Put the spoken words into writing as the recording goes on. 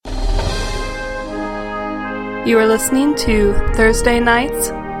You are listening to Thursday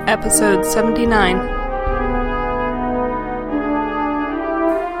Nights, episode 79.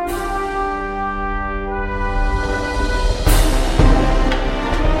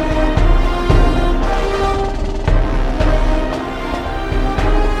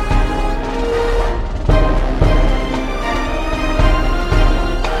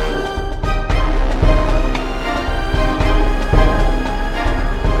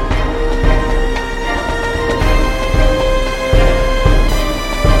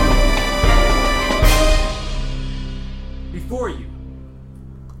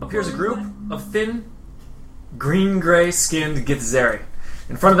 Green-gray-skinned Githzeri.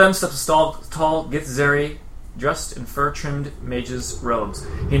 In front of them steps a tall Githzeri, dressed in fur-trimmed mage's robes.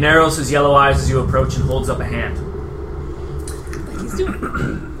 He narrows his yellow eyes as you approach and holds up a hand. He's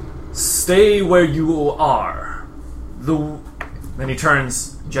doing. Stay where you are. Then he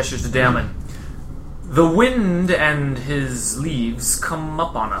turns, gestures to Daemon. The wind and his leaves come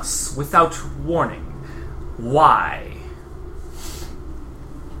up on us without warning. Why?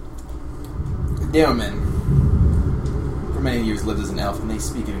 Daemon, for many years lived as an elf, and they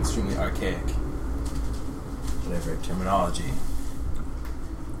speak an extremely archaic, whatever terminology.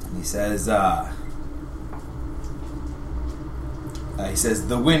 And he says,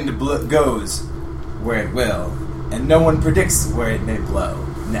 the wind goes where it will, and no one predicts where it may blow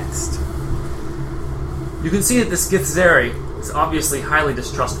next. You can see that this Githzeri is obviously highly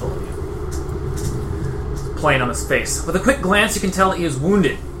distrustful of you. Plain on his face. With a quick glance, you can tell that he is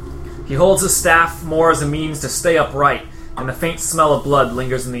wounded. He holds his staff more as a means to stay upright, and the faint smell of blood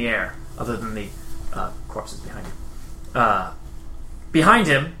lingers in the air, other than the corpses behind him. Behind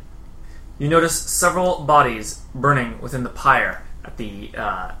him, you notice several bodies burning within the pyre at the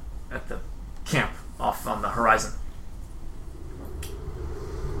camp off on the horizon.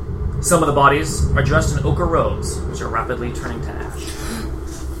 Some of the bodies are dressed in ochre robes, which are rapidly turning to ash.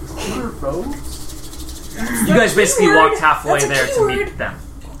 Ochre robes? You guys basically walked halfway there to meet them.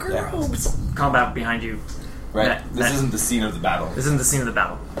 Yeah. Combat behind you. Right. This isn't the scene of the battle. This isn't the scene of the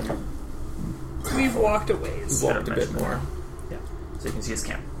battle. We've walked a ways. We've walked a bit more. Yeah. So you can see his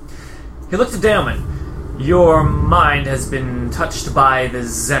camp. He looked at Daemon. Your mind has been touched by the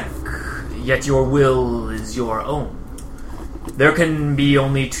Zenk, yet your will is your own. There can be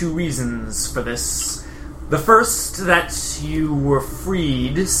only two reasons for this. The first, that you were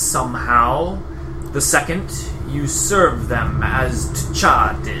freed somehow. The second, you served them as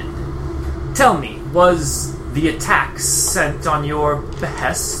T'Cha did. Tell me, was the attack sent on your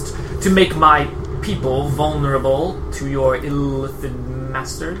behest to make my people vulnerable to your illicit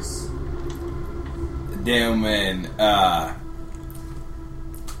masters? Daemon, at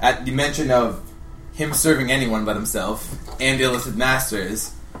the mention of him serving anyone but himself and illicit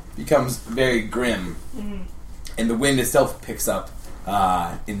masters, becomes very grim. Mm-hmm. And the wind itself picks up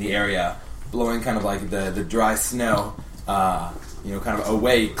in the area, blowing kind of like the dry snow, kind of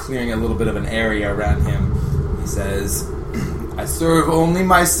away, clearing a little bit of an area around him. He says, I serve only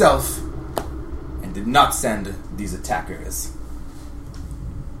myself and did not send these attackers.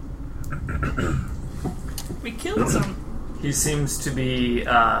 We killed some. He seems to be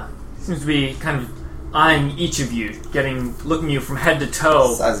kind of eyeing each of you, looking you from head to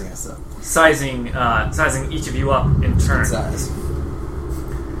toe, Sizing us up. Sizing each of you up in turn. Size.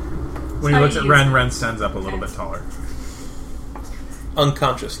 When he looks at Ren stands up a little bit taller.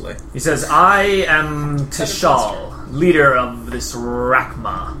 Unconsciously. He says, I am Tishal, leader of this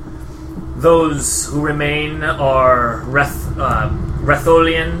Rakma. Those who remain are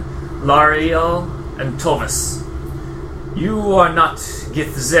Retholian, Lariel, and Tovis. You are not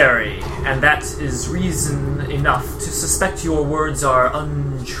Githzeri, and that is reason enough to suspect your words are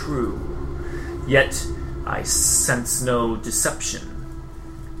untrue. Yet, I sense no deception.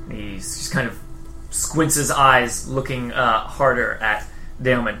 He just kind of squints his eyes, looking harder at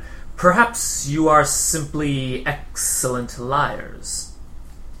Daemon. Perhaps you are simply excellent liars.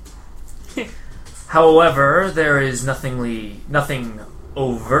 However, there is nothing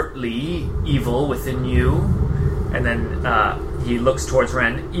overtly evil within you. And then he looks towards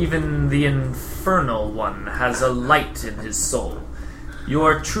Ren. Even the infernal one has a light in his soul.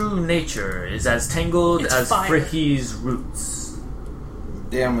 Your true nature is as tangled as Frihi's roots.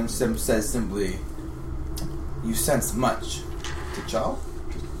 Daemon says simply, you sense much. T'Chal?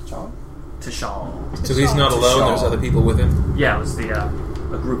 Tishal. So he's not alone, there's other people with him? Yeah, it was a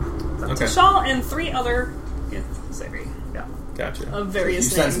group. Okay. Tishal and 3 other Githzeri. Yeah. Gotcha. Of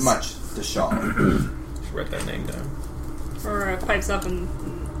various you names. sense much, T'Chal. Just write that name down. Or pipes up and...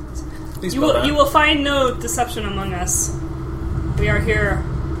 Please You will find no deception among us. We are here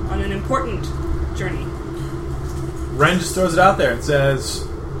on an important journey. Ren just throws it out there and says,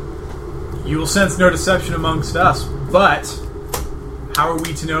 "You will sense no deception amongst us, but how are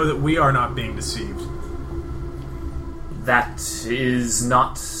we to know that we are not being deceived?" That is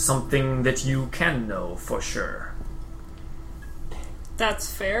not something that you can know for sure.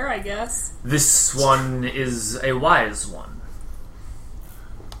 That's fair, I guess. This one is a wise one.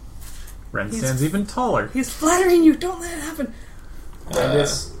 Ren stands even taller. He's flattering you. Don't let it happen. And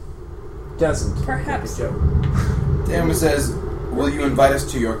this doesn't. Perhaps. Make a joke. Damon says, "Will you invite us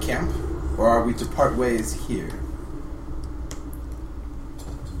to your camp, or are we to part ways here?"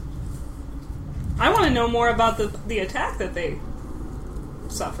 I want to know more about the attack that they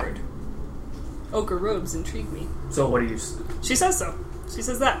suffered. Ochre robes intrigue me. So what do you... She says so. She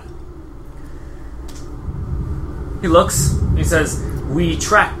says that. He looks, he says, "We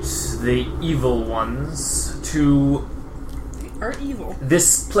tracked the evil ones to They are evil.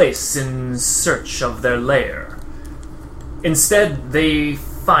 this place in search of their lair. Instead, they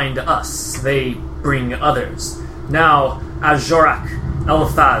find us. They bring others. Now, Ajorak,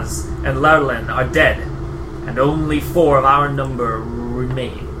 Eliphaz, and Larlin are dead, and only 4 of our number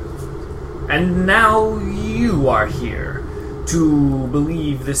remain. And now you are here. To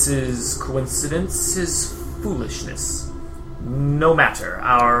believe this is coincidence is foolishness. No matter,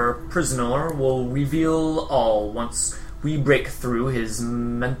 our prisoner will reveal all once we break through his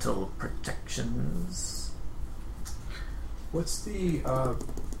mental protections." What's the,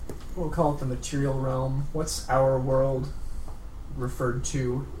 we'll call it the material realm. What's our world referred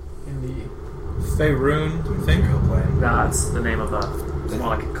to in the... Faerun, I think. Material plane. That's the name of it's more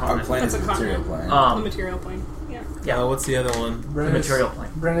like a Our continent. plane is That's the a material continent. plane. The material plane. Yeah. Yeah. What's the other one? The material plane.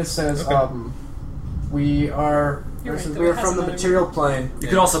 Brennan says, Okay. we are... You're right, though, we're it has from the another material plane. You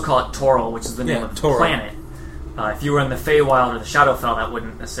could also call it Toril, which is the name Yeah, of the Toril. planet. If you were in the Feywild or the Shadowfell, that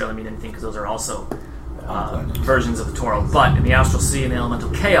wouldn't necessarily mean anything because those are also planet. versions of the Toril. But in the Astral Sea and the Elemental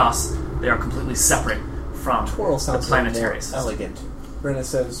Chaos, they are completely separate from Toril the sounds planetary more system. elegant. Brennan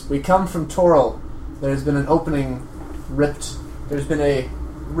says, "We come from Toril. There's been an opening ripped. There's been a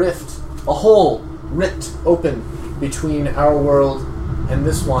rift, a hole ripped open between our world and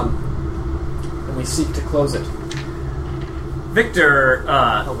this one, and we seek to close it." Victor,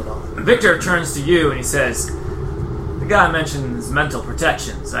 Held it on. Victor turns to you and he says, "The guy mentions mental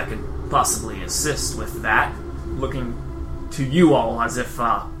protections. I could possibly assist with that." Looking to you all as if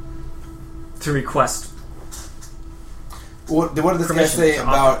to request. What did this guy Permission say to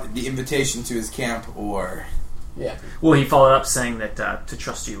about the invitation to his camp, or... Yeah. Well, he followed up saying that to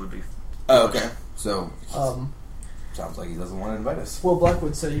trust you would be. Oh, okay. So, Um, sounds like he doesn't want to invite us. well,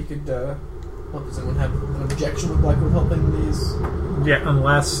 Blackwood said he could help. Does anyone have an objection with Blackwood helping these? Yeah,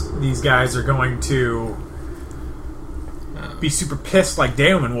 unless these guys are going to be super pissed like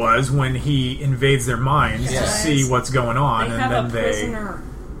Daemon was when he invades their minds Yeah. to see what's going on, They and have then a prisoner.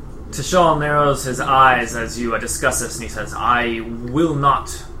 Tishal narrows his eyes as you discuss this, and he says, "I will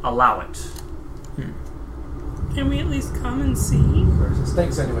not allow it." Can we at least come and see?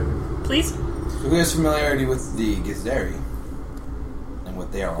 Thanks anyway. Please? So who has familiarity with the Githzeri and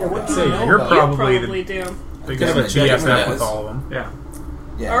what they are all Yeah, what about? do So you know you're about? probably You the probably do. biggest Kind of a BFF judgment with is. all of them. Yeah.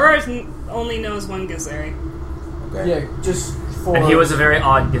 Yeah. Ours only knows one Githzeri. Okay. Yeah, just for... And he was a very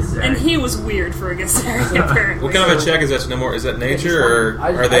odd Githzeri. And he was weird for a Githzeri, apparently. What kind of a check is that to know more? Is that nature, or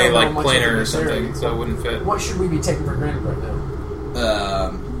I are they don't know like much planar of or the something? Githzeri. So it wouldn't fit. What should we be taking for granted right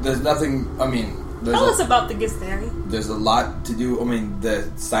now? There's nothing... I mean, Tell us there's about the Githzeri. there's a lot to do. I mean, the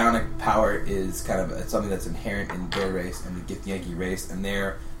psionic power is kind of something that's inherent in their race and the Githyanki race, and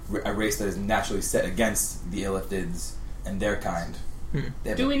they're a race that is naturally set against the Illithids and their kind. They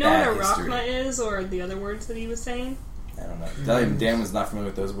have Do a we know bad what a history. Rachma is, or the other words that he was saying? I don't know. Tell him Dan was not familiar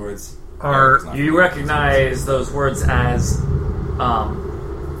with those words. Are- Eric's not You familiar with recognize those words as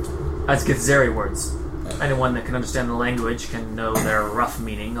Githzeri words. Anyone that can understand the language can know their rough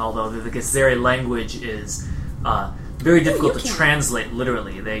meaning, although the Githzeri language is very difficult to can. translate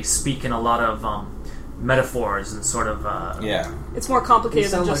literally. They speak in a lot of metaphors and sort of... those. Yeah. It's more They complicated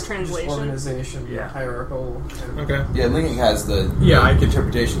than sound just like translation. organization, Yeah. hierarchical. And Okay. Yeah, Lincoln has the I can-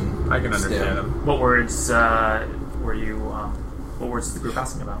 interpretation. I can understand still. them. What words were you... what words is the group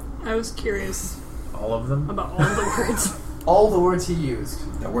asking about? I was curious All of them? about all the words. all the words he used.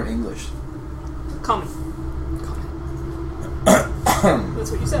 That weren't English. Common.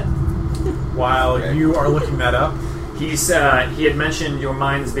 That's what you said. While Okay. you are looking that up, He had mentioned your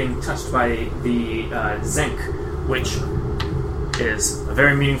minds being touched by the Zenk, which is a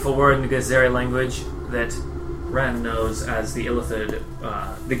very meaningful word in the Githzeri language that Ren knows as the Illithid,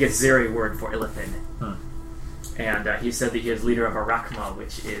 the Githzeri word for Illithid. And he said that he is leader of Arakma,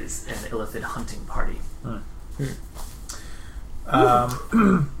 which is an Illithid hunting party.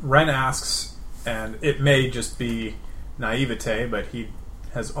 Ren asks, and it may just be naivete, but he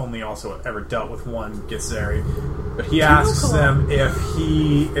has only also ever dealt with one Githzeri. But he asks them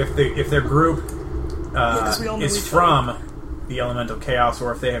if their group 'cause we all know is each from the elemental chaos,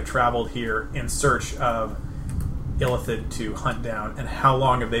 or if they have traveled here in search of Illithid to hunt down, and how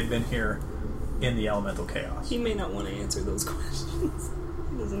long have they been here in the elemental chaos? He may not want to answer those questions.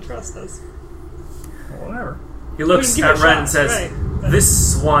 He doesn't trust us. Whatever. He looks give it at a Ren shot, and says, right.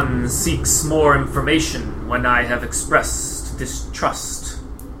 "This one seeks more information when I have expressed distrust."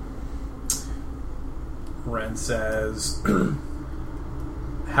 Ren says,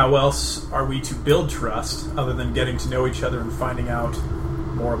 how else are we to build trust other than getting to know each other and finding out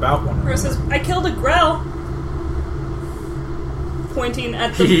more about one Ren another? says, I killed a Grell. Pointing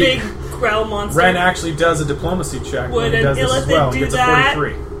at the big Grell monster. Ren actually does a diplomacy check Would when he an does this as Illithid well. He do gets that? a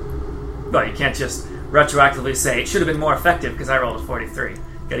 43. But you can't just retroactively say it should have been more effective because I rolled a 43.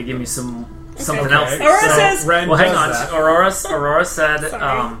 Got to give me something Okay, else. Aurora says- Ren Well, hang does on. that. Aurora said,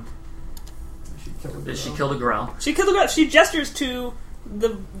 Sorry. that she killed a Grell. She killed a Grell. She gestures to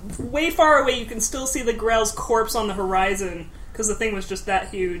the way far away. You can still see the Grell's corpse on the horizon because the thing was just that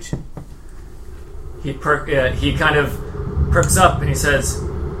huge. He kind of perks up and he says,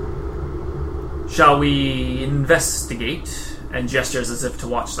 "Shall we investigate?" And gestures as if to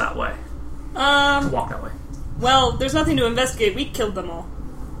watch that way. To walk that way. Well, there's nothing to investigate. We killed them all.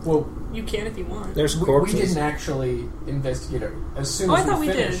 Well, You can if you want. There's we corpses. didn't actually investigate it. As soon Oh, I as thought we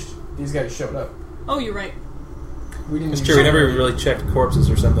we did. finished, these guys showed up. Oh, you're right. We didn't. It's even true, we check never it. really checked corpses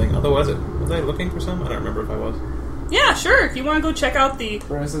or something. Although, was I looking for some? I don't remember if I was. Yeah, sure. If you want to go check out the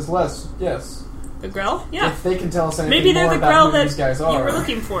Whereas says less, yes. Grell, yeah. If they can tell us anything Maybe they're more the about Grell who that these guys you are. were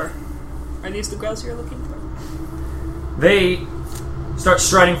looking for. Are these the Grells you're looking for? They start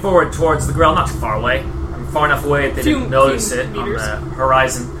striding forward towards the Grell, not too far away. Far enough away that they Few- didn't notice few it meters. on the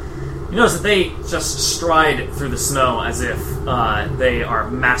horizon. You notice that they just stride through the snow as if they are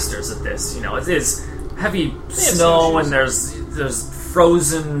masters at this. You know, it is heavy snow, snowshoes. and there's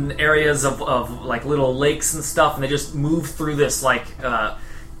frozen areas of like little lakes and stuff, and they just move through this like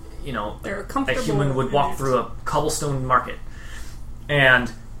They're a comfortable. human would walk through a cobblestone market.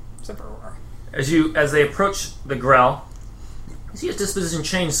 And Except for Aurora. as they approach the Grell, you see his disposition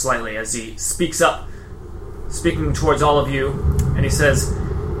change slightly as he speaks up, speaking towards all of you, and he says,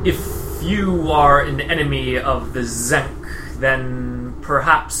 "If you are an enemy of the Zenk, then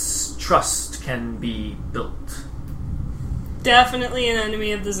perhaps trust can be built." Definitely an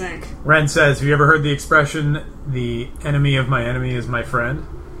enemy of the Zenk. Ren says, have you ever heard the expression, the enemy of my enemy is my friend?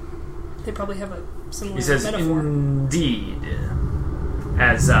 They probably have a similar He says, metaphor. "Indeed."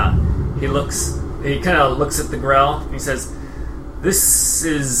 As he kind of looks at the Grell, and he says, "This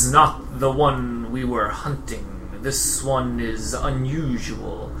is not the one we were hunting. This one is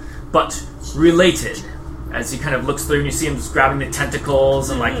unusual, but related." As he kind of looks through, and you see him just grabbing the tentacles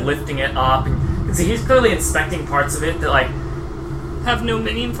and like lifting it up, and you can see he's clearly inspecting parts of it that like Have no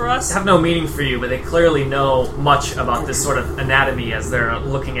meaning for us? have no meaning for you, but they clearly know much about this sort of anatomy as they're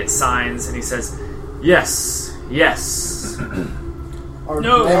looking at signs. And he says, "Yes, yes."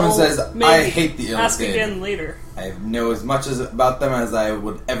 No. Damon says, Maybe. "I hate the Ask Illithid. again later. I know as much about them as I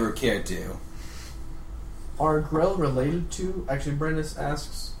would ever care to." Are Grell related to... Actually, Brandis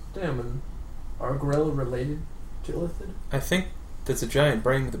asks Damon, are Grell related to Illithid? I think that's a giant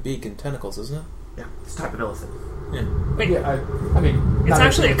brain with a beak and tentacles, isn't it? Yeah, it's a type of Illithid. Yeah. Wait, Yeah, I mean... It's not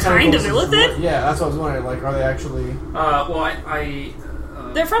actually a kind of tentacles is Illithid? what- Yeah, that's what I was wondering. Like, are they actually...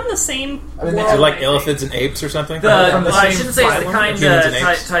 they're from the same I mean, they world, Is it like I think. illithids and apes or something? From the I same shouldn't say it's the phylum? kind Humans and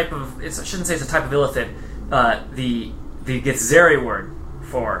apes? type of. I shouldn't say it's a type of Illithid. The Githzeri word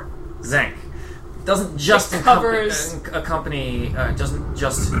for Zenk doesn't just It covers- doesn't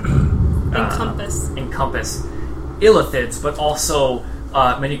just encompass. Illithids, but also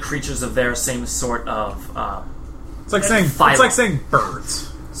many creatures of their same sort of. It's like saying Phylum. it's like saying birds.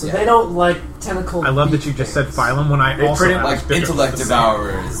 So they don't like tentacle... I love that beak you just said things. phylum when I They also pretty have Like suspicion intellect of the same.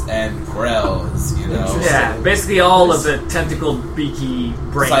 devourers and Grells, you know. Interesting. Yeah, basically all of the tentacled, beaky,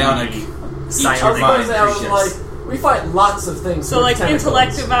 brainy, Psionic. I was psionic going to say, I was creatures. like, we fight lots of things So, with like, tentacles.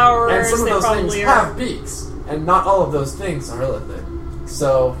 intellect And devourers, some of they those things probably have are. beaks, and not all of those things are Illithid.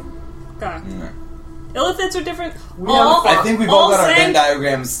 So, God. Mm. Illithids are different. We have I think we've all got our Zen- Venn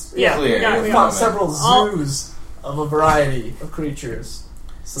diagrams Yeah, clear. yeah, at we the fought moment. several All- zoos of a variety of creatures.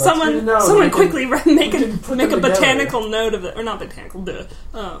 So that's good to Someone, know. someone We can- quickly make we a can put make a them together. botanical note of it, or not botanical. Duh.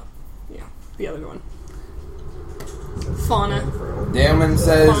 Oh, yeah, the other one. Fauna. Damon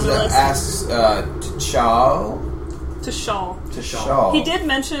says, Fauna list. asks T'Chal To Shawl. To Shaw. He did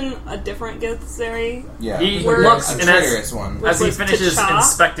mention a different Githzeri. Yeah. He Word. looks a and as, traitorous one. as he Was finishes T'Cha?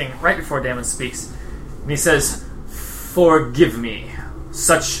 inspecting, right before Damon speaks, and he says, "Forgive me.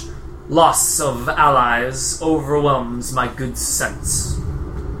 Such loss of allies overwhelms my good sense."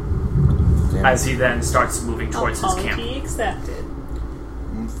 Damon As he then starts moving towards his camp. Apology accepted.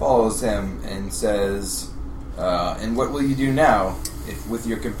 follows him and says, "And what will you do now? If with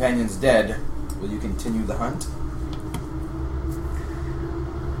your companions dead, will you continue the hunt?"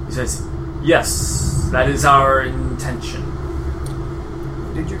 He says, "Yes, that is our intention."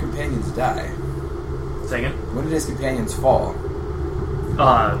 When did your companions die? Second, When did his companions fall?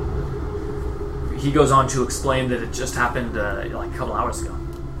 he goes on to explain that it just happened like a couple hours ago.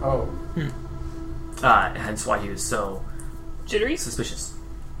 Oh. Hence why he was so Jittery? suspicious.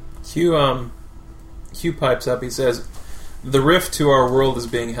 Hugh pipes up. He says, "The rift to our world is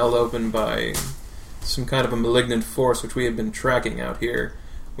being held open by some kind of a malignant force which we have been tracking out here.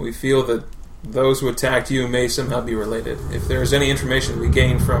 We feel that those who attacked you may somehow be related. If there is any information we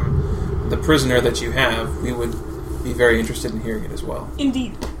gain from the prisoner that you have, we would be very interested in hearing it as well."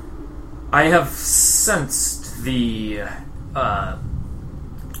 Indeed. I have sensed the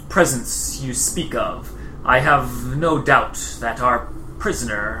presence you speak of. I have no doubt that our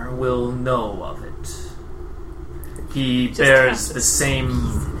prisoner will know of it. He Just bears has to- the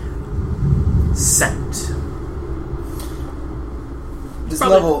same scent. This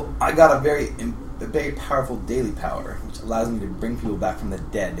Probably- level, I got a very powerful daily power, which allows me to bring people back from the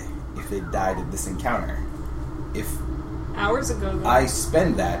dead if they died at this encounter. If Hours ago, though. I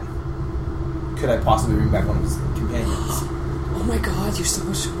spend that, could I possibly bring back one of his companions? Oh my god, you're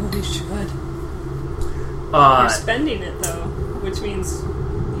so sure we should. Uh, You're spending it, though, which means... you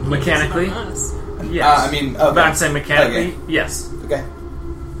can't Mechanically? use it on us. yes. I mean, okay. But I'm saying mechanically, Okay. yes. Okay.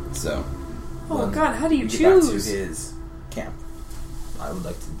 So. Oh then god, how do you we get back to choose? his camp. I would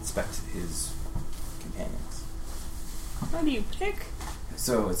like to inspect his companions. How do you pick?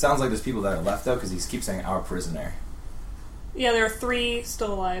 So it sounds like there's people that are left though, because he keeps saying our prisoner. Yeah, there are 3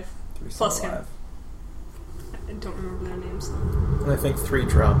 still alive. 3 still Plus him. alive. I don't remember their names, though. And I think 3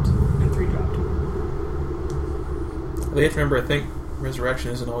 dropped. And 3 dropped. But you have to remember, I think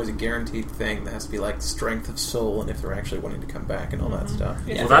resurrection isn't always a guaranteed thing. There has to be like strength of soul and if they're actually wanting to come back and all that stuff.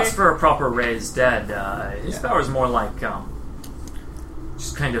 If Well, they- that's for a proper raised dead. His Yeah. power is more like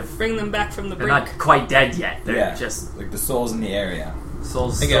just kind of. Bring them back from the They're brink. not quite dead yet. They're Yeah. just Like the souls in the area.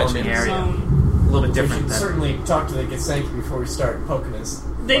 souls I still gotcha. in the area. Zone. A little bit We different should than. certainly talk to the Githyanki before we start poking his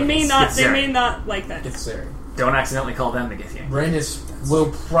They may not. They Githzeri. may not like that. Githzeri. Don't accidentally call them the Githyanki. Brandis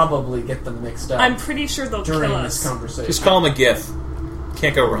will probably get them mixed up I'm pretty sure they'll during kill this us. conversation. Just call him a Gith.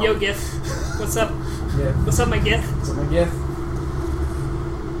 Can't go wrong. Yo, Gith. What's up? Yeah. What's up, my Gith? So my Gith.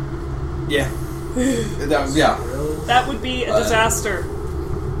 Yeah. Yeah. That would be a disaster.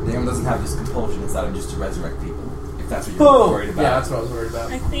 Damon doesn't have this compulsion inside him just to resurrect people. If that's what you're worried about. Yeah, that's what I was worried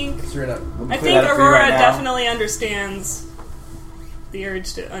about. I think. Straight up. Let me I clear think that up for you Aurora right now. definitely understands the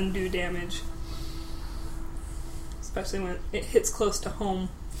urge to undo damage, especially when it hits close to home.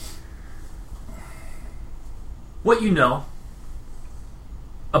 What you know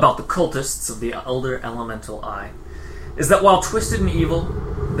about the cultists of the Elder Elemental Eye is that while twisted and evil,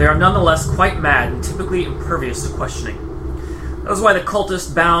 they are nonetheless quite mad and typically impervious to questioning. That is why the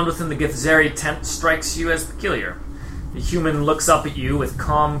cultist bound within the Githzeri tent strikes you as peculiar. The human looks up at you with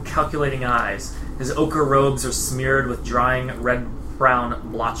calm, calculating eyes. His ochre robes are smeared with drying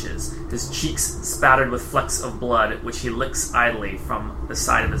red-brown blotches, his cheeks spattered with flecks of blood, which he licks idly from the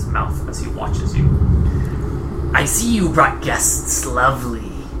side of his mouth as he watches you. "I see you brought guests, lovely,"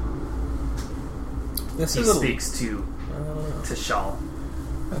 This he is speaks to Shal.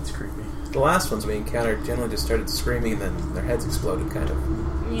 That's creepy. The last ones we encountered generally just started screaming and then their heads exploded, kind of.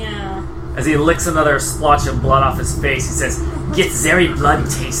 Yeah. As he licks another splotch of blood off his face, he says, "Githzeri blood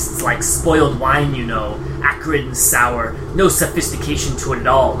tastes like spoiled wine, you know. Acrid and sour. No sophistication to it at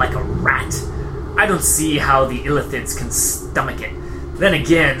all, like a rat. I don't see how the Illithids can stomach it. Then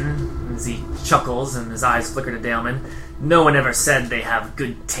again," as he chuckles and his eyes flicker to Daemon, "no one ever said they have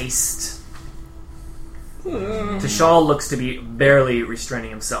good taste." Tashal looks to be barely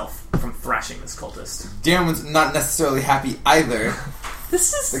restraining himself from thrashing this cultist. Damon's not necessarily happy either.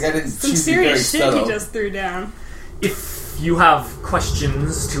 This is The guy didn't some choose to be very serious shit subtle. he just threw down. If you have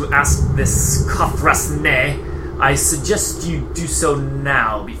questions to ask this Kothrasne, I suggest you do so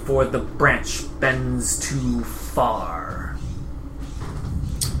now before the branch bends too far.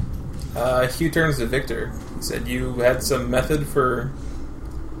 Hugh turns to Victor. He said, "You had some method for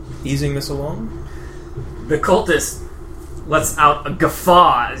easing this along?" The cultist lets out a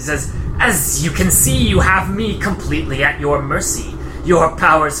guffaw. He says, "As you can see, you have me completely at your mercy. Your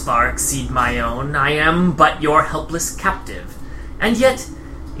powers far exceed my own. I am but your helpless captive. And yet,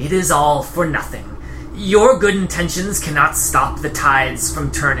 it is all for nothing. Your good intentions cannot stop the tides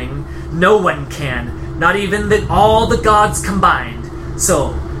from turning. No one can, not even all the gods combined.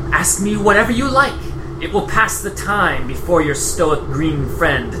 So, ask me whatever you like. It will pass the time before your stoic green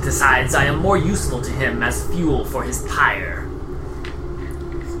friend decides I am more useful to him as fuel for his pyre."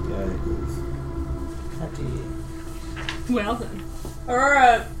 Well then.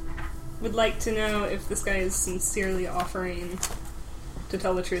 Aurora would like to know if this guy is sincerely offering to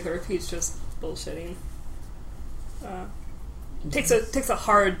tell the truth or if he's just bullshitting. Takes a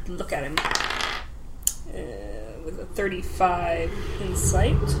hard look at him. With a 35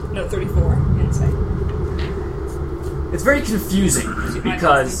 insight. No, 34 insight. It's very confusing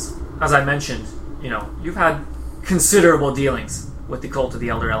because, as I mentioned, you've had considerable dealings with the Cult of the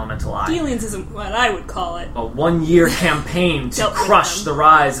Elder Elemental Eye. Dealings isn't what I would call it. A 1-year campaign to crush the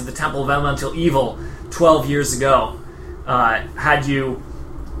rise of the Temple of Elemental Evil 12 years ago had you,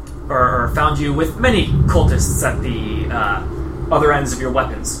 or found you with many cultists at the other ends of your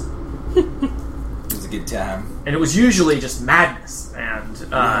weapons. It was a good time. And it was usually just madness. And so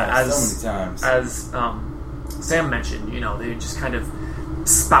many times. As Sam mentioned, they just kind of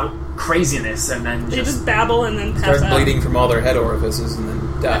spout craziness and then they just babble and then pass start out. bleeding from all their head orifices and then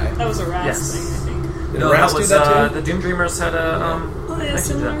die. That was a Raz Yes. thing, I think. Did Raz do that too? The Doom Dreamers had a... Oh, yeah,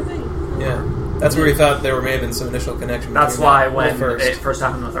 similar thing. Yeah. That's where we thought there may have been some initial connection. That's between why that when first. it first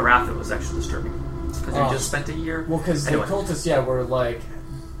happened with Arath, it was actually disturbing. Because you just spent a year... Well, because Anyway. the cultists, were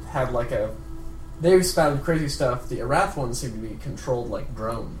had they spouted crazy stuff. The Arath ones seemed to be controlled like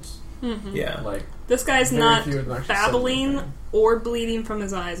drones. Mm-hmm. Yeah. Like This guy's very not few of them actually said babbling anything. or bleeding from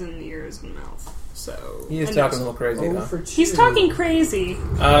his eyes and ears and mouth. So He is and talking a there's- little crazy, Oh though. for two. He's talking crazy,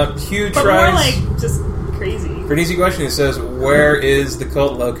 Hugh but tries... more like just crazy. For an easy question, he says, where is the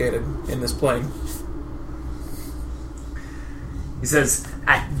cult located in this plane? He says,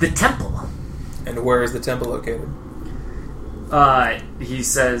 "At the temple." And where is the temple located? He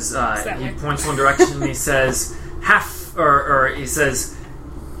says, that he way? points one direction and he says, or he says,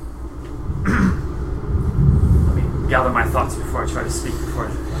 let me gather my thoughts before I try to speak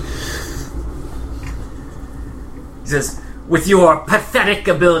He says, "With your pathetic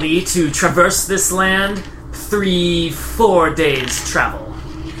ability to traverse this land, 3-4 days travel."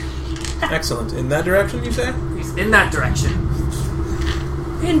 Excellent. In that direction, you say? He's in that direction.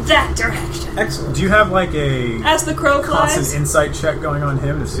 In that direction. Excellent. Do you have like a As the crow constant flies, insight check going on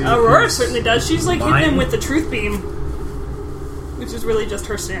him to see? if Aurora he's certainly does. She's like hitting lying? him with the truth beam, which is really just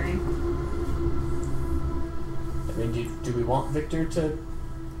her staring. I mean, do we want Victor to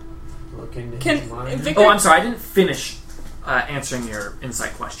look into Can his mind? Victor? Oh, I'm sorry, I didn't finish answering your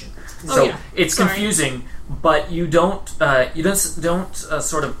insight question. Oh, So yeah. it's Sorry. confusing, but you don't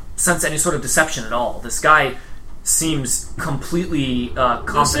sort of sense any sort of deception at all. This guy seems completely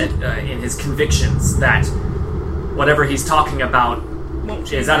confident in his convictions that whatever he's talking about Won't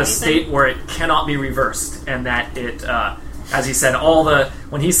change is at a anything. state where it cannot be reversed, and that it, as he said,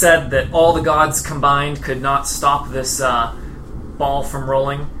 when he said that all the gods combined could not stop this ball from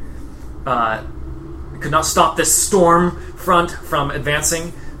rolling, could not stop this storm front from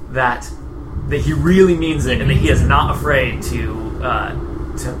advancing, that he really means it, and that he is not afraid to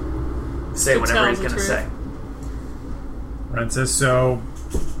say To whatever tell he's the going to truth. say. Francis, so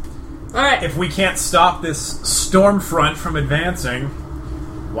All right. if we can't stop this storm front from advancing,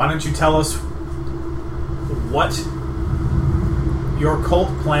 why don't you tell us what your cult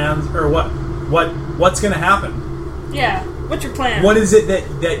plans, or what's going to happen? Yeah. What's your plan? What is it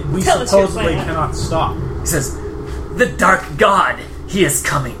that we Tell us your supposedly plan. cannot stop? He says, "The Dark God, he is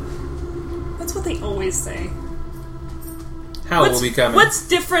coming." That's what they always say. How will be coming? What's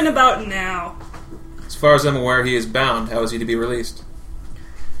different about now? As far as I'm aware, he is bound. How is he to be released?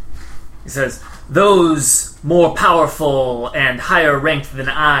 He says, "Those more powerful and higher ranked than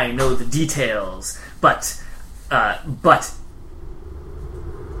I know the details, but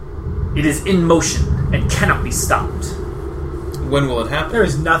it is in motion and cannot be stopped." When will it happen? There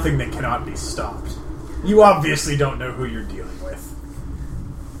is nothing that cannot be stopped. You obviously don't know who you're dealing with.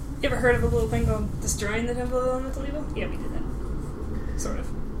 You ever heard of a little thing called destroying the Temple of Elemental Evil? Yeah, we did that. Sort of.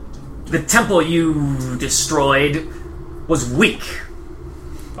 The temple you destroyed was weak.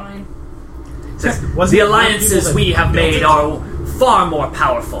 Fine. He says, Wasn't the it one alliances people we that have built made it? are far more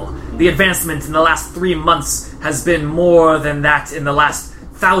powerful. The advancement in the last 3 months has been more than that in the last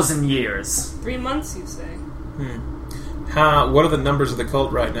 1,000 years. 3 months, you say? What are the numbers of the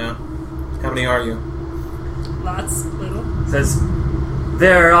cult right now? How many are you? Lots, little. Says,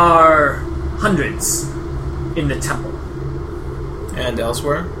 there are hundreds in the temple. And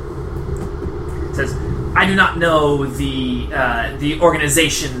elsewhere? Says, I do not know the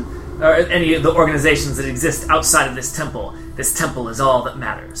organization, or any of the organizations that exist outside of this temple. This temple is all that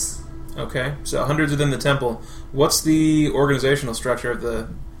matters. Okay, so hundreds within the temple. What's the organizational structure of the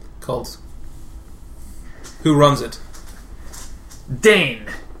cult? Who runs it? Dane,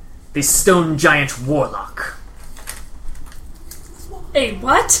 the stone giant warlock. Hey,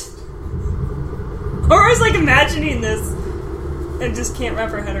 what? Aurora's like imagining this and just can't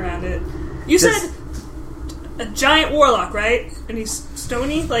wrap her head around it. You said a giant warlock, right? And he's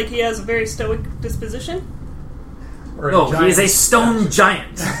stony, like he has a very stoic disposition? Or No, he giant is a stone statue.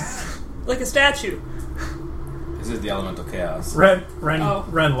 giant. Like a statue. This is the elemental chaos. Ren Oh.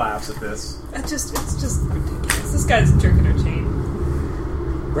 laughs at this. It's just ridiculous. This guy's jerking her chain.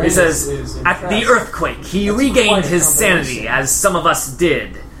 He Brandis says, is at the impressed. earthquake, he That's regained quite a his sanity, combination. as some of us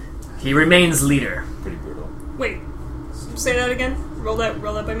did. He remains leader. Pretty brutal. Wait, say that again? Roll that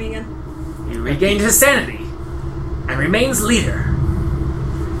by me again. He regained his sanity, and remains leader.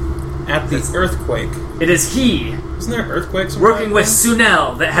 At the earthquake. It is he, Isn't there earthquakes? somewhere? working with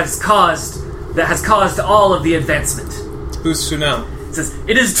Sunel, that has caused all of the advancement. Who's Sunel? It says,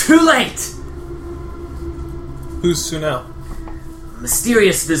 it is too late! Who's Sunel?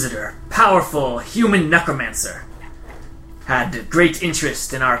 Mysterious visitor, powerful human necromancer, had great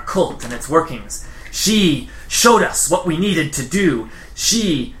interest in our cult and its workings. She showed us what we needed to do.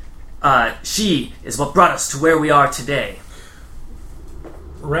 She is what brought us to where we are today.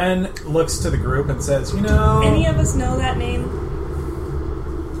 Ren looks to the group and says, "You know, Any of us know that name?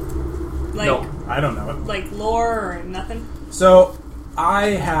 Like, No. I don't know it." like lore or nothing? So I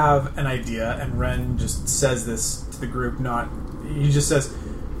have an idea, and Ren just says this to the group. He just says,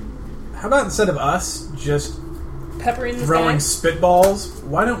 "How about instead of us just Peppering this throwing guy? spitballs,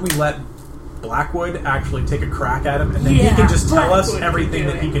 why don't we let Blackwood actually take a crack at him, and then he Yeah, can just tell us Blackwood can everything do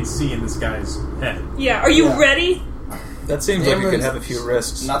that it. he can see in this guy's head." Yeah, are you Yeah. ready? That seems like it could Damon's have a few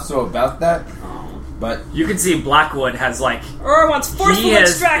risks. Not so about that, but You can see Blackwood has like Aurora wants forceful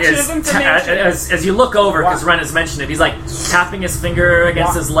extraction of information. as you look over, because Ren has mentioned it, he's like tapping his finger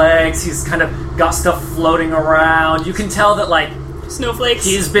against his legs. He's kind of got stuff floating around. You can tell that like Snowflakes.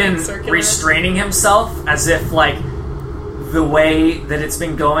 he's been circular. restraining himself, as if like the way that it's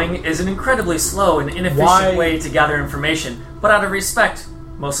been going is an incredibly slow and inefficient Why- way to gather information. But out of respect,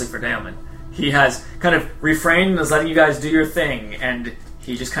 mostly for Daemon, he has kind of refrained and is letting you guys do your thing, and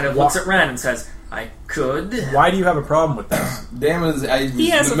he just kind of looks at Ren and says, I could. Why do you have a problem with this? Damon was in He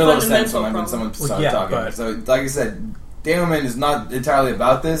has the a middle of a sentence fundamental when someone Well, started yeah, talking. but- So, like I said, Damon is not entirely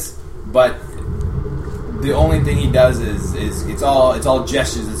about this, but the only thing he does is it's all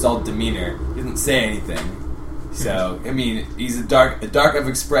gestures, it's all demeanor. He doesn't say anything. So I mean, he's a dark of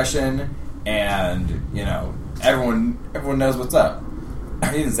expression, and you know everyone knows what's up.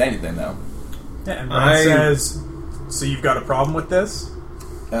 He didn't say anything though. Yeah, and Ren says, "So you've got a problem with this?"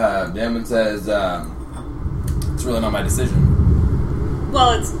 Damon says, "It's really not my decision."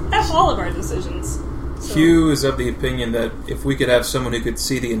 Well, it's all of our decisions. So- Hugh is of the opinion that if we could have someone who could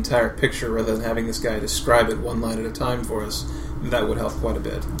see the entire picture rather than having this guy describe it one line at a time for us, that would help quite a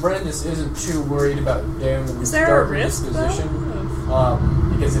bit. Brandis isn't too worried about Damon's Is there a dark risk, disposition. though?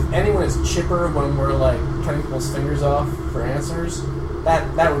 Because if anyone is chipper when we're like cutting people's fingers off for answers,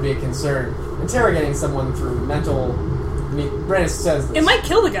 that would be a concern. Interrogating someone through mental. I mean, Brandis says this. It might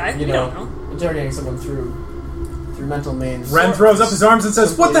kill the guy. You You know, don't know. interrogating someone through mental means. Ren throws up his arms and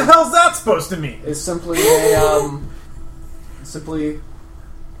says, "What the hell's that supposed to mean?" Is simply a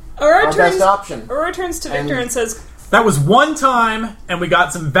Aurora our turns, best option. Aurora turns to Victor and says, That was one time, and we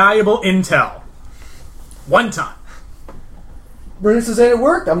got some valuable intel. One time. Brandis is saying it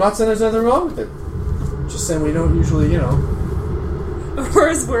worked. I'm not saying there's anything wrong with it. Just saying we don't usually,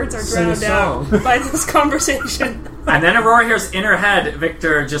 Aurora's words are Sing a drowned out song. by this conversation. And then Aurora hears in her head,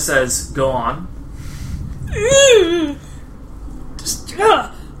 Victor just says, go on. Just,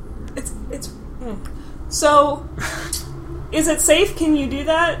 it's. So, is it safe? Can you do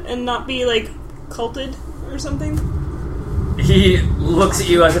that and not be like culted or something? He looks at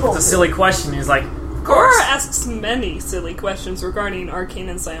you as if it's a silly question. He's like, of course. Aurora asks many silly questions regarding arcane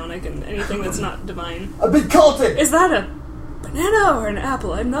and psionic and anything that's not divine. a bit cultic. Is that a banana or an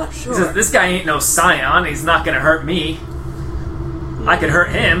apple? I'm not He sure. says, this guy ain't no scion. He's not going to hurt me. I could hurt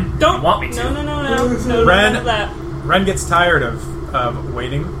him. Don't if you want me to. No, Ren- none of that. Ren gets tired of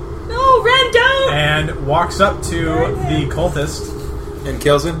waiting No, Ren, don't. and walks up to Ren. the cultist And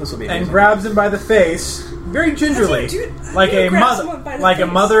kills him. This will be and amazing. grabs him by the face, very gingerly, like a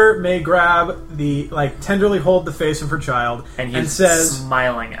mother may grab tenderly hold the face of her child, And he's says,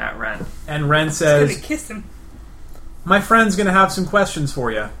 smiling at Ren. and Ren I'm says, gonna kiss him. "My friend's going to have some questions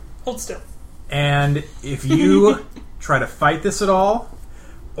for you, Hold still. and if you try to fight this at all,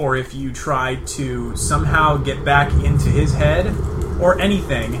 or if you try to somehow get back into his head, or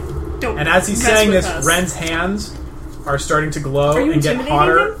anything." Don't. And as he's mess saying with this, us. Ren's hands are starting to glow Are you and get intimidating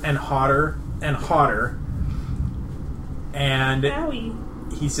hotter him? and hotter and hotter. And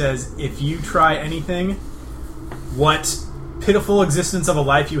Owie. he says, if you try anything, what pitiful existence of a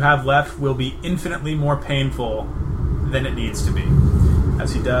life you have left will be infinitely more painful than it needs to be.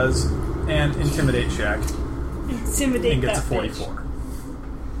 As he does an intimidate check Intimidate and gets a that 44.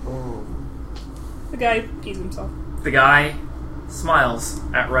 bitch. The guy pees himself. The guy smiles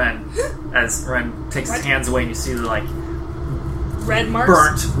at Ren as Ren takes his What? hands away, and you see the Red marks.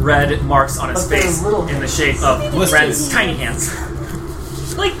 burnt red marks on his But they're face little in the shape of Blisters. Ren's tiny hands.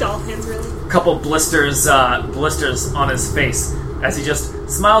 Like doll hands, really. A couple blisters on his face as he just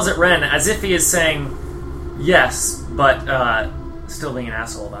smiles at Ren as if he is saying yes, but still being an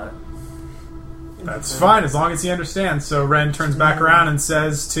asshole about it. That's fine, as long as he understands. So Ren turns back around and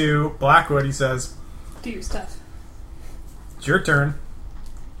says to Blackwood, he says, Do your stuff. "It's your turn.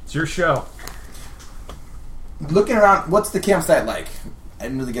 It's your show." Looking around, what's the campsite like? I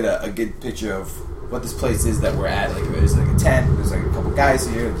didn't really get a good picture of what this place is that we're at. Like, there's like a tent, there's like a couple guys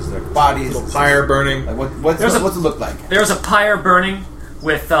here, there's like bodies. Little fire burning. Like, what's it look like? There's a pyre burning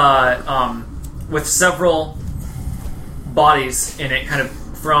with several bodies in it, kind of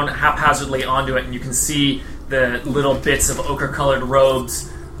thrown haphazardly onto it, and you can see the little bits of ochre-colored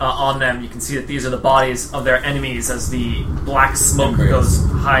robes on them. You can see that these are the bodies of their enemies as the black smoke Embers. goes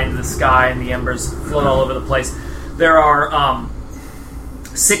high in the sky and the embers float all over the place. There are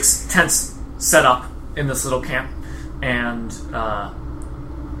 6 tents set up in this little camp, and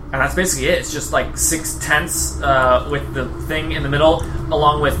that's basically it. It's just like 6 tents with the thing in the middle,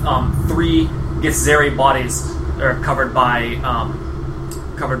 along with 3 Githzeri bodies that are covered by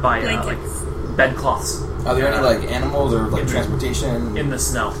Blankets. bedcloths Are there any like animals or like transportation? in the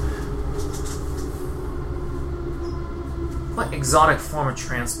snow. What exotic form of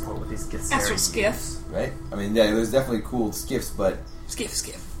transport with these Githzeri? Astral skiff. Right? I mean, yeah, there's definitely cool skiffs, but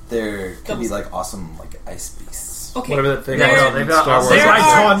Skiff. there could be Doubles. like awesome like ice beasts. Okay. Whatever that thing Yeah, is no, in they've got Star all Wars. There Like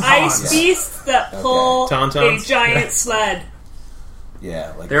are tauntauns. ice Yeah. beasts that pull Tauntauns. a giant sled.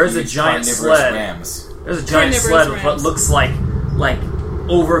 Yeah, like There is a huge giant carnivorous sled. rams. There's a giant Carnivorous sled with what rams. looks like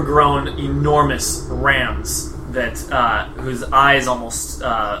overgrown, enormous rams that whose eyes almost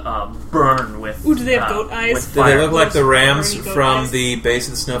burn with. Ooh, do they have goat eyes? with Do they fire. look like the rams Burning goat from eyes. the base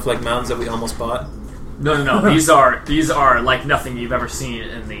of the Snowflake Mountains that we almost bought? No. These are like nothing you've ever seen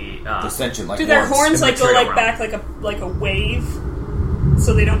in the. Ascension, like Do their orcs. horns in the like go trail like realm. back like a wave,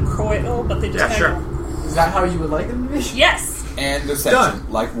 so they don't coil, but they just Yeah, kind sure. of Is that how you would like them to be? yes, And ascension,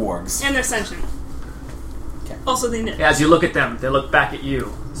 like wargs. and they're sentient. Okay. Also, they knit. Yeah, as you look at them, they look back at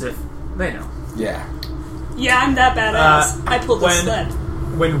you as if they know. Yeah. Yeah, I'm that badass. I pulled the when- sled.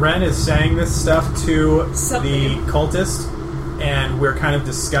 When Ren is saying this stuff to Something. the cultist, and we're kind of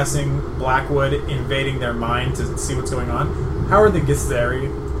discussing Blackwood invading their mind to see what's going on, how are the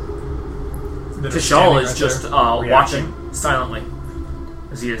Githzeri? that are Tishal standing is right just there watching reacting? silently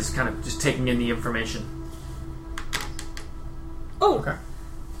as he is kind of just taking in the information. Oh, Okay.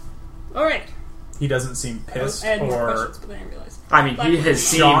 all right. He doesn't seem pissed I had more or questions, but then I realized. I mean, he has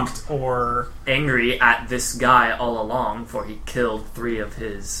seemed shocked or angry at this guy all along, for he killed 3 of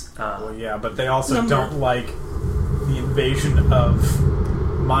his. well, yeah, but they also Number. don't like the invasion of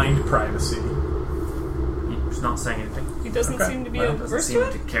mind privacy. He's not saying anything. He doesn't Okay. seem to be Well, Doesn't averse seem to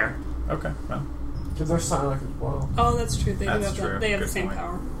it. to care. Okay, well, Because they're silent as well. Oh, that's true. They do That's have true. that. They have the Good same point.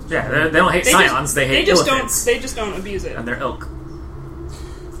 power. Yeah, they don't hate scions. They hate just elephants don't. They just don't abuse it. and their ilk.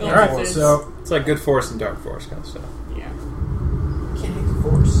 all right. Elephants. So It's like good force and dark force kind of stuff. yeah, Can't hate the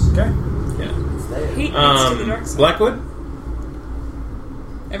force. okay, Yeah. It's there. hate leads to the dark side. Blackwood?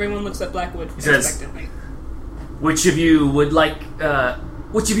 Everyone looks at Blackwood He says- expectantly. Which of you would like?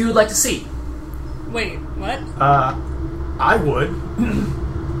 Which of you would like to see? Wait, what? I would.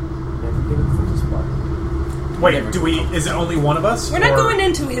 Never give it the spot. Wait, do we? Is it only one of us? We're not or- going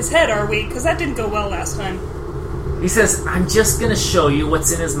into his head, are we? Because that didn't go well last time. He says, "I'm just gonna show you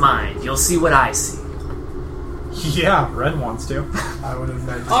what's in his mind. You'll see what I see." Yeah, Ren wants to. I would have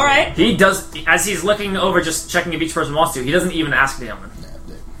meant. All right. He does as he's looking over, just checking if each person wants to. He doesn't even ask the gentleman.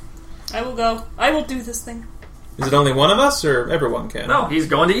 I will go. I will do this thing. Is it only one of us, or everyone can? No, he's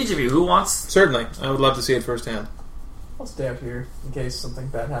going to each of you. Who wants? Certainly. I would love to see it firsthand. I'll stay out here in case something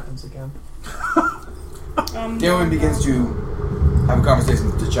bad happens again. Darwin begins to have a conversation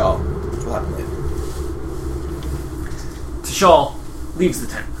with T'Chall, which will happen later. T'Chall leaves the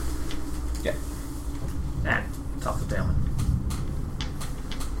tent Yeah. and talks with Darwin.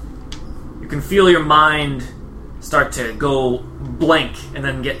 You can feel your mind start to go blank and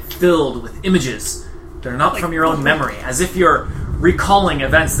then get filled with images that are not from your own memory, as if you're recalling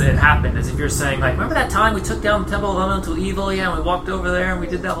events that had happened, as if you're saying, like, remember that time we took down the Temple of Elemental Evil? Yeah, and we walked over there and we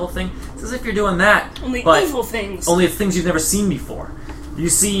did that whole thing. It's as if you're doing that. Only but evil things. Only things you've never seen before.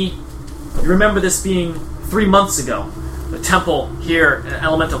 You remember this being 3 months ago. The temple here in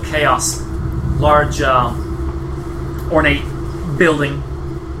Elemental Chaos, large, ornate building.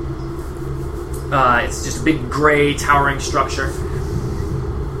 It's just a big gray towering structure.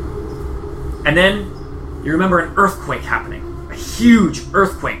 And then you remember an earthquake happening. A huge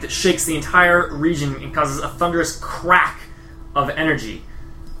earthquake that shakes the entire region and causes a thunderous crack of energy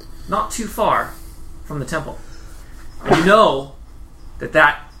not too far from the temple. And you know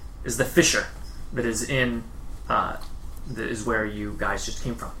that is the fissure that is in that is where you guys just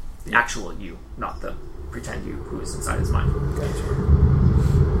came from. The actual you, not the pretend you who is inside his mind.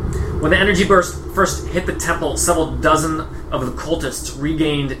 When the energy burst first hit the temple, several dozen of the cultists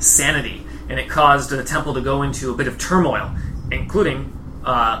regained sanity, and it caused the temple to go into a bit of turmoil, including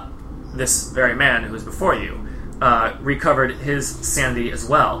this very man who is before you, recovered his sanity as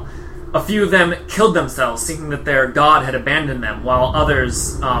well. A few of them killed themselves, thinking that their god had abandoned them, while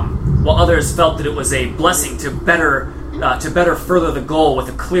others felt that it was a blessing to better further the goal with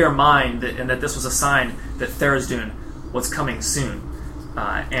a clear mind, and that this was a sign that Tharizdun was coming soon.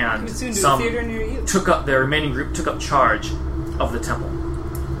 And soon to some a theater near you. the remaining group took up charge of the temple.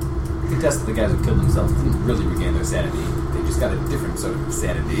 I think that's the guys who killed themselves didn't really regain their sanity. They just got a different sort of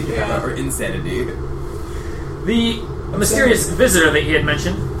sanity, or insanity. The mysterious visitor that he had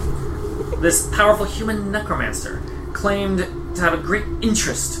mentioned, this powerful human necromancer, claimed to have a great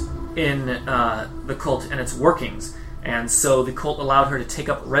interest in the cult and its workings, and so the cult allowed her to take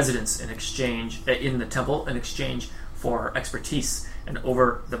up residence in the temple in exchange for her expertise. And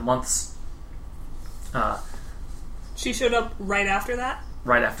over the months, she showed up right after that.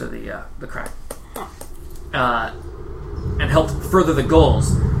 Right after the crack, and helped further the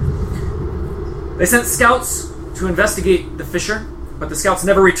goals. They sent scouts to investigate the fissure, but the scouts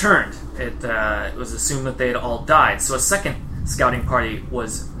never returned. It was assumed that they had all died. So a second scouting party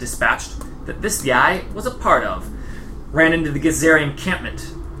was dispatched that this guy was a part of. Ran into the Githzeri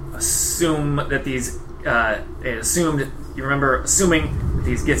encampment. Assuming that these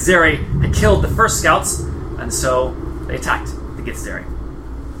Githzeri had killed the first scouts, and so they attacked the Githzeri.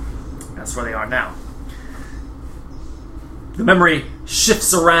 That's where they are now. The memory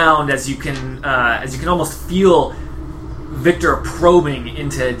shifts around as you can almost feel Victor probing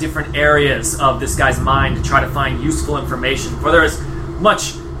into different areas of this guy's mind to try to find useful information. For there is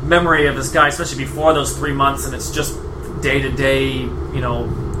much memory of this guy, especially before those 3 months, and it's just day-to-day,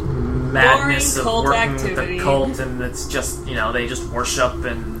 madness of working with the cult, and it's just, they just worship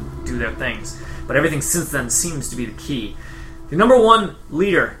and do their things. But everything since then seems to be the key. The number one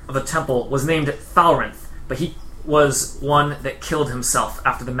leader of the temple was named Thalrinth, but he was one that killed himself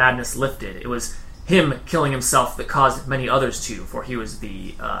after the madness lifted. It was him killing himself that caused many others to, for he was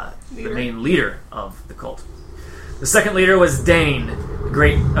the main leader of the cult. The second leader was Dane,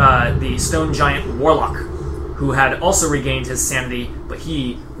 the stone giant warlock, who had also regained his sanity, but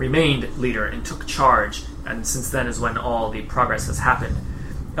he remained leader and took charge, and since then is when all the progress has happened,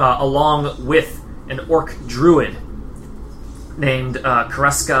 along with an orc druid named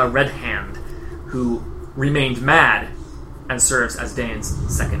Kareska Redhand, who remained mad and serves as Dane's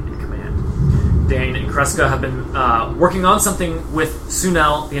second in command. Dane and Kareska have been working on something with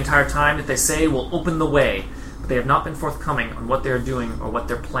Sunel the entire time that they say will open the way, but they have not been forthcoming on what they are doing or what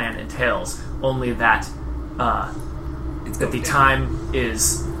their plan entails, only that the time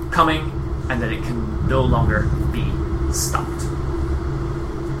is coming and that it can no longer be stopped.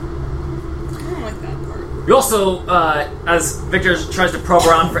 I don't like that part. You also, as Victor tries to probe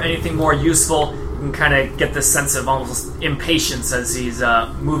around for anything more useful, you can kind of get this sense of almost impatience as he's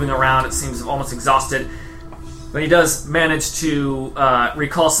moving around. It seems almost exhausted. But he does manage to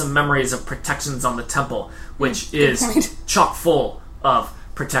recall some memories of protections on the temple, which is chock full of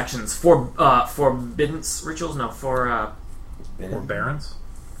protections. Forbearance rituals? No, Forbearance?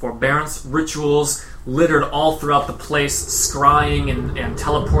 Forbearance rituals littered all throughout the place, scrying and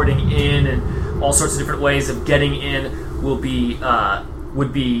teleporting in, and all sorts of different ways of getting in would be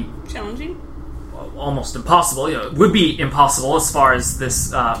challenging, almost impossible. It would be impossible as far as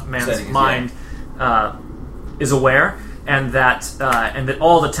this man's mind is aware. and that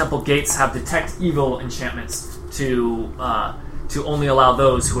all the temple gates have detect evil enchantments to only allow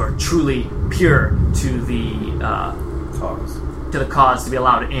those who are truly pure to the cause to be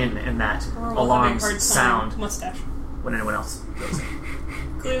allowed in, and that alarms sound mustache. when anyone else goes in.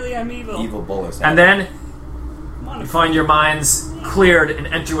 Clearly, I'm evil. Evil bullets. And then you find your minds cleared and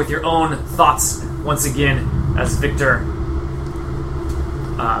enter with your own thoughts once again as Victor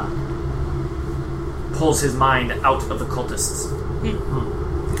pulls his mind out of the cultists.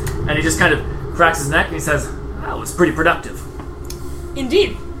 And he just kind of cracks his neck and he says, that was pretty productive.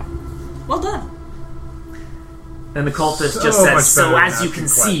 Indeed. Well done. And the cultist So just much says, so better than as you asking can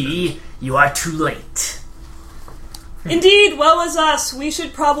see, you are too late. Indeed, woe is us. We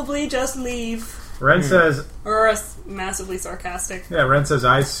should probably just leave. Ren says, Or massively sarcastic. Ren says,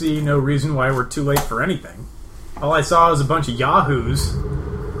 I see no reason why we're too late for anything. All I saw was a bunch of yahoos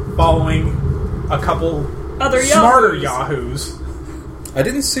following a couple Other smarter yahoos. yahoos. I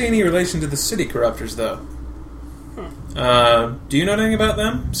didn't see any relation to the city corruptors, though. Do you know anything about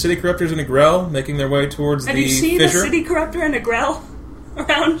them? City corruptors in a Grell making their way towards Have the you seen fissure? a city corruptor and a Grell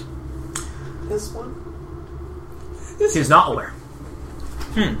around? This one? He's not aware.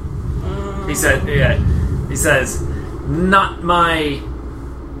 He says, not my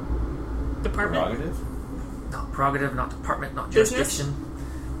Department? prerogative, not department, not Business?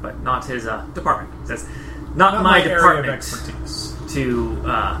 jurisdiction, but not his department. He says, not my area of department expertise. to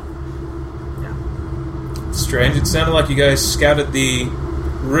Strange. It sounded like you guys scouted the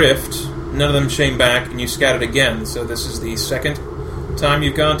rift. None of them came back, and you scouted again. So this is the second time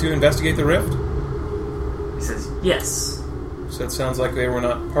you've gone to investigate the rift? He says, yes. So it sounds like they were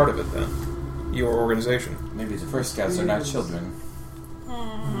not part of it then. Your organization. Maybe the first scouts are not children.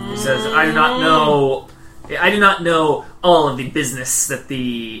 He says, I do not know all of the business that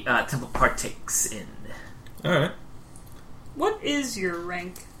the temple partakes in. Alright. What is your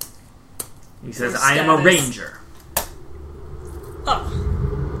rank? He says, Or I am a status. ranger.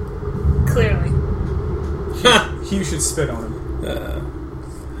 Oh. Clearly. You should spit on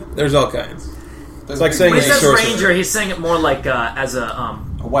him. There's all kinds. There's like a big saying When he he's a says sorcerer. ranger, he's saying it more like as a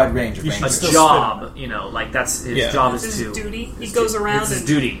wide range of You should a rangers. still job, like that's his Yeah. job This is is to his duty. He is goes to- around It's his and...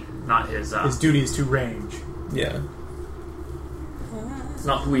 duty, not his. His duty is to range. Yeah. It's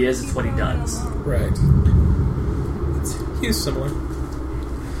not who he is; it's what he does. Right. He's similar.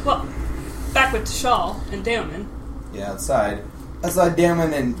 Well, back with Tashal and Daemon. Yeah, outside. Outside,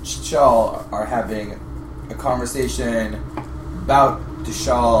 Damon and Shal are having a conversation about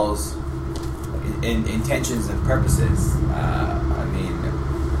Shal's intentions and purposes.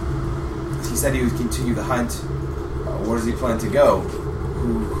 He said he would continue the hunt. Where does he plan to go?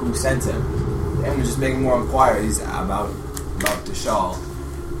 Who sent him? And we're just making more inquiries about Shal.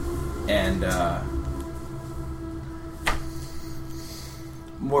 And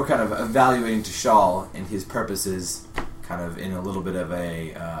more kind of evaluating Shal and his purposes, kind of in a little bit of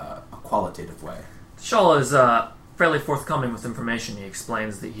a qualitative way. Shaw is fairly forthcoming with information. He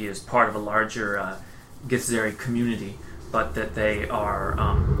explains that he is part of a larger Githzeri community, but that they are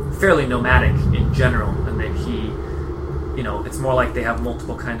fairly nomadic in general, and that it's more like they have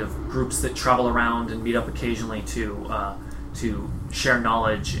multiple kind of groups that travel around and meet up occasionally to share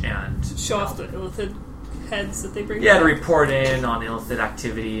knowledge and Show off the Illithid heads that they bring to back. report in on Illithid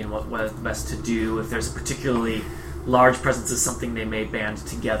activity and what's best to do. If there's a particularly large presence of something, they may band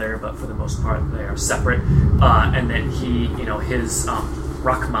together, but for the most part they are separate. And that his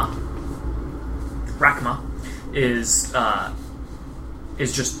Rakma is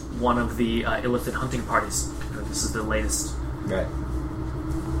just one of the Illithid hunting parties. This is the latest. Right.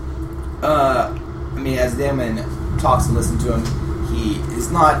 As Damon talks and listens to him, he's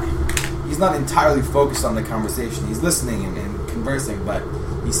not entirely focused on the conversation. He's listening and conversing, but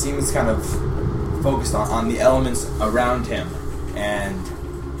he seems kind of focused on the elements around him. And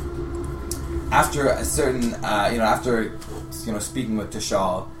after a certain, speaking with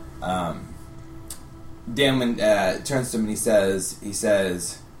Tashal, Damon turns to him and he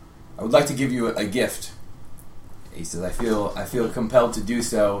says, I would like to give you a gift. He says, I feel compelled to do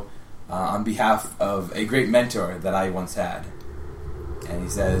so on behalf of a great mentor that I once had. And he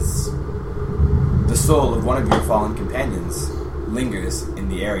says, the soul of one of your fallen companions lingers in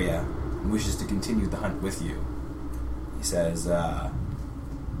the area and wishes to continue the hunt with you. He says,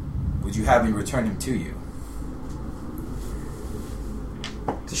 would you have me return him to you?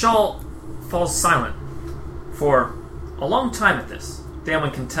 Tashal falls silent for a long time at this.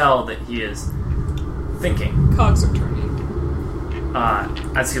 Damon can tell that he is thinking Cogs are turning.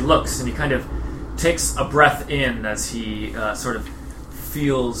 as he looks, and he kind of takes a breath in as he sort of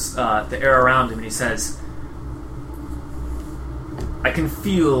feels the air around him, and he says, I can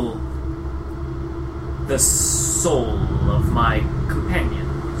feel the soul of my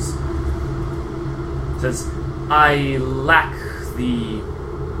companions. It says, I lack the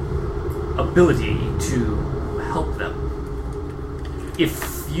ability to help them.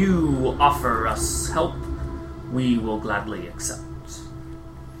 If you offer us help, we will gladly accept.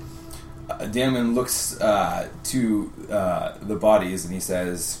 Damon looks to the bodies and he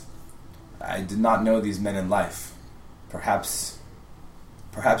says, I did not know these men in life. Perhaps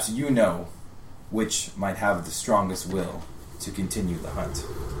you know which might have the strongest will to continue the hunt.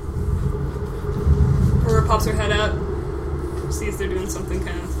 Aurora pops her head out, sees they're doing something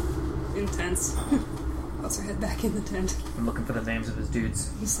kind of intense. Pops her head back in the tent. I'm looking for the names of his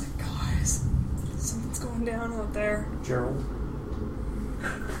dudes. He's like, guys, something's going down out there. Gerald.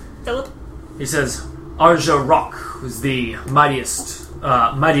 Philip? He says, Arja Rock, who's the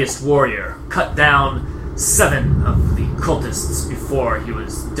mightiest warrior, cut down 7 of the cultists before he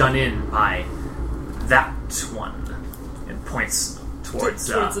was done in by that one, and points towards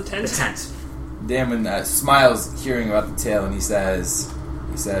the tent. Damon smiles hearing about the tale, and he says,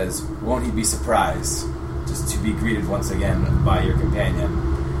 won't he be surprised just to be greeted once again by your companion?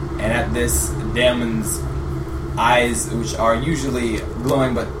 And at this, Damon's eyes, which are usually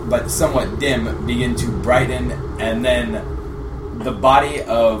glowing but somewhat dim, begin to brighten, and then the body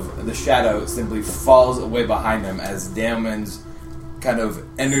of the shadow simply falls away behind him as Damon's kind of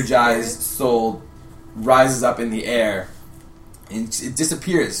energized soul rises up in the air, and it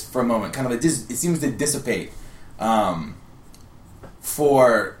disappears for a moment. Kind of, it seems to dissipate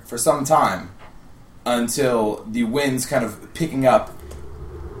for some time until the wind's kind of picking up.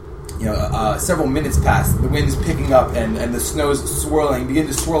 Several minutes pass. The wind's picking up, and the snow's swirling. Begin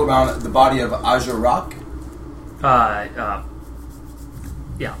to swirl around the body of Arja Rock.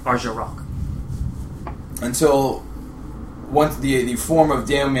 Arja Rock. Until once the form of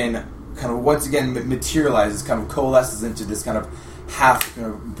Damon kind of once again materializes, kind of coalesces into this kind of half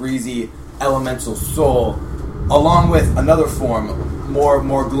breezy elemental soul, along with another form,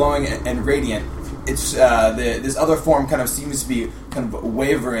 more glowing and radiant. It's this other form kind of seems to be kind of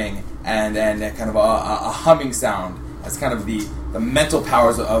wavering and kind of a humming sound. That's kind of the mental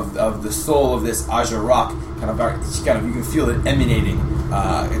powers of the soul of this Arja Rock. Kind of you can feel it emanating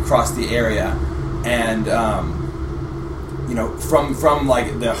across the area, and from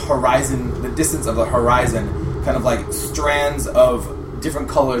like the horizon, the distance of the horizon, kind of like strands of different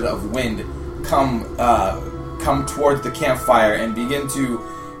colors of wind come towards the campfire and begin to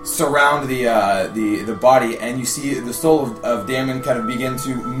surround the body, and you see the soul of Damon kind of begin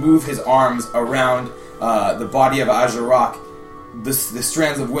to move his arms around the body of Arja Rock. The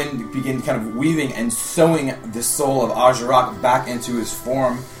strands of wind begin kind of weaving and sewing the soul of Arja Rock back into his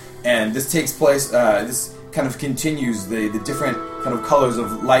form, and this takes place. This kind of continues the different kind of colors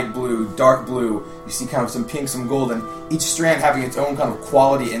of light blue, dark blue. You see kind of some pink, some gold, and each strand having its own kind of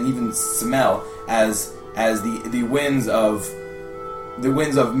quality and even smell as the winds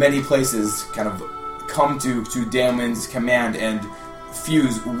of many places kind of come to Damon's command and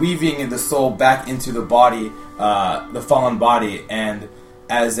fuse, weaving the soul back into the body, the fallen body. And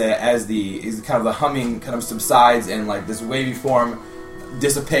as the kind of the humming kind of subsides and like this wavy form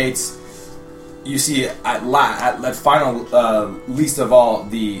dissipates, you see at final least of all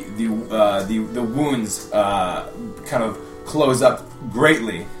the wounds kind of close up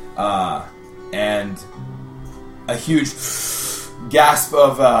greatly, and a huge gasp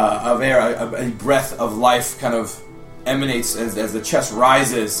of air, a breath of life kind of emanates as the chest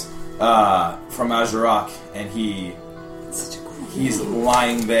rises from Arja Rock, and he's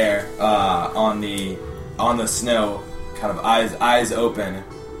lying there on the snow, kind of eyes open,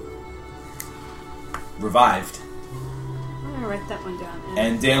 revived. I'm gonna write that one down.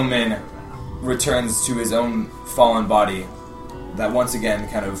 And Damon returns to his own fallen body, that once again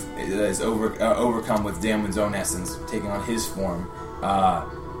kind of is overcome with Damon's own essence, taking on his form.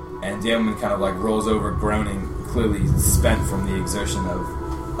 And Damon kind of like rolls over, groaning, clearly spent from the exertion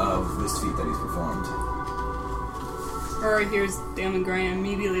of this feat that he's performed. Aurora hears Damon Graham,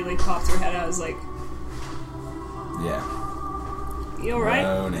 immediately like pops her head out, is like, Yeah. You alright?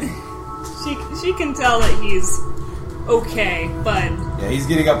 Groaning. She can tell that he's okay, but Yeah, he's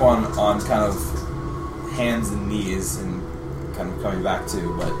getting up on kind of hands and knees and kind of coming back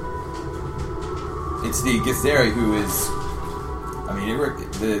to, but it's the Githeri who is. I mean,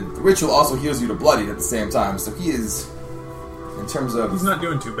 the ritual also heals you to bloodied at the same time, so he is, in terms of. He's not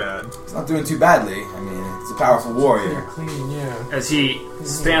doing too bad. He's not doing too badly. I mean, he's a powerful warrior. Clean, yeah. As he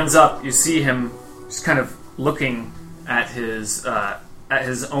stands up, you see him just kind of looking at his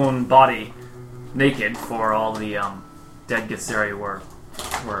own body, naked for all the dead Githzeri were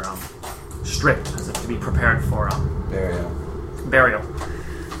stripped as if to be prepared for burial,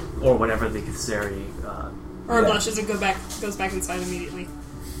 or whatever the Githzeri. Or blushes and goes back inside immediately.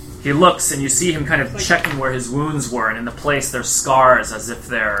 He looks, and you see him kind of checking where his wounds were, and in the place there's scars as if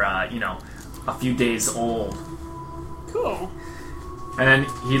they're a few days old. Cool. And then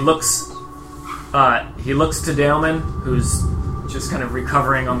he looks to Daelman, who's just kind of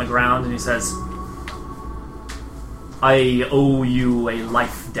recovering on the ground, and he says, "I owe you a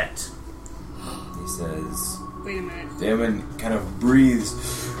life debt." He says, Wait a minute. Daemon kind of breathes,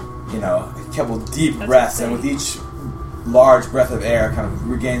 a couple deep That's breaths, insane. and with each large breath of air, kind of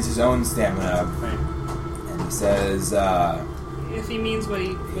regains his own stamina. And he says, If he means what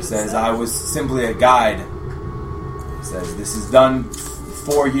he says, "I was simply a guide." He says, "This is done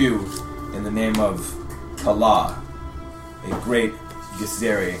for you in the name of Kala, a great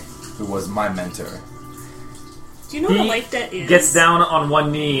Githzeri who was my mentor." Do you know what a life debt is? Gets down on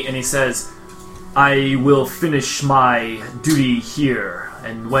one knee and he says, "I will finish my duty here,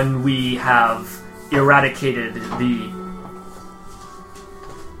 and when we have eradicated the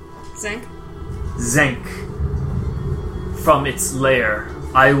Zank? from its lair,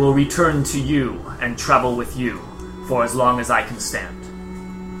 I will return to you and travel with you for as long as I can stand."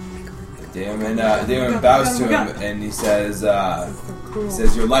 Daemon bows to him and he says,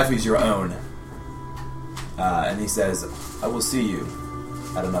 "Your life is your own." And he says, "I will see you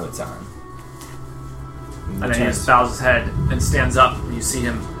at another time." And then he just bows his head and stands up, and you see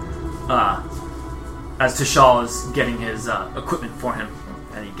him as Tashal is getting his equipment for him,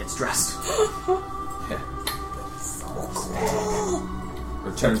 and he gets dressed.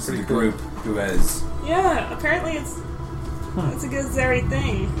 Returns to the group who has... Yeah, apparently it's a Githzeri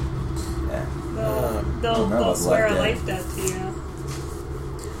thing. Yeah. They'll swear a life debt to you.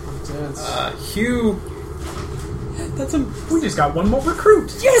 Hugh... That's a... We just got one more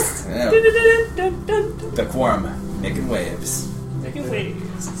recruit. Yes! Yeah. Dun-dun-dun-dun-dun. The Quorum, making waves. Making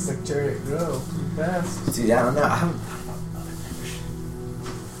waves. Secretariat, go fast. See, I don't know.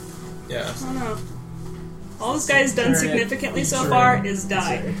 Yeah. I don't know. All this guy's done significantly so far is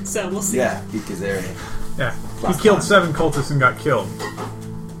die. So we'll see. Yeah, Githzeri. Yeah, he killed 7 cultists and got killed.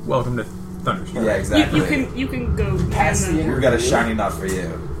 Welcome to Thunderstorm. Yeah, exactly. You can go Pass the We've got a shiny knot for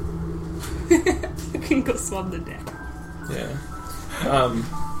you. You can go swab the deck. Yeah.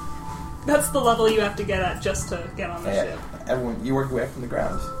 That's the level you have to get at just to get on the ship. Everyone, you work your way up from the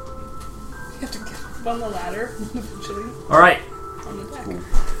ground. You have to get up on the ladder eventually Alright, on the deck. Cool.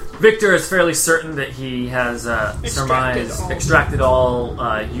 Victor is fairly certain that he has extracted all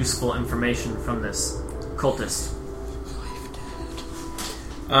useful information from this cultist.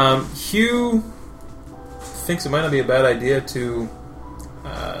 Hugh thinks it might not be a bad idea to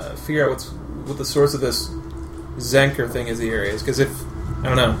figure out what the source of this Zenker thing is the area is, because I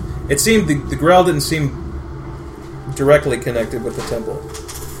don't know, it seemed the Grell didn't seem directly connected with the temple.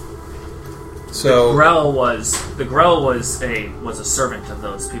 So The Grell was a servant of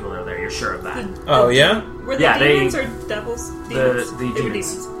those people that are there. You're sure of that? oh yeah, Were they Yeah, demons or devils? Demons? The They were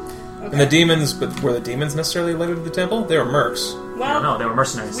demons. Okay. and the demons, but were the demons necessarily related to the temple? They were mercs. Well, No, they were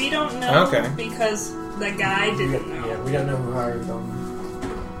mercenaries. we don't know Okay. because the guy didn't know. Yeah, we don't know who hired them.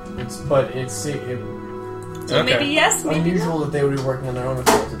 It's So Okay. maybe yes, maybe unusual that they would be working on their own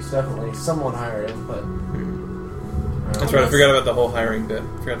accounts. It's definitely someone hired him, but That's right. I forgot about the whole hiring bit.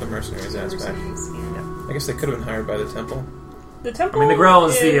 I forgot the mercenaries not. aspect. Yeah. I guess they could have been hired by the temple. The temple. I mean, the Grell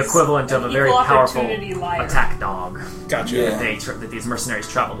is the equivalent of an a very equal powerful opportunity liar. attack dog Gotcha. Yeah. that these mercenaries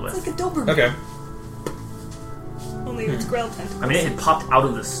traveled It's with. like a Doberman. Okay. Only it's Grell tentacles. I mean, it had popped out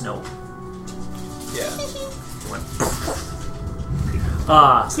of the snow. Yeah. Went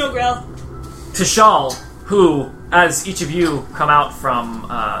Snow Grell. Tashal, who, as each of you come out from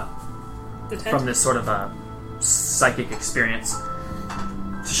The tent. this sort of psychic experience,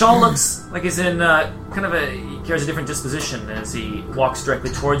 Tashal looks like he's in he carries a different disposition as he walks directly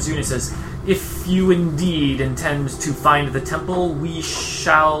towards you and he says, "If you indeed intend to find the temple, we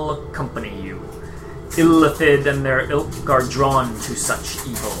shall accompany you. Illithid and their ilk are drawn to such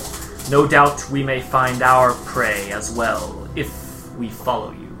evil. No doubt we may find our prey as well, if we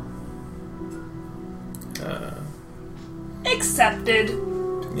follow you." Accepted.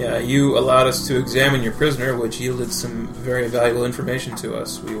 Yeah, you allowed us to examine your prisoner, which yielded some very valuable information to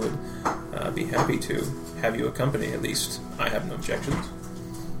us. We would be happy to have you accompany, at least. I have no objections.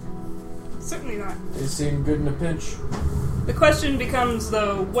 Certainly not. they seem good in a pinch. The question becomes,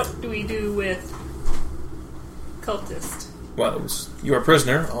 though, what do we do with cultist? Well, it was your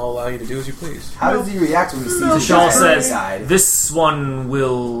prisoner. I'll allow you to do as you please. How does he react when he sees Tashal the says, side? "This one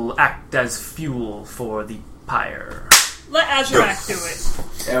will act as fuel for the pyre." Let Azurak do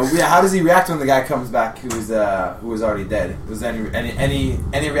it. How does he react when the guy comes back who was already dead? Was there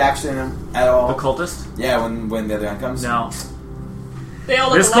any reaction in him at all? The cultist? Yeah, when the other guy comes. No. They all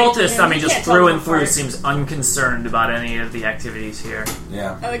look This alike to cultist, him. I mean, He just can't tell through them and through, apart. seems unconcerned about any of the activities here.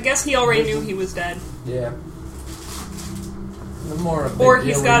 Yeah. I guess he already knew he was dead. Yeah. The more a big Or deal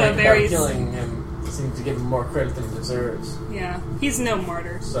he's we got a make about very- killing him seems to give him more credit than he deserves. Yeah, he's no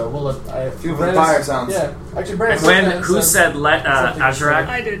martyr. So we'll let. Fuel for the fire sounds. Yeah, actually, Brandon. When who said let something Azurak?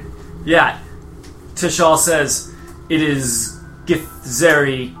 I did. Yeah. Tishal says it is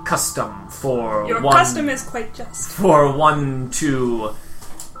Githzeri custom for Your one custom is quite just. for one to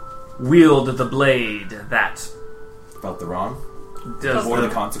wield the blade that Felt the wrong. does Or the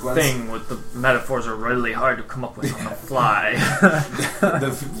the consequence. thing with the metaphors are really hard to come up with on the fly.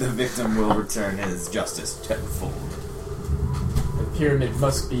 the victim will return his justice tenfold. The pyramid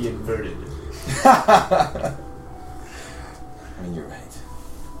must be inverted. I mean, you're right.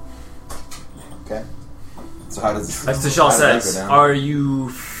 Okay. So how does this? As how Tishal does that says, go down? are you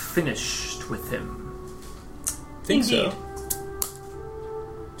finished with him? Think Indeed. so.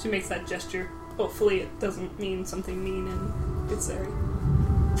 She makes that gesture. Hopefully it doesn't mean something mean in Githzeri.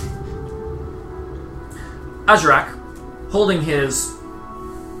 Azurak, holding his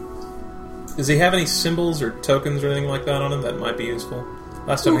Does he have any symbols or tokens or anything like that on him that might be useful?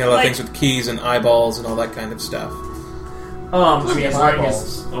 Last time we had a lot of Like- things with keys and eyeballs and all that kind of stuff. I mean, he's wearing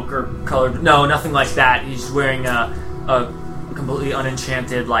eyeballs. his ochre colored. No, nothing like that. He's wearing a completely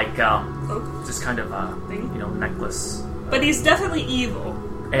unenchanted, like, Cloak just kind of thing. necklace. But he's definitely evil.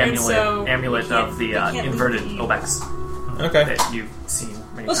 And Amulet, so amulet we can't- of the we can't leave inverted the evil. obex Okay. that you've seen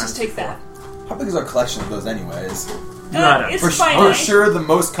many Let's times just take before. that. How big is our collection of those, anyways? Nada. It's For finite, sure, the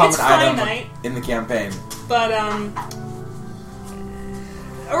most common It's item finite. in the campaign. but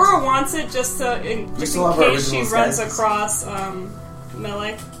Aurora wants it just so just still in have our case she original runs disguises. across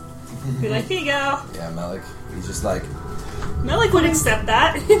Melik. Be like, here you go. Yeah, Malik. He's just like, Melik would accept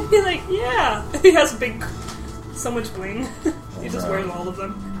that. He'd be like, yeah. He has so much bling. He just Alright. wears all of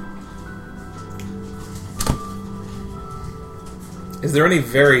them. Is there any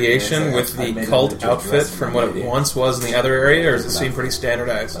variation Yeah, it's with like I the made cult a legit outfit dress from for what my it lady. once was in the other area, or does it seem pretty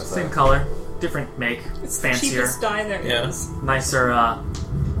standardized? that's Same like, color, different make, It's fancier, the cheapest dye there Yeah. is. nicer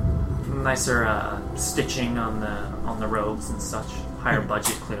stitching on the robes and such. Higher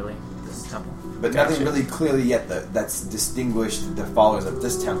budget, clearly. This temple. but nothing really clearly yet that's distinguished the followers of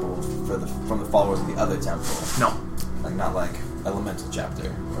this temple from the followers of the other temple. No, Like not like elemental chapter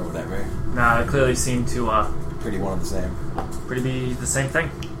or whatever. nah, it clearly seemed to Pretty one of the same. pretty be the same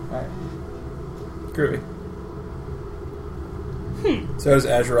thing. Right. Groovy. So does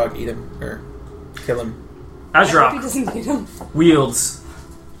Azurak eat him or kill him? I hope he Azurak doesn't need them. wields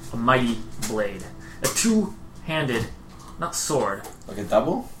a mighty blade, a two-handed, not sword, Like a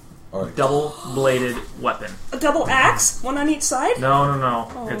double? Or double-bladed weapon. A double axe? One on each side? No.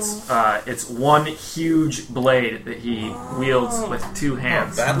 Oh. It's one huge blade that he wields with two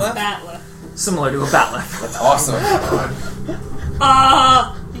hands, Bad left? Batla. similar to a batleth. that's awesome.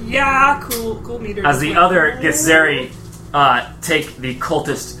 Yeah, cool meter. As the other Githzeri take the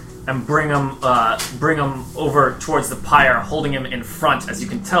cultist and bring him over towards the pyre, holding him in front. As you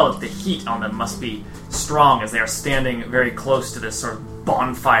can tell, the heat on them must be strong as they are standing very close to this sort of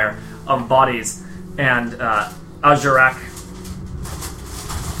bonfire of bodies. And Azurak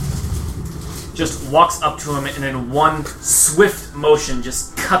just walks up to him and in one swift motion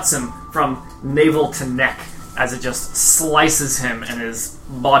just cuts him from navel to neck as it just slices him and his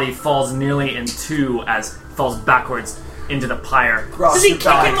body falls nearly in two as he falls backwards into the pyre. Does he kick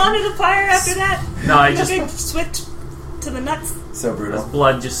him onto the fire after that? No, I just... Okay, switch to the nuts. So His brutal.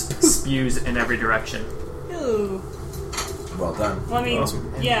 blood just spews in every direction. Ew. Well done. Well, I mean,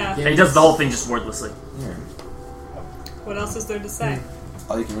 Awesome. yeah. And he does the whole thing just wordlessly. Yeah. What else is there to say?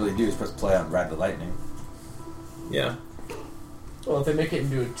 All you can really do is press play on Ride the Lightning. Yeah. Well, if they make it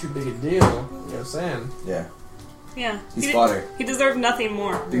into too big a deal, you know what I'm saying? Yeah. Yeah. He's He- fodder. He deserved nothing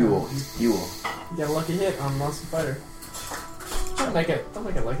more. Fuel. Fuel. You got a lucky hit on Monster Fighter. Don't make it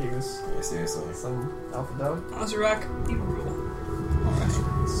lucky. This Yeah, seriously. some alpha dog. Azurak, you rule.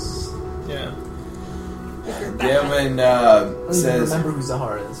 Yeah. Damon I don't even says... remember who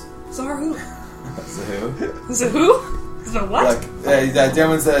Zahar is. Zahar who? So who? The who? The what? Look,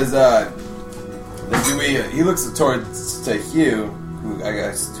 Damon says, he looks towards to Hugh, who I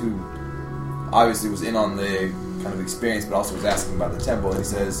guess who obviously was in on the kind of experience, but also was asking about the temple. And he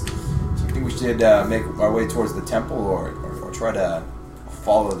says, "Do you think we should make our way towards the temple, or try to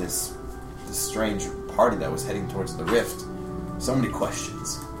follow this strange party that was heading towards the rift?" So many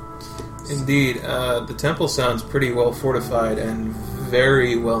questions. Indeed. The temple sounds pretty well fortified and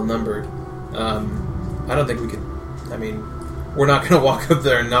very well numbered. I don't think we could... I mean, we're not going to walk up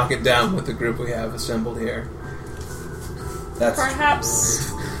there and knock it down with the group we have assembled here. That's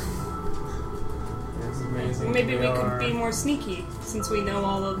Perhaps It's amazing. maybe we could be more sneaky since we know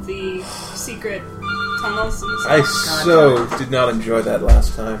all of the secret tunnels and I stuff. so did not enjoy that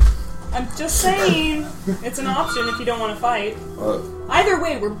last time. I'm just saying, it's an option if you don't want to fight. well, Either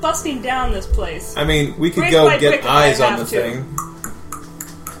way, we're busting down this place. I mean, we could Break go my get brick if I eyes on the have to. thing,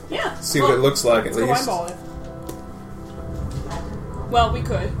 Yeah. see what it looks like at Let's go least. eyeball it. Well, we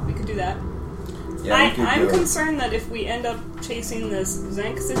could do that. yeah, we could I'm go. concerned that if we end up chasing this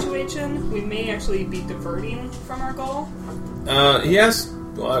Zank situation, we may actually be diverting from our goal. Yes.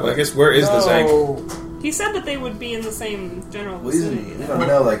 Well, I guess where is the Zank? No, He said that they would be in the same general Well, vicinity. we don't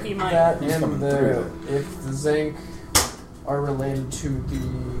know, like, He might. that Who's coming and through? if the Zank are related to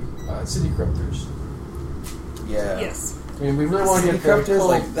the city corruptors. yeah. Yes. I mean, we really want to City get very corruptors, close.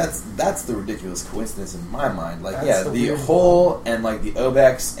 like that's the ridiculous coincidence in my mind. Like, That's yeah, the the weird hole and like the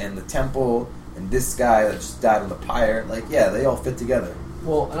Obex and the temple and this guy that just died on the pyre. Like, yeah, they all fit together.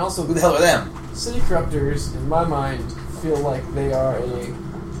 Well, and also Who the hell are them? city corruptors, in my mind, feel like they are a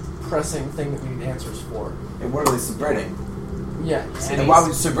pressing thing that we need answers for. And what are they subverting? Yeah, And why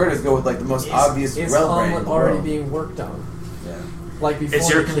would subverters go with like the most obvious is realm brain in Hamlet the already world? being worked on? Yeah. Like before Is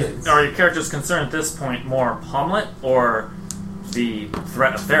your the kids. are your characters concerned at this point more Hamlet or the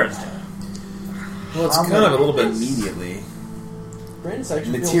threat of Therisden? Well, it's kind of a little bit... immediately. Brandis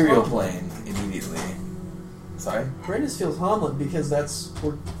actually Material feels plane immediately. Sorry. Brandis feels Hamlet because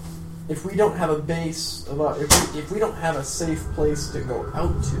if we don't have a base, if we don't have a safe place to go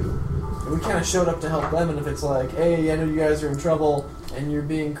out to, and we kind of showed up to help them, and if it's like, hey, I know you guys are in trouble and you're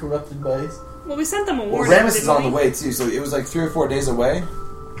being corrupted by, Well, we sent them a Well, warning. Ramus is didn't on we? the way too, so it was like 3 or 4 days away.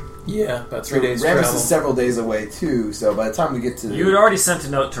 Yeah, about So 3 days Ramus travel. is several days away too. So by the time we get to You had already sent a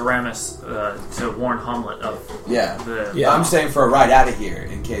note to Ramus to warn Hamlet of yeah, the. Yeah. I'm saying for a ride out of here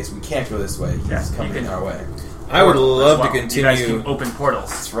in case we can't go this way. He's Yeah, coming you can- our way. I would portal love as well. to You guys continue... can open portals.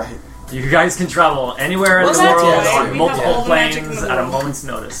 That's right. You guys can travel anywhere in Well, the that's world right. on We have multiple all the magic in planes the at a world. moment's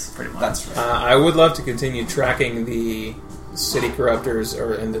notice, pretty much. That's right. I would love to continue tracking the city corruptors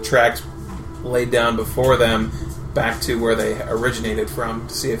and the tracks laid down before them back to where they originated from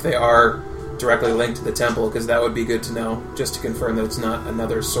to see if they are directly linked to the temple, because that would be good to know, just to confirm that it's not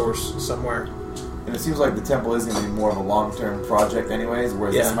another source somewhere. And it seems like the temple is going to be more of a long-term project anyways,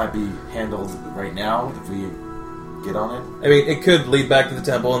 whereas Yeah. this might be handled right now if we get on it. I mean, it could lead back to the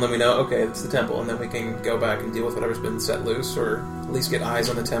temple, and then we know, okay, it's the temple, and then we can go back and deal with whatever's been set loose, or at least get eyes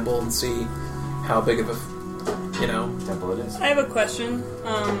on the temple and see how big of a, Temple it is. I have a question.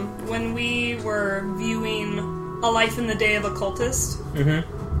 When we were viewing A Life in the Day of a Cultist,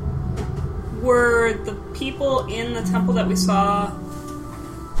 were the people in the temple that we saw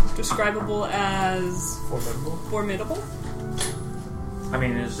describable as formidable I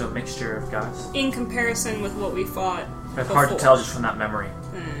mean, it's a mixture of guys. in comparison with what we fought It's before? hard to tell just from that memory.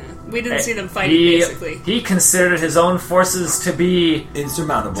 We didn't see them fighting, He- basically. He considered his own forces to be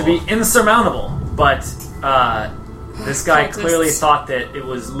Insurmountable. insurmountable, but this guy Cultists. clearly thought that it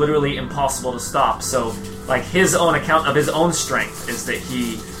was literally impossible to stop. So, like, his own account of his own strength is that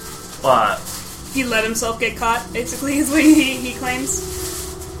he He let himself get caught, basically, is what he claims.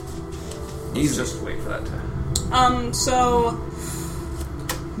 he's just wait for that to. So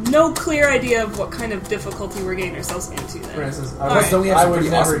no clear idea of what kind of difficulty we're getting ourselves into then. For instance, Alright. Don't we have I some would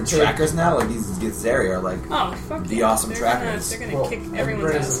pretty never awesome take- trackers now? Like these Githzeri are like Oh, fuck The yeah. awesome They're trackers. They're gonna kick for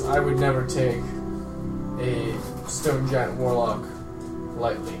everyone's instance, ass. I would never take a stone giant warlock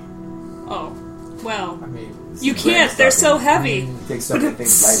lightly. Oh, well. I mean, You Brandis can't, they're so talking. heavy. Take some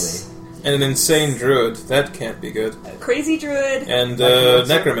things lightly. And an insane druid, that can't be good. A crazy druid And Necromancer.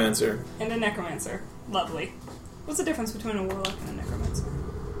 necromancer. and a necromancer. Lovely. What's the difference between a warlock and a necromancer?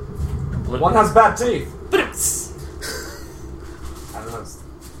 one has bad teeth. But it's... I don't know. It's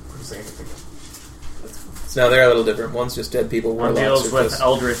pretty significant. So now they're a little different. One's just dead people. One warlocks deals are with just-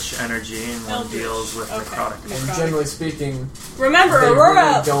 eldritch energy, and one Eldritch. deals with Okay. necrotic. And generally speaking, Remember, they Aurora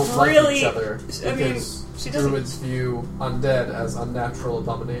really don't like really... each other I mean, because she doesn't... druids view undead as unnatural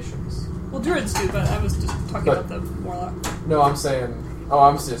abominations. Well, druids do, but I was just talking But- about the warlock. No, I'm saying. Oh,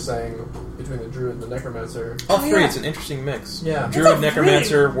 I'm just saying between the druid and the necromancer. All Oh, three, yeah. it's an interesting mix. Yeah. It's Druid, a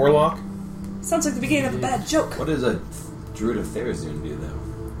necromancer, warlock. Sounds like the beginning of a bad joke. What does a Druid of Therizun do, though?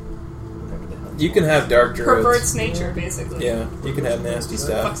 Whatever the hell. You can have dark druids. Perverts nature, basically. Yeah, you can have nasty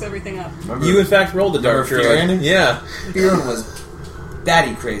stuff. Fucks everything up. Remember, You, in fact, rolled a dark Remember druid. Fearin? Yeah. Fearin was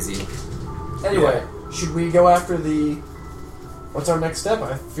batty crazy. Anyway, should we go after the what's our next step?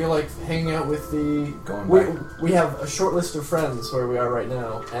 I feel like hanging out with the. Going We have a short list of friends where we are right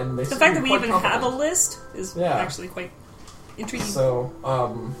now, and they The seem fact to that be we quite even have a competent. list is Yeah. actually quite intriguing So,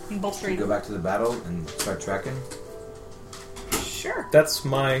 and bolstering. Go back to the battle and start tracking. Sure. That's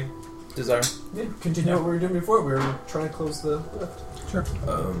my desire. yeah, continue what we were doing before. We were trying to close the lift. Sure.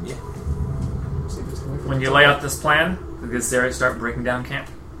 Yeah. See if it's coming from When you outside. lay out this plan, the Gazeri start breaking down camp.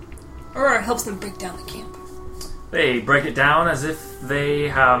 Aurora helps them break down the camp. They break it down as if they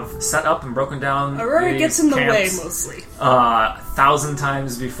have set up and broken down. Aurora these gets in the way camps, mostly. 1,000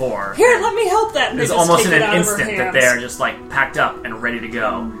 times before. Here, let me help that. And they It's just almost take in it an out of her instant that hands. they're just like packed up and ready to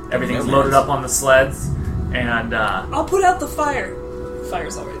go. Everything's Yeah, loaded man. up on the sleds, and I'll put out the fire. The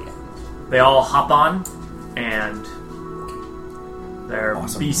fire's already out. they all hop on, and they're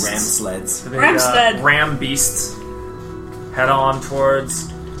Awesome beasts. ram sleds. They, Ram sled. ram beasts head on towards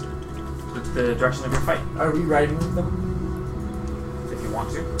the direction of your fight, Are we riding with them? if you want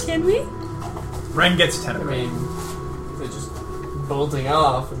to. Can we? Ren gets 10 I of them. mean, they're just bolting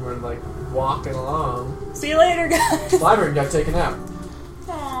off, and we're like walking along. See you later, guys. Wyvern got taken out.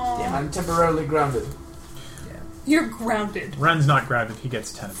 Aww. I'm temporarily grounded. You're grounded. Ren's not grounded. He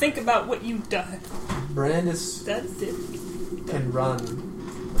gets 10 of them. Think about what you've done. Brandis That's it. can run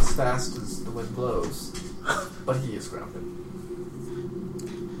as fast as the wind blows, but he is grounded.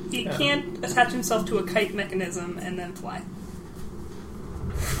 He can't attach himself to a kite mechanism and then fly.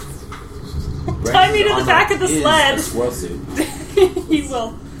 Tie me to the back of the sled. A swirl suit. He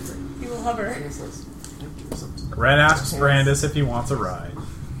will hover. I guess that's Ren asks Brandis if he wants a ride.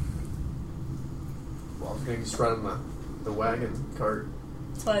 well, I'm going to just run the wagon cart.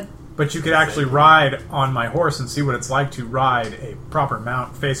 Sled. But you could actually ride on my horse and see what it's like to ride a proper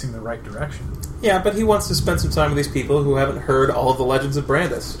mount facing the right direction. Yeah, but he wants to spend some time with these people who haven't heard all of the legends of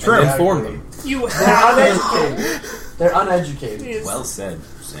Brandis. True. And inform them. You They're have uneducated. They're uneducated. Yes. Well said,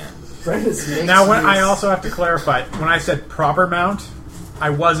 Sam. Brandis makes Now, when use- I also have to clarify, when I said proper mount,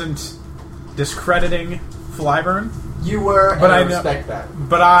 I wasn't discrediting Flyburn, you were, but and I I know- respect that.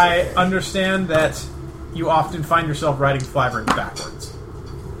 but I understand that you often find yourself riding Flyburn backwards.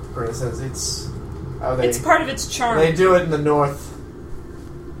 Brandis says it's how they It's part of its charm. they do it in the north.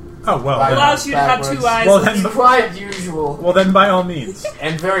 Oh, well, Right. then, Allows you to have Backwards. two eyes. Well, and then- see- It's quite usual well, then by all means.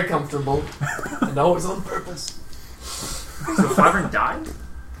 and very comfortable, and always on purpose. So Flyburn died?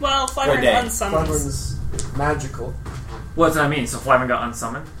 well, One Flyburn day. unsummons. Wyvern's magical. What does that mean? So Flyburn got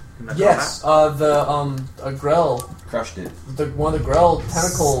unsummoned? In the Yes, a Grell, Crushed it. one of the Grell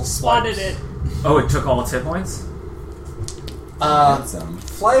tentacles Swatted it. combat? Oh, it took all its hit points? And some.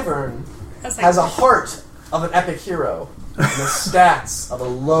 Flyvern has a heart of an epic hero and the stats of a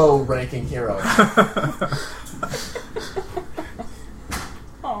low-ranking hero.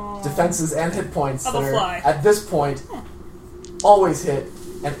 Aww. Defenses and hit points Of that a are, fly. at this point, always hit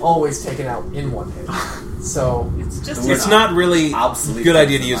and always taken out in one hit. So, It's just. It's not really a Obsolete. good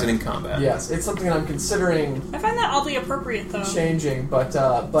idea to use it in combat. yes, it's something I'm considering I find that oddly appropriate, though. changing, but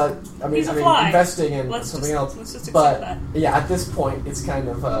I mean, He's a fly. investing in Let's something just, else. Let's just accept But that. yeah, at this point, it's kind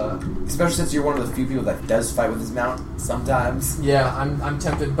of Especially since you're one of the few people that does fight with his mount sometimes. yeah. I'm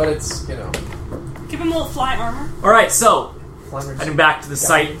tempted, but it's Give him a little fly armor. Alright, so, Flyvern's heading back to the got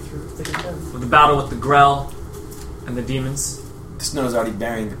site me through thick and thin. with the battle with the Grell and the demons. The snow's already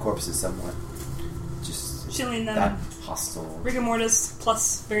burying the corpses somewhat. Just Chilling them. that hostile. Rigor mortis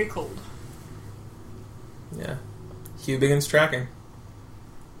plus very cold. Yeah. Hugh begins tracking.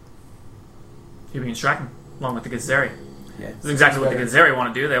 He begins tracking, along with the Gazeri. Yeah. This is exactly what the Gazeri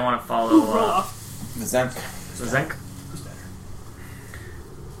want to do. They want to follow Roll off. The Zenk. Zenk.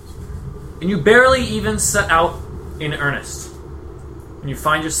 And you barely even set out in earnest. And you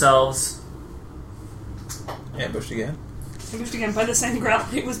find yourselves Ambushed again. Ambushed again by the same growl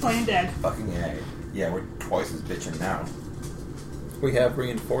he was playing dead. Fucking A. Yeah, we're twice as bitching now. We have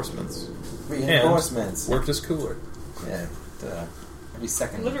reinforcements. Reinforcements. Worked as cooler. Yeah. Every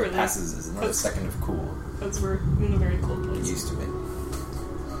second Literally. that passes is another second of cool. Because we're in a very cold place. Used to it.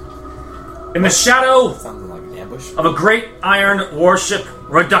 in the shadow Something like an ambush. of a great iron warship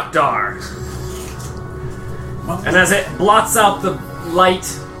Reductar. And as it blots out the light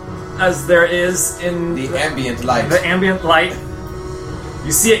as there is in The ambient light. the ambient light,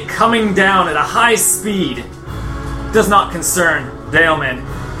 you see it coming down at a high speed. Does not concern Daemon.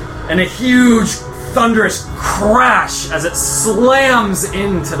 And a huge, thunderous crash as it slams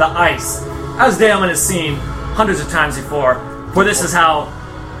into the ice. As Daemon has seen hundreds of times before, for this is how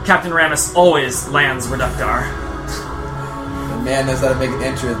Captain Ramus always lands Reductar. The man knows how to make an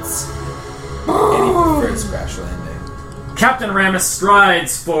entrance. And he prefers crash landing. Captain Ramus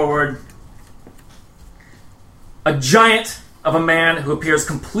strides forward. A giant of a man who appears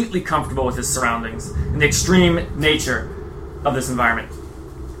completely comfortable with his surroundings and the extreme nature of this environment.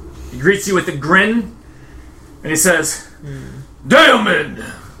 He greets you with a grin, and he says, "Damon!"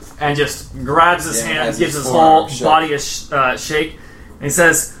 and just grabs his hand, gives his whole body a shake, and he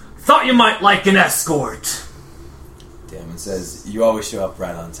says, "Thought you might like an escort." Damon says, "You always show up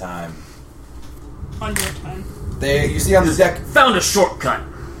right on time." On your time. You see on the deck. Found a shortcut.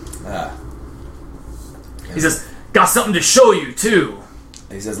 He He says, "Got something to show you too."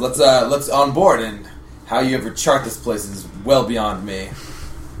 says, "Let's on board." And how you ever chart this place is well beyond me.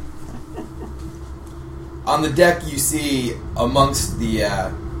 On the deck, you see amongst the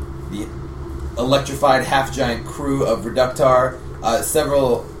electrified half-giant crew of Reductar,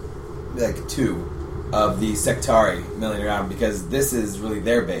 several, like 2 of the Sectari milling around, because this is really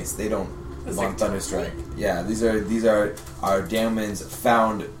their base. They don't want Thunderstrike. Yeah, these are our Damon's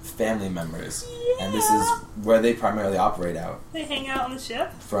found family members, and this is where they primarily operate out. They hang out on the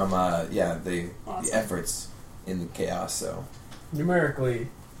ship? From the Awesome. efforts in the chaos. So Numerically,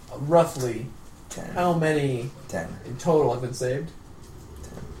 roughly, 10. how many 10. in total have been saved?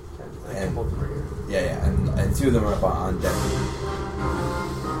 10. A And- couple of them are here. Yeah, and 2 of them are up on deck.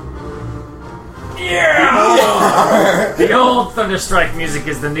 Yeah! The old Thunderstrike music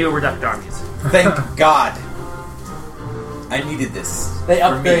is the new Reductar music. Thank God. I needed this. They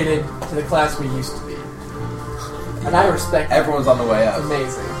for me. upgraded to the class we used to be. And I respect that. Everyone's on the way up.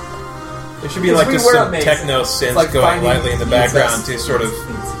 Amazing. There should be Because like we just were some amazing. techno synth like going finding lightly in the the background best. to sort of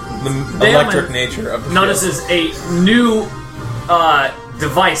the Damon electric nature of the ship. Notices a new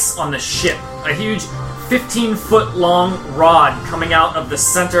device on the ship. A huge 15-foot long rod coming out of the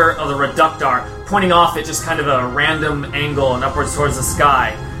center of the Reductar, pointing off at just kind of a random angle and upwards towards the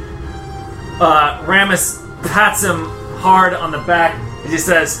sky. Ramus pats him hard on the back and he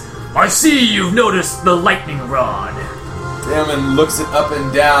says, "I see you've noticed the lightning rod." Damon looks it up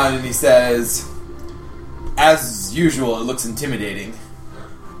and down and he says, "As usual, it looks intimidating."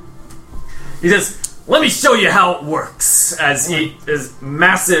 He says, "Let me show you how it works." As he is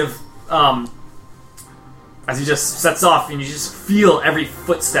massive, as he just sets off, and you just feel every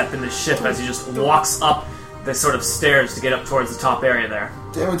footstep in the ship as he just walks up the sort of stairs to get up towards the top area there.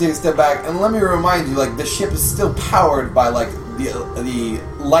 Damon takes a step back, and let me remind you, like, the ship is still powered by, like, the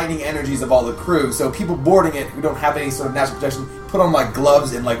lightning energies of all the crew, so people boarding it who don't have any sort of natural protection put on, like,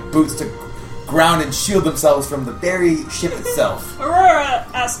 gloves and, like, boots to ground and shield themselves from the very ship itself. Aurora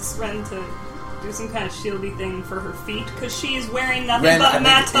asks Ren to do some kind of shieldy thing for her feet, because she's wearing nothing Ren, I but think,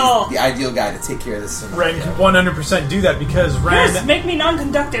 metal. is the ideal guy to take care of this. Ren can 100% do that because Ren, Yes, make me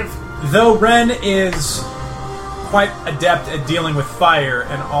non-conductive. though Ren is quite adept at dealing with fire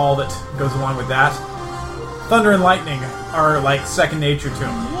and all that goes along with that, thunder and lightning are like second nature to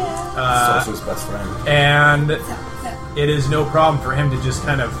him. Sorcerer's best friend. And it is no problem for him to just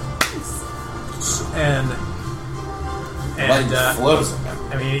kind of Lightning just flows.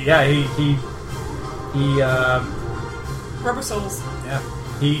 I mean, yeah, he Rubber souls. yeah,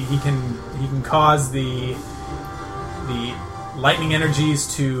 he can cause the lightning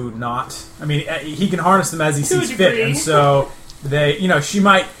energies to not. I mean, he can harness them as he To a sees fit, degree. and so they, she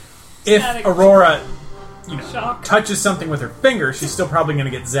might, if Static. Aurora, Shock. touches something with her finger, she's still probably going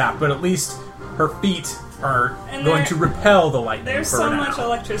to get zapped, but at least her feet are And going there- to repel the lightning. There's for so now. much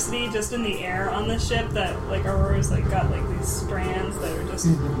electricity just in the air on this ship that, like, Aurora's, like, got, like, these strands that are just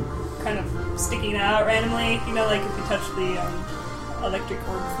kind of sticking out randomly. You know, like, if you touch the electric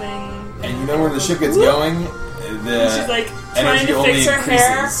orb thing. And when the ship gets going, the And she's, like, trying energy to only fix her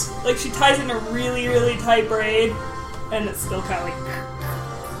hair. increases. Like, she ties in a really, really tight braid, and it's still kind of like...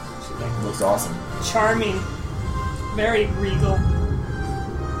 She's, like, Looks awesome. charming. Very regal.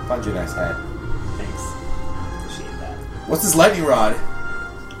 Find you a nice hat. Thanks. Appreciate that. What's this lightning rod?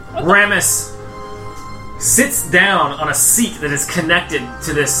 Ramus sits down on a seat that is connected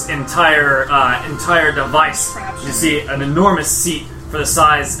to this entire device. You see an enormous seat for the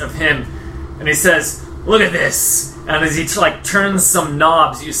size of him, and he says, "Look at this!" And as he turns some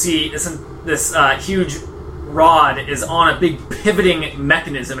knobs, you see this huge rod is on a big pivoting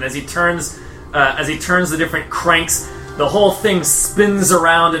mechanism, and as he turns the different cranks, the whole thing spins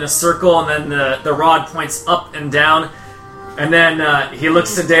around in a circle, and then the rod points up and down. And then he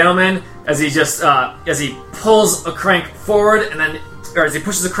looks to Daemon as he pulls a crank forward, as he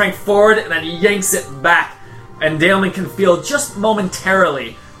pushes a crank forward, and then yanks it back. And Daemon can feel just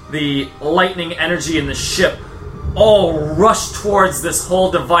momentarily the lightning energy in the ship all rush towards this whole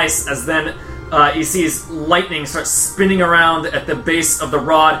device. As then he sees lightning start spinning around at the base of the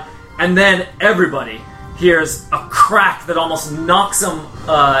rod, and then everybody hears a crack that almost knocks them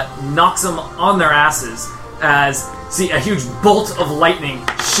on their asses as see a huge bolt of lightning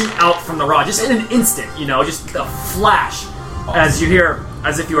shoot out from the rod, just in an instant. Just a flash, as you hear,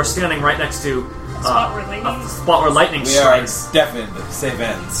 as if you are standing right next to a spot where lightning We are strikes. deafened. Save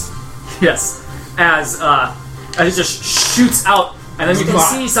ends. Yes, as it just shoots out, and then you can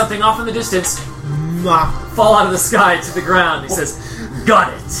see something off in the distance fall out of the sky to the ground. He says,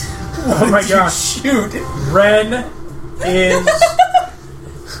 "Got it." Oh my gosh. Shoot! Ren is...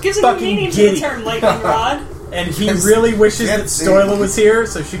 Gives a new Fucking meaning to giddy. the term lightning rod. And he really wishes Can't that see. Stoila was here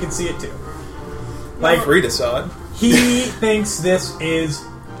so she could see it too. Like, Frida saw it. he thinks this is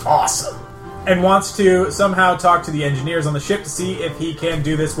awesome. And wants to somehow talk to the engineers on the ship to see if he can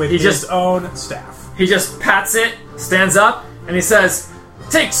do this with He his just- own staff. He just pats it, stands up, and he says,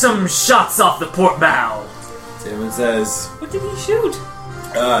 "Take some shots off the port bow." Damon says, What did he shoot?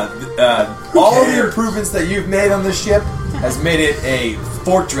 all the improvements that you've made on this ship has made it a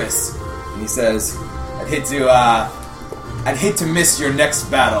fortress. And he says, I'd hate to miss your next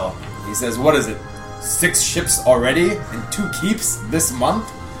battle. He says, what is it? 6 ships already? And 2 keeps this month?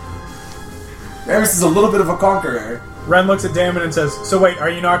 Ramus is a little bit of a conqueror. Ren looks at Damon and says, so wait, are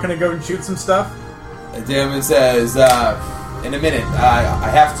you not going to go and shoot some stuff? And Damon says, in a minute, I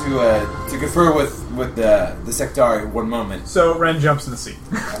have to confer with the Sectari 1 moment. So Ren jumps in the seat.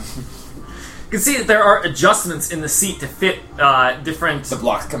 You can see that there are adjustments in the seat to fit different, The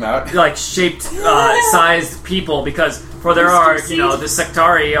blocks come out. like shaped, sized people. Because there are, the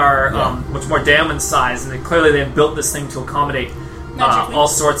Sectari are much more Damon size, and clearly they've built this thing to accommodate Magically. all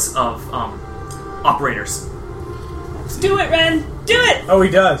sorts of operators. Do it, Ren! Do it! Oh, he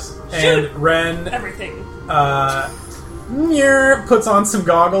does. And Shoot. Ren Everything. puts on some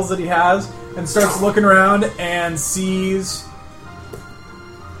goggles that he has and starts looking around and sees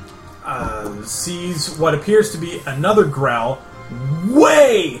what appears to be another Grell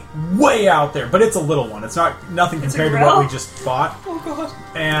way out there, but it's a little one. It's nothing It's a compared to Grell? what we just fought. Oh god.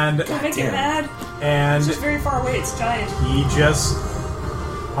 And Don't make it mad. and It's very far away. It's giant. he just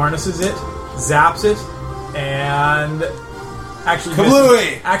harnesses it, zaps it, and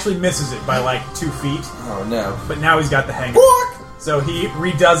actually misses it by like 2 feet. Oh no. But now he's got the hang of it. So he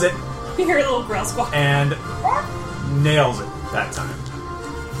redoes it You hear a little growl squawk. and nails it that time.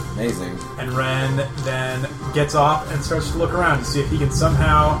 Amazing. And Ren then gets off and starts to look around to see if he can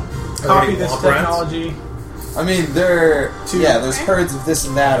somehow copy any this walk arounds? technology. I mean, there's herds of this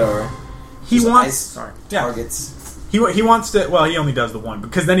and that, or He just wants ice yeah. targets. He wants to. Well, he only does the one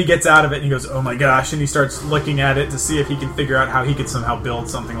because then he gets out of it and he goes, "Oh my gosh!" and he starts looking at it to see if he can figure out how he could somehow build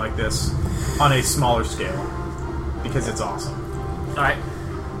something like this on a smaller scale because it's awesome. Alright.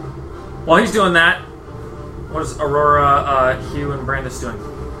 While he's doing that, what is Aurora, Hugh, and Brandis doing?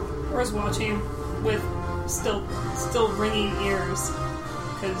 Auror's watching with still ringing ears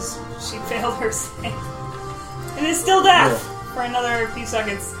because she failed her save. And is still deaf for another few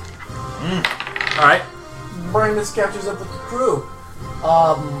seconds. Alright. Brandis catches up with the crew.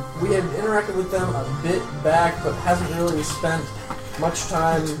 We had interacted with them a bit back, but hasn't really spent much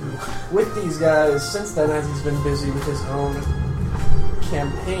time with these guys since then, as he's been busy with his own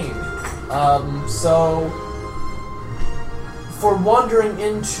campaign. So, for wandering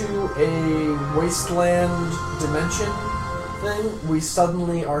into a wasteland dimension thing, we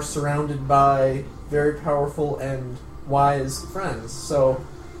suddenly are surrounded by very powerful and wise friends. So,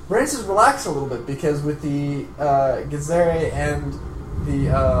 Brandis has relaxed a little bit because with the Gazere and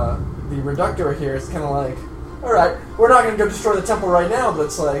the Reductor here, it's kind of like, all right, we're not going to go destroy the temple right now, but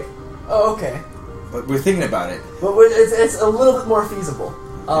it's like, oh, okay. But we're thinking about it. But it's a little bit more feasible.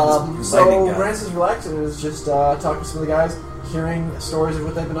 Lightning So guy. Brandis is relaxed and is just talking to some of the guys, hearing stories of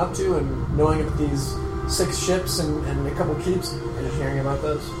what they've been up to, and knowing about these 6 ships and a couple keeps, and just hearing about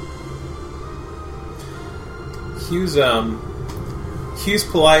those. Hugh's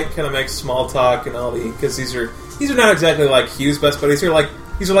polite, kind of makes small talk and all because these are not exactly like Hugh's best buddies. These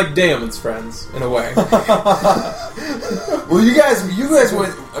are like Daemon's friends in a way. Well, you guys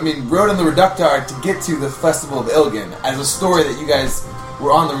rode on the Reductar to get to the Festival of Ilgen as a story that you guys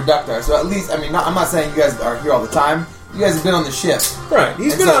were on the Reductar. So at least, I'm not saying you guys are here all the time. You guys have been on the ship. Right?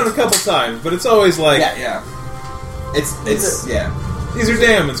 He's And been so- on it a couple times, but it's always like Yeah. It's yeah. these are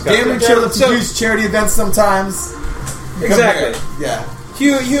Daemon's guys. Damon showed up to So- huge charity events sometimes. Exactly. Yeah.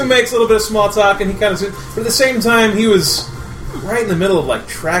 Hugh makes a little bit of small talk, and he kind of. But at the same time, he was right in the middle of like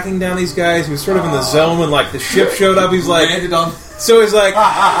tracking down these guys. He was sort of in the zone when like the ship showed up. He's like, Landed on. so he's like, Joe!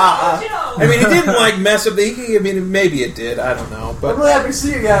 I mean, it didn't like mess up the. I mean, maybe it did. I don't know, I'm but really happy to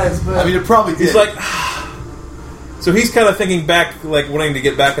see you guys, but I mean, it probably did. he's like, So he's kind of thinking back, like wanting to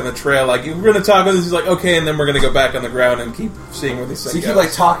get back on the trail. Like, we're going to talk about this. He's like, okay, and then we're going to go back on the ground and keep seeing where this So thing you goes. keep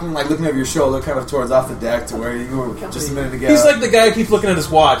like talking, like looking over your shoulder, kind of towards off the deck to where you were just a minute ago. He's like the guy who keeps looking at his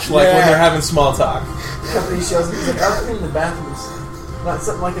watch, like when Yeah. they're having small talk. Company shows up. He's like, I'm cleaning the bathrooms. Not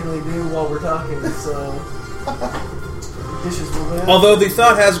something I can really do while we're talking, so... dishes will live. Although the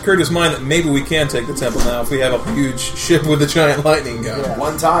thought has occurred to his mind that maybe we can take the temple now if we have a huge ship with a giant lightning gun. Yeah.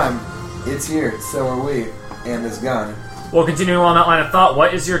 One time, it's here, so are we, and this gun. Well, continuing along that line of thought,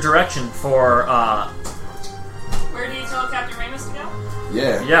 what is your direction for? Where do you tell Captain Ramus to go?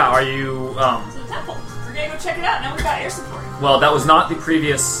 Yeah. Yeah, are you? To the temple. We're gonna go check it out. Now we've got air support. Well, that was not the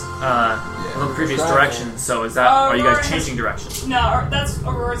previous, the previous Tracking. direction. So is that? Are you guys changing direction? No, that's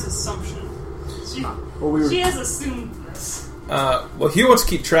Aurora's assumption. She, Well, we were... she has assumed this. Well, Hugh wants to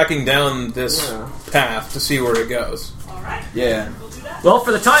keep tracking down this Yeah. path to see where it goes. Alright. Yeah. We'll do that. Well,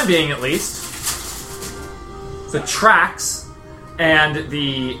 for the time being, at least, the tracks and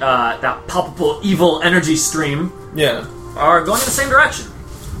the that palpable evil energy stream Yeah. are going in the same direction.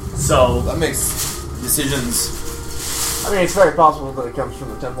 So That makes decisions. I mean, it's very possible that it comes from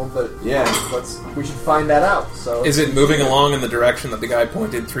the temple, but Yeah. we should find that out. So Is it moving along in the direction that the guy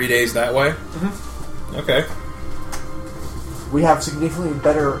pointed 3 days that way? Mm-hmm. Okay. we have significantly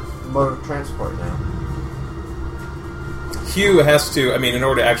better mode of transport now. Hugh has to, I mean, in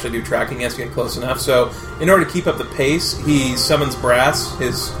order to actually do tracking, he has to get close enough. So, in order to keep up the pace, he summons Brass,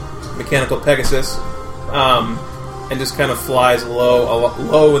 his mechanical Pegasus, and just kind of flies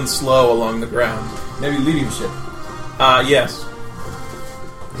low and slow along the ground. Maybe leading the ship. Yes.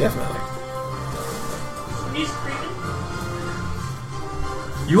 Definitely. Music creeping.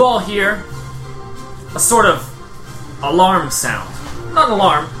 you all hear a sort of alarm sound. Not an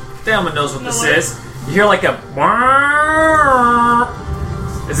alarm. Dalman knows what No this alarm. is. You hear like a.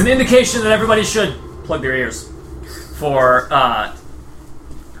 It's an indication that everybody should plug their ears for.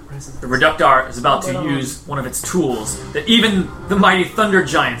 The Reductor is about to use one of its tools that even the mighty Thunder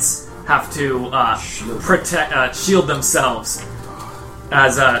Giants have to shield themselves.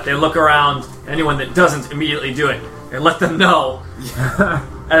 As they look around, anyone that doesn't immediately do it, and let them know.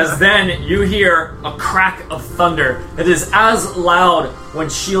 As then you hear a crack of thunder that is as loud when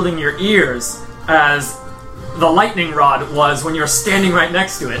shielding your ears as the lightning rod was when you're standing right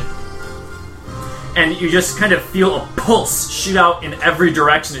next to it. And you just kind of feel a pulse shoot out in every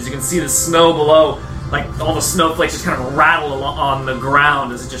direction as you can see the snow below, like all the snowflakes just kind of rattle on the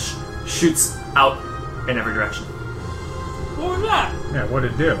ground as it just shoots out in every direction. What was that? Yeah, what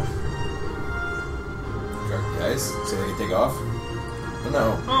did it do? Guys, so they can take off? But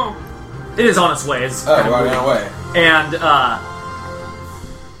no. Oh. It is on its way. It's Oh, kind of we're moving. on our way. And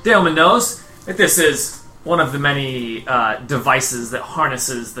Daleman knows that this is one of the many devices that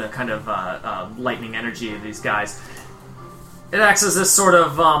harnesses the kind of lightning energy of these guys. It acts as this sort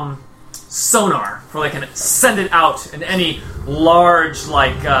of sonar for like send it out in any large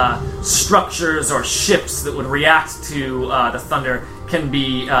structures or ships that would react to the thunder can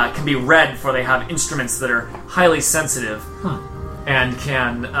be read, for they have instruments that are highly sensitive and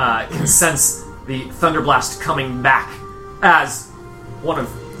can sense the thunder blast coming back as one of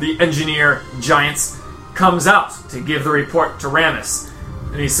the engineer giants comes out to give the report to Ramus,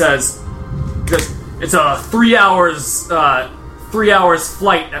 and he says it's a 3 hours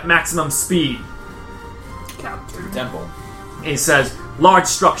flight at maximum speed. Temple. He says large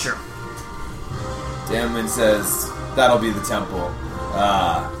structure. Damon says that'll be the temple.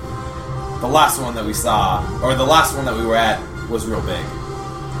 The last one that we saw, or the last one that we were at, was real big.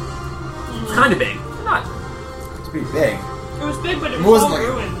 Kind of big. Not It's pretty big. It was big, but it It was wasn't all like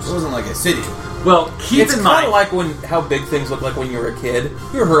ruined. it wasn't like a city. well. Keep It's in kind mind. of like how big things look like when you were a kid.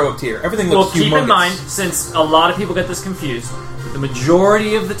 You're a heroic tier. Everything Well, looks keep humongous. in mind, since a lot of people get this confused, the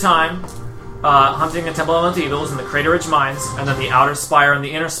majority of the time, hunting a Temple of Mount Eagle is in the Crater Ridge Mines, and then the outer spire and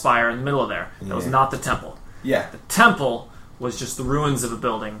the inner spire in the middle of there. That was Yeah. not the temple. Yeah. The temple was just the ruins of a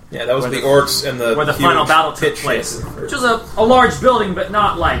building. Yeah, that was where the orcs and the where the huge final battle took pit place, shit. which was a large building, but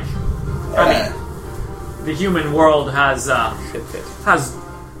not like. I mean, the human world has Shit pit.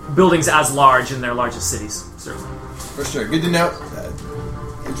 buildings as large in their largest cities. Certainly, For sure. Good to know.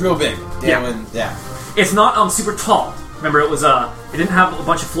 It's real big. Yeah. Damon, yeah. it's not super tall. Remember, it didn't have a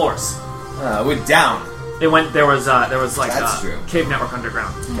bunch of floors. It went down. There was like That's a true. cave network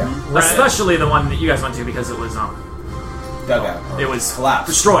underground, Yeah. especially the one that you guys went to because it was Dugout. it was collapsed.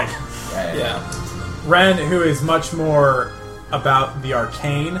 destroyed. Yeah. Ren, who is much more about the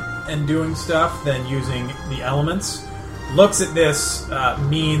arcane and doing stuff than using the elements, looks at this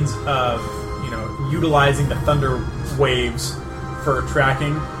means of utilizing the thunder waves for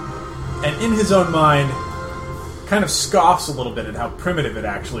tracking, and in his own mind kind of scoffs a little bit at how primitive it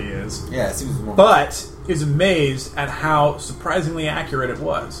actually is, Yeah, it seems more. but is amazed at how surprisingly accurate it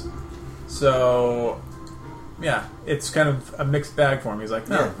was. So, yeah, it's kind of a mixed bag for him. He's like,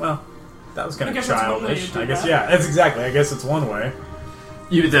 no, Yeah. well, that was kind I of guess that's one way childish. to do I guess, that. yeah, that's exactly. I guess it's one way.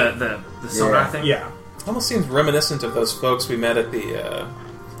 You the sonar thing. Yeah. Almost seems reminiscent of those folks we met at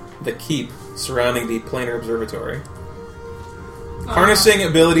the keep surrounding the planar observatory. Harnessing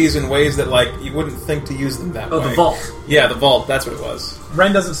abilities in ways that, like, you wouldn't think to use them that Oh, way. the vault. Yeah, the vault. That's what it was.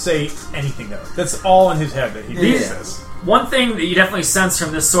 Ren doesn't say anything though. That's all in his head that he These- says. One thing that you definitely sense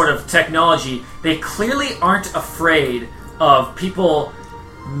from this sort of technology, they clearly aren't afraid of people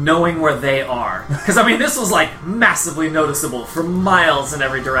knowing where they are. Because, I mean, this was, like, massively noticeable for miles in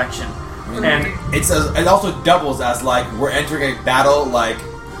every direction. And, It also doubles as like we're entering a battle. Like,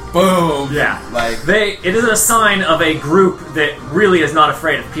 boom. yeah. Like It is a sign of a group that really is not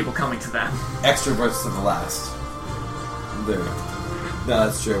afraid of people coming to them. extroverts to the last. There. No,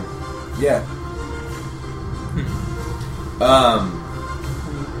 that's true. Yeah.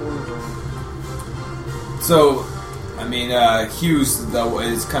 So, I mean, Hughes though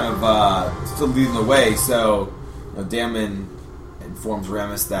is kind of still leading the way. So, Damon informs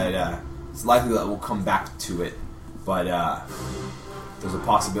Ramus that it's likely that we'll come back to it, but there's a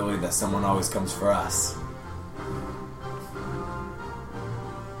possibility that someone always comes for us.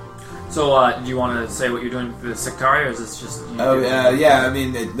 So, do you want to say what you're doing for the Sectari, or is this just... you Oh doing- yeah. I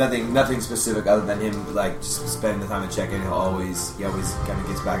mean, nothing specific other than him like just spending the time to check in. He always kind of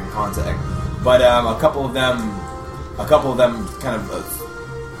gets back in contact. But a couple of them kind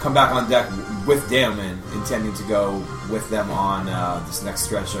of come back on deck with Damon, intending to go with them on this next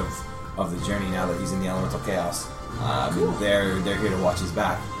stretch of the journey. Now that he's in the elemental chaos, they're here to watch his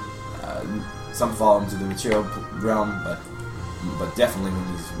back. Some follow him to the material realm, but definitely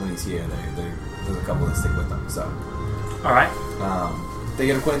when he's here, there's a couple that stick with him. So. All right. They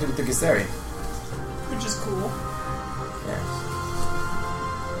get acquainted with the Githeri. Which is cool. Yeah.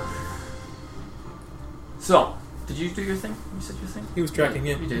 So, did you do your thing? You said your thing? He was tracking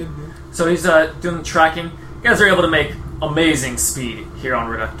it. You did. So he's doing the tracking. You guys are able to make amazing speed here on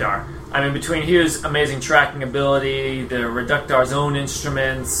Reductar. I mean, between Hugh's amazing tracking ability, the Reductar's own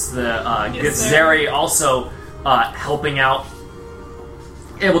instruments, the Githeri also helping out,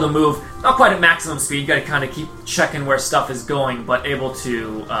 able to move, not quite at maximum speed, you gotta kind of keep checking where stuff is going, but able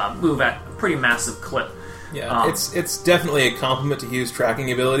to move at a pretty massive clip. Yeah, it's definitely a compliment to Hugh's tracking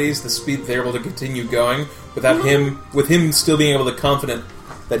abilities. The speed they're able to continue going without with him still being able to confident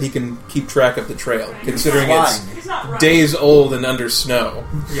that he can keep track of the trail, considering it's He's not right. days old and under snow.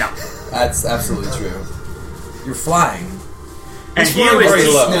 Yeah. That's absolutely true. You're flying. And He's flying very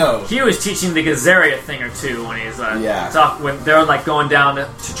low. No. He was teaching the Githeri a thing or two when he's when they're like going down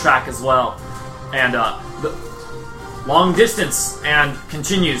to track as well, and the long distance and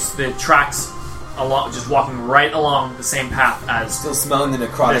continues the tracks along, just walking right along the same path as Still smelling the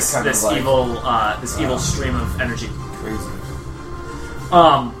necrotic this kind of like evil stream of energy. crazy.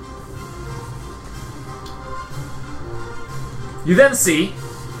 You then see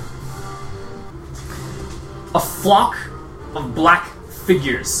a flock of black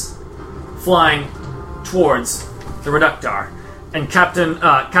figures flying towards the Reductar, and Captain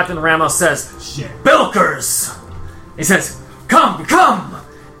Ramos says, "Bilkers!" He says, "Come, come!"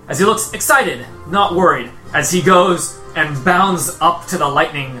 As he looks excited, not worried, as he goes and bounds up to the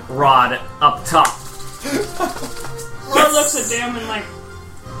lightning rod up top. Ron looks at Damon like,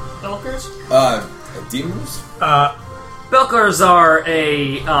 Belkers? Demons? Bilkers are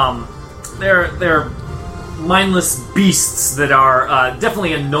they're mindless beasts that are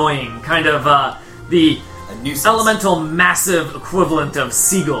definitely annoying, kind of the A nuisance. elemental massive equivalent of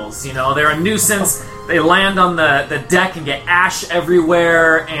seagulls. You know, they're a nuisance. They land on the deck and get ash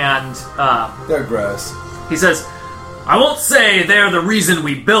everywhere, and They're gross. he says, "I won't say they're the reason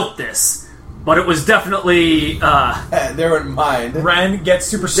we built this, but it was definitely They were in mind. Ren gets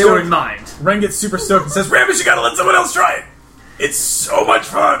super they were stoked. in mind." Ren gets super stoked and says, Ramus, you gotta let someone else try it! It's so much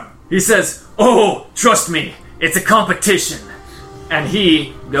fun! He says, "Oh, trust me, it's a competition," and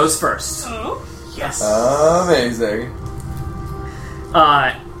he goes first. Oh? Yes. Amazing.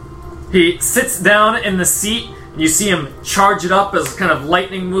 He sits down in the seat, and you see him charge it up as kind of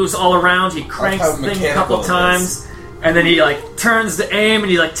lightning moves all around. He cranks how the thing a mechanical couple it is. times, and then he like turns to aim,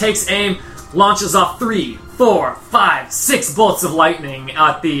 and he like takes aim, launches off 3, 4, 5, 6 bolts of lightning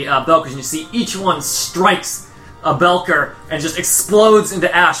at the Belkers, and you see each one strikes a Belker and just explodes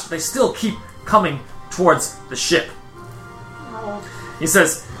into ash, but they still keep coming towards the ship. He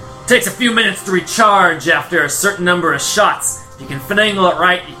says, "Takes a few minutes to recharge after a certain number of shots. If you can finagle it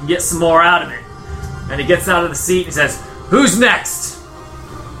right, you can get some more out of it." And he gets out of the seat and says, "Who's next?"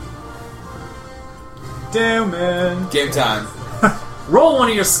 Damon. Game time. Roll one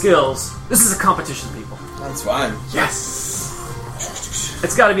of your skills. This is a competition, people. That's fine. Yes.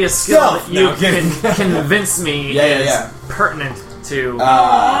 It's got to be a skill Stealth. that you No, kidding. can convince me Yeah. is pertinent to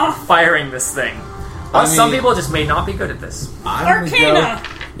firing this thing. Some mean- people just may not be good at this. I'm Arcana.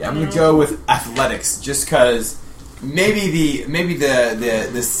 I'm gonna go with athletics, just because maybe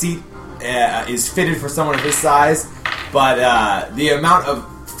the seat is fitted for someone of his size, but the amount of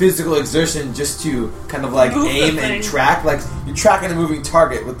physical exertion just to kind of like Move the aim thing. and track, like you're tracking a moving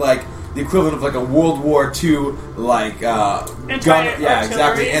target with like the equivalent of like a World War II like gun,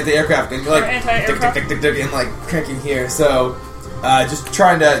 Anti-artillery? anti-aircraft, and you're like Or anti-aircraft? tick, tick, tick, and like cranking here. So just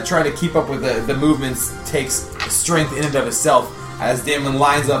trying to keep up with the movements takes strength in and of itself. As Damon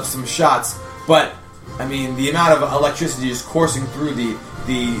lines up some shots, but I mean the amount of electricity just coursing through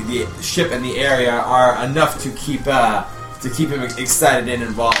the ship and the area are enough to keep him excited and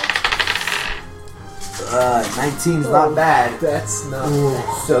involved. 19's not bad. That's not.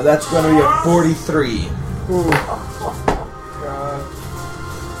 So that's going to be a 43.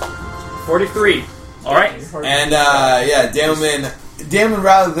 43. All right. And Damon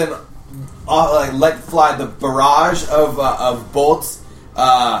rather than let fly the barrage of bolts,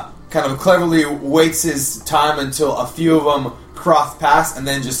 kind of cleverly waits his time until a few of them cross past, and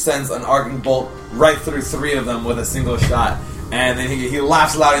then just sends an arcing bolt right through 3 of them with a single shot. And then he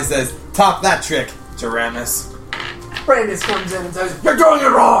laughs loud and says, "Top that trick, Taramis." Brandis comes in and says, "You're doing it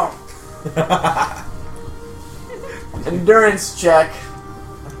wrong." Endurance check.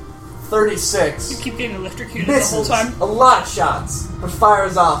 36. You keep getting electrocuted the whole Misses time. a lot of shots, but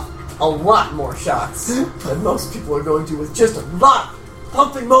fires off a lot more shots than most people are going to with just a lot of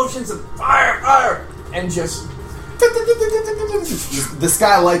pumping motions of fire, and just The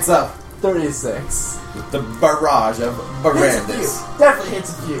sky lights up 36. with the barrage of Hits a Barandis. few. Definitely hits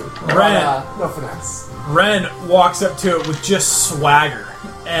a few. But, Right. no finesse. Ren walks up to it with just swagger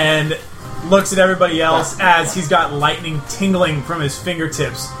and looks at everybody else as he's got lightning tingling from his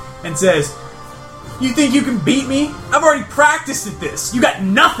fingertips and says, "You think you can beat me? I've already practiced at this. You got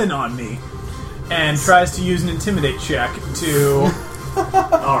nothing on me." And tries to use an intimidate check to,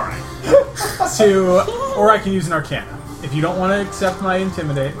 All right. or I can use an arcana. If you don't want to accept my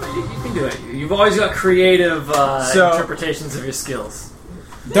intimidate. You can do it. You've always got creative So- interpretations of your skills.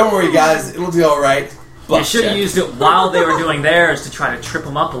 Don't worry, guys. It'll be all right. You Bluff should have check. used it while they were doing theirs to try to trip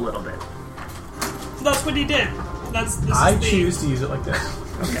them up a little bit. So that's what he did. This I is the, choose to use it like this.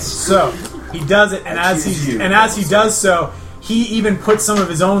 So he does it, and I as choose he you. does so, he even puts some of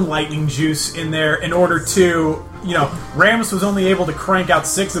his own lightning juice in there in order to, Rammus was only able to crank out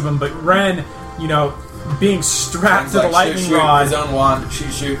 6 of them, but Ren, being strapped to the lightning shoot, rod, his own wand.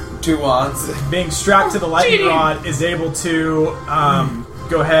 Shoot 2 wands. being strapped to the lightning Cheating. rod, is able to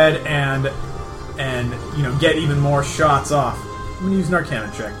go ahead and get even more shots off. I'm gonna use an Arcana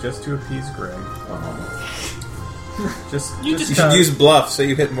check just to appease Greg. Just You just You should use bluff so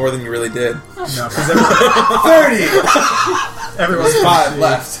you hit more than you really did. no, because 30. everyone's 5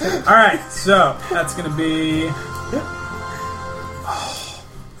 left. All right, so that's going to be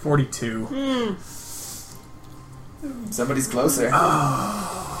 42. Somebody's closer.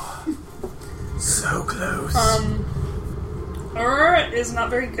 So close. Aurora is not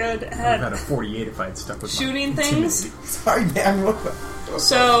very good I've had at a 48 if I had stuck with my shooting things. intimidate. Sorry, man.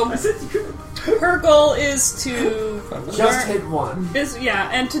 So her goal is to Just hit one.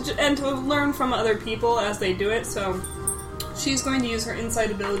 and to learn from other people as they do it. So she's going to use her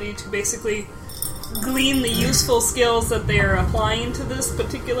insight ability to basically glean the useful skills that they are applying to this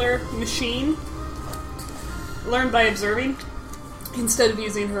particular machine. Learn by observing instead of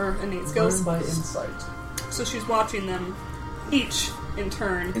using her innate skills. Learn by insight. So she's watching them each in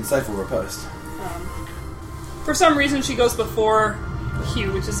turn. Insightful riposte. For some reason, she goes before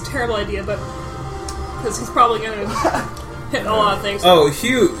Hugh, which is a terrible idea, but because he's probably going to hit a lot of things. Oh,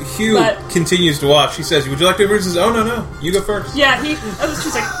 Hugh But- continues to watch. He says, "Would you like to?" He says, "Oh no, you go first." Yeah,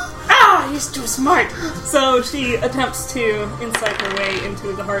 she's like, he's too smart. So she attempts to insight her way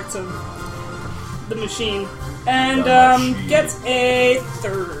into the hearts of the machine. And gets a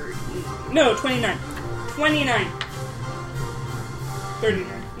 29. 29. 39.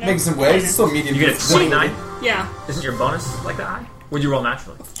 No, Making some waves. It's still medium. You get a 29? Yeah. Isn't your bonus like that high? Would you roll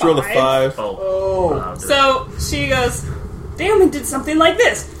naturally? Roll a 5. 5. Oh. I'll do it. So she goes, damn, it did something like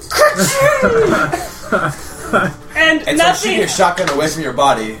this. and It's like nothing. shooting a shotgun away from your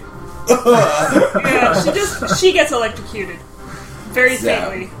body. Yeah, she gets electrocuted very Zap.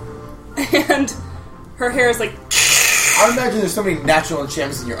 faintly, and her hair is like I would imagine there's so many natural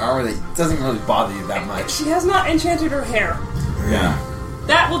enchantments in your armor that it doesn't really bother you that much. She has not enchanted her hair. Yeah.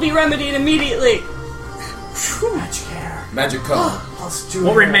 That will be remedied immediately. Magic hair. Magic cone. Plus 2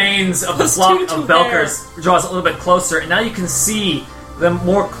 What hair. remains of the Plus flock 2 of to Belkers draws a little bit closer, and now you can see them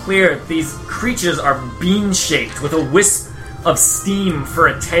more clear. These creatures are bean-shaped with a wisp of steam for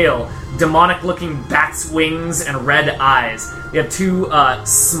a tail, demonic-looking bat's wings, and red eyes. They have 2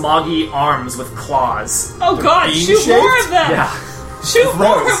 smoggy arms with claws. Oh god, shoot bean-shaped? more of them! Yeah. Shoot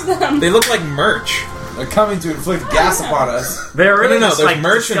more Gross. of them! They look like merch. They're coming to inflict gas upon us. They're really No, just, there's like,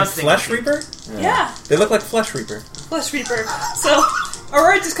 merch and disgusting. Flesh Reaper? Yeah, They look like Flesh Reaper. Flesh Reaper. So,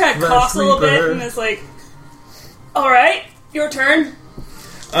 Aurora just kind of Flesh coughs a little bit Reaper. and is like, alright, your turn.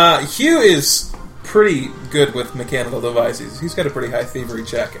 Hugh is pretty good with mechanical devices. He's got a pretty high thievery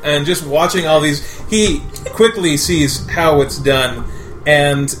check. And just watching all these, he quickly sees how it's done,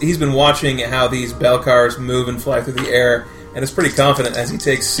 and he's been watching how these Belkars move and fly through the air, and is pretty confident as he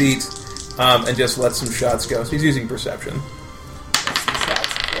takes seat and just lets some shots go. So he's using perception.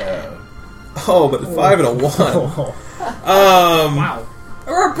 Oh, but a 5 and a 1. Wow.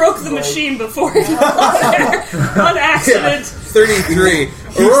 Aurora broke the machine before he got there on accident. 33.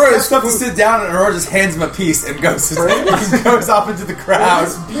 He Aurora steps up to sit down, and Aurora just hands him a piece and goes off into the crowd.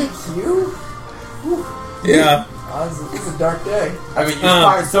 BQ? Yeah. It's a dark day. I mean, you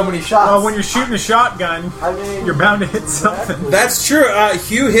fired so many shots. Well, when you're shooting a shotgun, I mean, you're bound to hit something. That's true.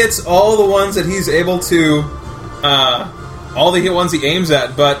 Hugh hits all the ones that he's able to, all the ones he aims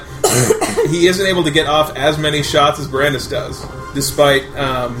at, but he isn't able to get off as many shots as Brandis does, despite,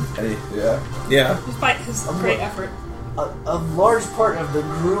 yeah. Despite his great effort. a large part of the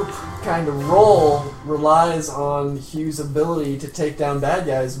group kind of role relies on Hugh's ability to take down bad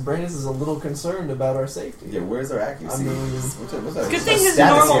guys. Brandis is a little concerned about our safety. Yeah, where's our accuracy? I mean, what's our Good thing his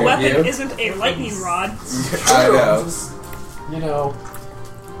status normal here, weapon Hugh? isn't a lightning rod. I know. Just, you know,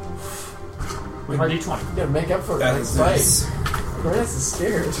 With my d20. you gotta make up for it That next is nice. fight. Brandis is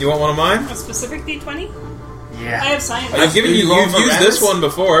scared. You want one of mine? A specific D20? I Yeah. have science. I've given you, rolling you've for used Ramus? this one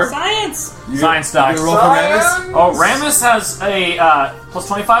before. Science! Science You dice. roll for Ramus? Oh, Ramus has a plus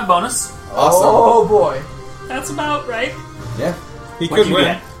 25 bonus. Awesome. Oh boy. That's about right. Yeah, He What'd could you win.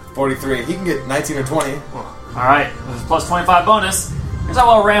 get? 43. He can get 19 or 20. Alright, this is plus 25 bonus. Here's how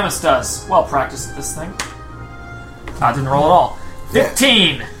well Ramus does. Well practiced at this thing. I didn't roll at all.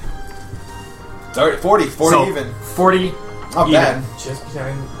 15! Sorry, 40. 40 So, even. 40 Not even. bad. Just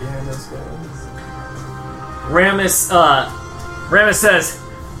behind those guys. Ramus says,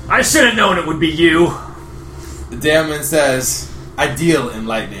 I should have known it would be you. The Daemon says, I deal in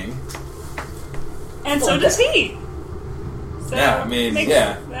lightning. And so does he. So Yeah, I mean,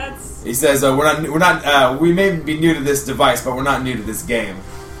 yeah. That's He says, we may be new to this device, but we're not new to this game.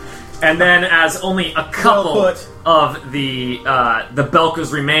 And then, as only a couple Well put. of the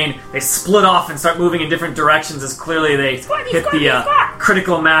Belkers remain, they split off and start moving in different directions as clearly they hit the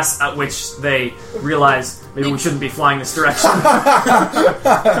critical mass at which they realize maybe we shouldn't be flying this direction.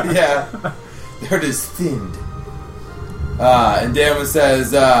 Yeah. The herd is thinned. And Daemon says,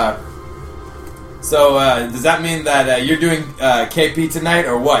 so does that mean that you're doing KP tonight,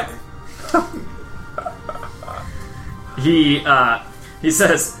 or what? He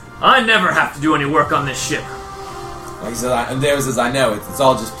says, I never have to do any work on this ship. Like he says, and Daemon says, I know, it's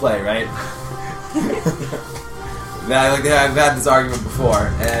all just play, right? I've had this argument before,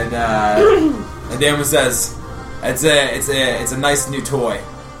 and Daemon says, it's a nice new toy,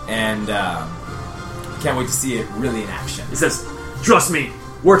 and can't wait to see it really in action. He says, trust me,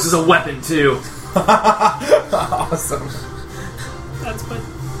 works as a weapon too. Awesome. that's what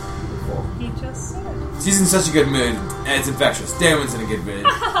he just said. She's in such a good mood, and it's infectious. Daemon's in a good mood.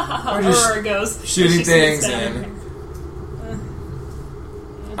 We're just Aurora goes. shooting She sits things down. and.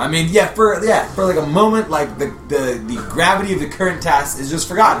 I mean, for like a moment, like the gravity of the current task is just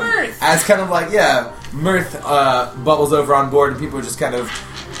forgotten. Mirth. As kind of like mirth bubbles over on board, and people are just kind of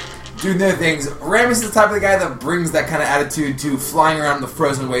doing their things. Ramus is the type of the guy that brings that kind of attitude to flying around the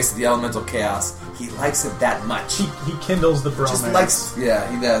frozen waste of the elemental chaos. He likes it that much. He kindles the bromance. Just likes, yeah,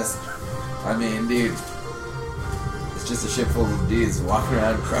 he does. I mean, dude, it's just a ship full of dudes walking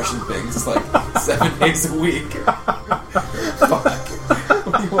around crushing things like 7 days a week. Fuck.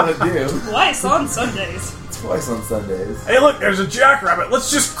 What do you want to do? Twice on Sundays. Twice on Sundays. Hey, look, there's a jackrabbit.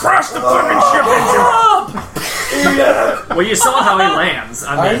 Let's just crash the fucking ship into it. Well, you saw how he lands.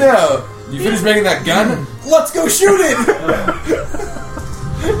 I I mean, know. You finished making that gun? Let's go shoot it!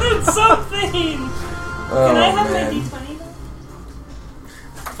 That's something! Oh, Can I have man. my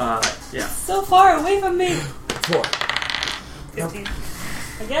D20? yeah. So far away from me. 4. 15.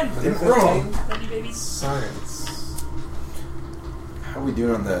 Again. Wrong. Love you, babies. Science. are we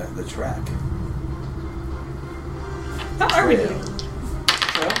doing on the track? How are we Trail. doing?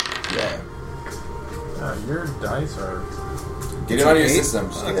 Yeah. Your dice are... Get it out of your system.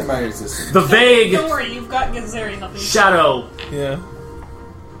 Just get them out of your system. The vague Don't worry, you've got Gazeri helping. shadow. Yeah.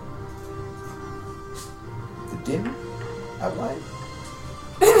 The dim outline?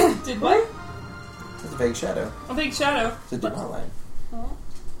 Did what? It's a vague shadow. A big shadow. It's a dim outline. Oh.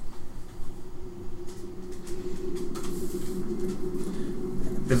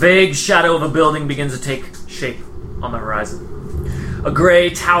 The vague shadow of a building begins to take shape on the horizon. A gray,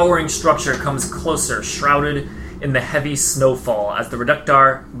 towering structure comes closer, shrouded in the heavy snowfall as the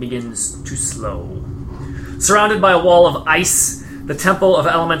reductor begins to slow. Surrounded by a wall of ice, the Temple of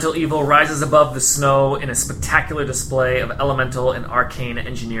Elemental Evil rises above the snow in a spectacular display of elemental and arcane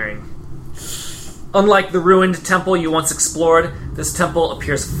engineering. Unlike the ruined temple you once explored, this temple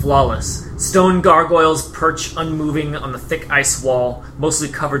appears flawless. Stone gargoyles perch unmoving on the thick ice wall, mostly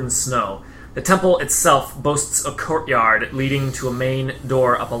covered in snow. The temple itself boasts a courtyard leading to a main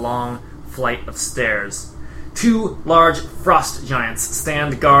door up a long flight of stairs. 2 large frost giants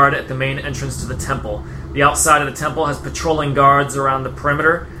stand guard at the main entrance to the temple. The outside of the temple has patrolling guards around the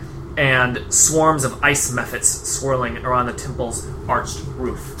perimeter, and swarms of ice mephits swirling around the temple's arched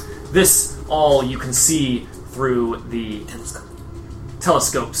roof. This all you can see through the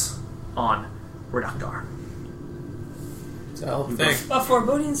telescopes on Reductor. It's a hell of a thing. A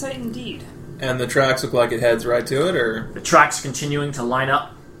foreboding sight indeed. And the tracks look like it heads right to it, or... The tracks are continuing to line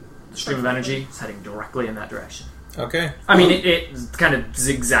up. The stream of energy is heading directly in that direction. Okay. I mean, it kind of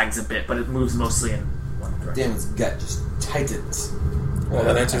zigzags a bit, but it moves mostly in one direction. Damon's gut just tightens. Well,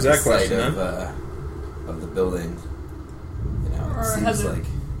 that answers at that the question, sight then. of the building. You know, Or it seems has it- like...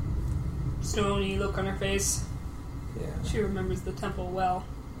 Stony look on her face. Yeah. She remembers the temple well.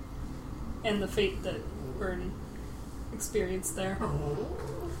 And the fate that Vern experienced there.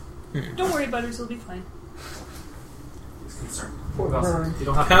 Don't worry, Butters, you'll be fine. He's concerned. Poor You also- Vern. you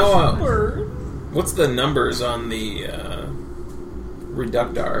don't have to- How, Word. what's the numbers on the,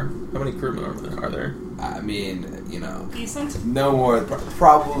 Reductor? How many crew members are there? I mean, you know, Decent. no more...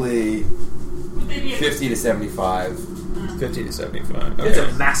 Probably Would they be 50 to 75. 50 to 75. It's Okay.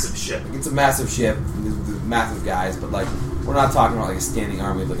 a massive ship. It's a massive ship, there's massive guys, but like we're not talking about like a standing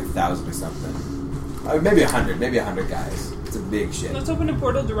army of like 1,000 or something. Maybe 100 guys. It's a big ship. Let's open a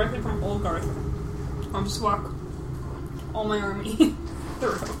portal directly from Olgarth. I'll just walk all my army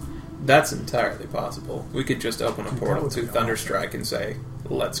through. That's entirely possible. We could just open a portal to Thunderstrike and say,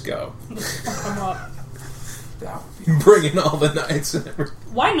 let's go. Come up. That would be- Bring in all the knights and everything.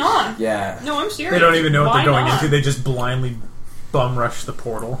 Why not? Yeah. No, I'm serious. They don't even know what Why they're going not? into. They just blindly bum rush the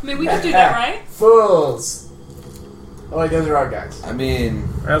portal. I mean, we could do that, right? Fools! Oh, wait, those are our guys. I mean,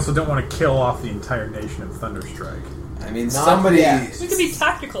 I also don't want to kill off the entire nation of Thunderstrike. Not somebody. yet. We could be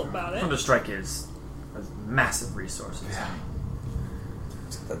tactical about it. Thunderstrike has massive resources.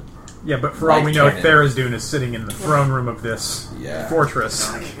 Yeah, but for all Light we know, cannon. Tharizdun is sitting in the throne room of this Yeah.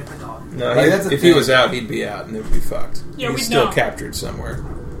 fortress. No, Like, that's the if he thing. was out, he'd be out, and it would be fucked. Yeah, He's we'd still know. captured somewhere.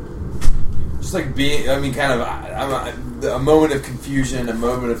 Just like being, I mean, kind of a moment of confusion, a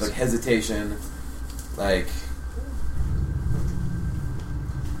moment of like hesitation, like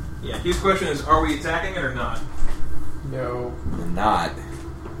Yeah, his question is, are we attacking it or not? No. not.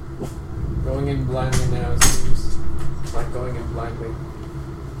 Going in blindly now seems like going in blindly.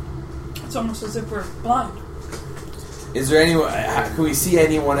 It's almost as if we're blind. Is there anyone? Can we see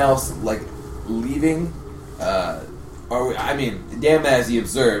anyone else like leaving? Or I mean, Dan, as he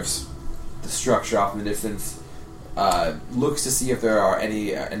observes the structure off in the distance, looks to see if there are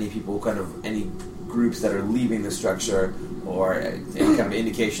any people, kind of any groups that are leaving the structure, or any kind of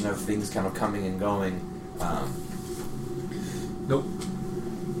indication of things kind of coming and going. Nope.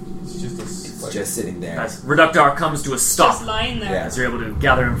 It's just a It's like, just sitting there. As Reductor comes to a stop, Just lying there. Yeah. as you're able to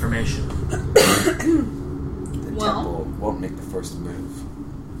gather information. The Well- temple won't make the first move.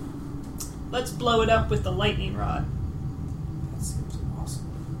 Let's blow it up with the lightning rod. That seems impossible.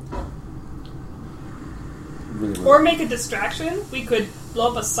 Really, Or make a distraction. We could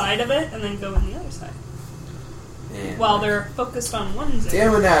blow up a side of it and then go on the other side. Man. While they're focused on one zone.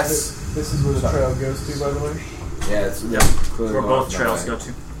 Dan asks. this is where the trail goes to, by the way. Yeah, it's Yep. clearly Where going both that trails way. go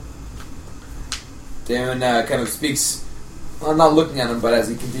to. Damon kind of speaks, well, not looking at him, but as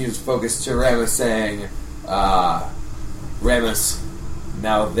he continues to focus to Ramus, saying, Ramus,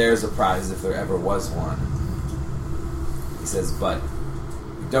 now there's a prize if there ever was one. He says, but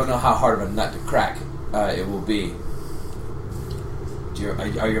you don't know how hard of a nut to crack it will be.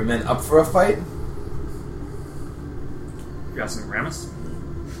 Are your men up for a fight? You asking Ramus?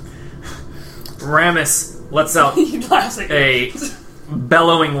 Ramus lets out You classic. a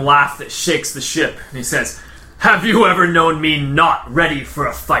bellowing laugh that shakes the ship, and he says, "Have you ever known me not ready for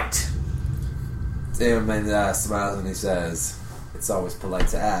a fight?" Damon smiles and he says, "It's always polite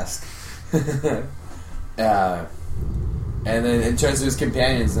to ask." And then he turns to his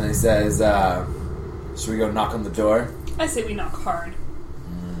companions and he says, "Should we go knock on the door?" I say we knock hard.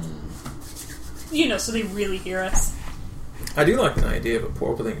 You know, so they really hear us. I do like the idea of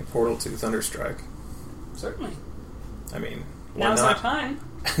opening a portal to Thunderstrike. Certainly. I mean, why Now's our not time.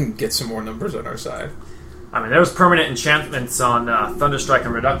 get some more numbers on our side? I mean, there was permanent enchantments on Thunderstrike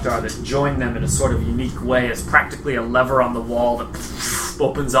and Reductar that join them in a sort of unique way as practically a lever on the wall that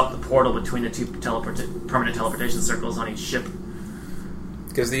opens up the portal between the two permanent teleportation circles on each ship.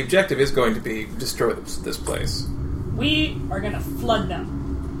 Because the objective is going to be destroy this place. We are going to flood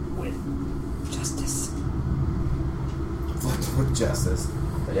them with justice. With justice.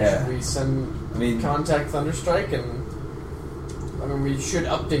 Yeah. Should we send contact Thunderstrike and we should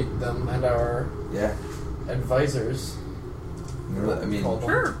update them and our advisors.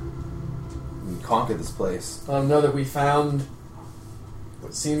 Sure. We conquer this place. Let them know that we found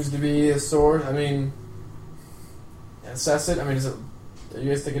what seems to be a sword. Assess it. Are you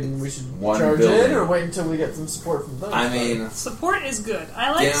guys thinking we should charge in or wait until we get some support from them? Support is good.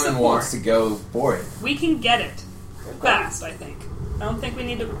 I like Damon support. wants to go for it. We can get it fast, I think. I don't think we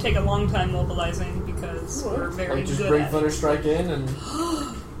need to take a long time mobilizing because we're very just good bring at Thunderstrike in and...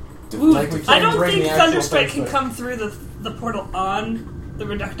 I don't think Thunderstrike can come through the portal on the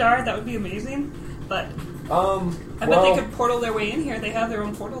Reductar. That would be amazing. But I bet they could portal their way in here. They have their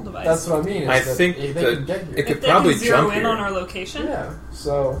own portal device. That's what I mean. I think they that can get here. it could if they probably can zero jump in here. on our location. Yeah,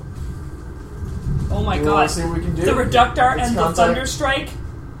 so... Oh my Do you god. want to see what we can do? The Reductar Let's and the contact- Thunderstrike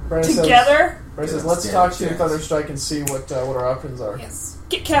Brandon together? says, let's talk to Thunderstrike and see what our options are. Yes.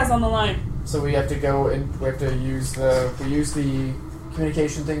 Get Kaz on the line. So we have to go and we have to use the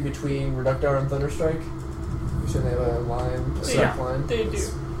communication thing between Reductar and Thunderstrike. Should they have a line, a set line? They do.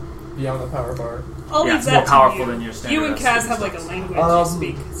 Beyond the power bar. I'll leave it's that more to powerful you. than your standard. You and Kaz have like a language you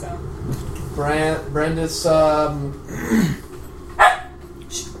speak, so. Brandis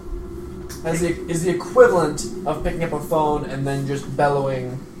is the equivalent of picking up a phone and then just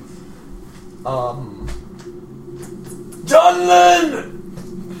bellowing, Jonlin!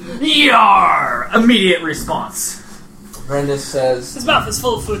 Yar! Immediate response. Brandis says... His mouth is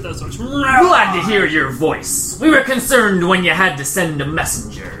full of food, though, so it's... Glad to hear your voice. We were concerned when you had to send a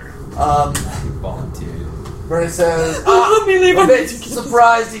messenger. Volunteered. Brandis says... Let me leave a him. bit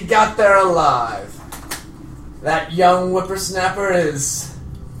surprised he got there alive. That young whippersnapper is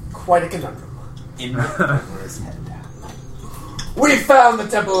quite a conundrum. In his head. We found the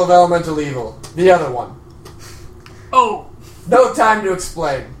Temple of Elemental Evil. The other one. Oh. No time to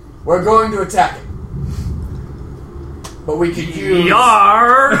explain. We're going to attack it. But we could use...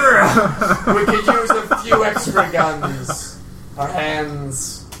 Yar! We could use a few extra guns. Our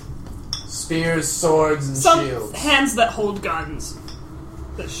hands, spears, swords, and Some shields. hands that hold guns.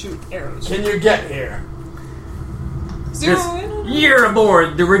 That shoot arrows. Can you get here? Zero in? You're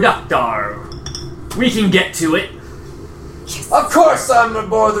aboard the Reductar. We can get to it. Of course I'm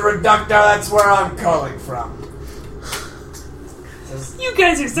aboard the Reductar. That's where I'm calling from. You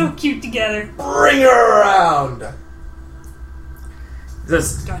guys are so cute together. Bring her around.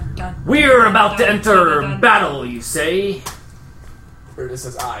 Says, Dun, dun, we're about to dun, enter dun, dun. battle, you say? Brutus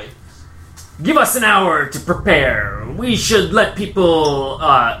says, aye. Give us an hour to prepare. We should let people,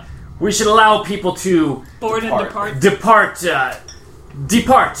 we should allow people to Board and depart.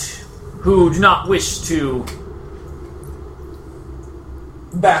 depart who do not wish to.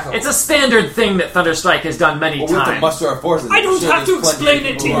 Battle. It's a standard thing that Thunderstrike has done many Well, we have to times. muster our forces. I don't Sure, have to there's plenty explain of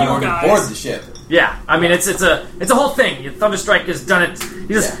it to people who you are already guys. aboard the ship. Yeah, I mean it's a whole thing. Thunderstrike has done it. He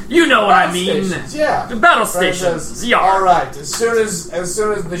just, you know what I mean. Stations, yeah. The battle Brandon stations. says, Yar. all right. As soon as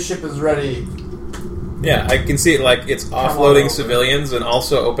the ship is ready. Yeah, I can see it like it's on offloading over. civilians and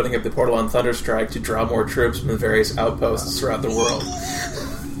also opening up the portal on Thunderstrike to draw more troops from the various outposts throughout the world.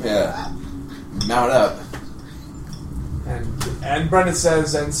 Yeah. Mount up. And Brennan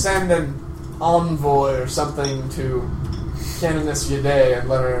says, and send an envoy or something to Canoness Yade and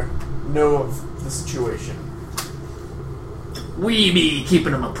let her know of the situation. We be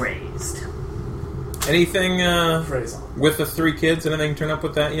keeping them appraised. Anything Praise on. with the 3 kids? Anything turn up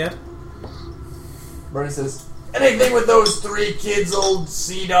with that yet? Brennan says, anything with those 3 kids, old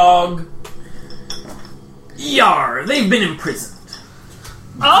sea dog? Yar, they've been imprisoned.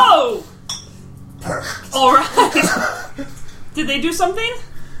 Oh! Perfect. Alright. Did they do something?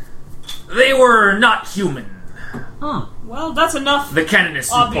 They were not human. Well, that's enough, The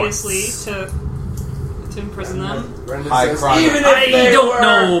Canoness obviously, reports. to To imprison them. Brenda High says, crime. even if I they don't were-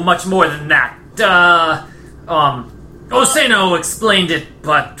 know much more than that. Oseno explained it,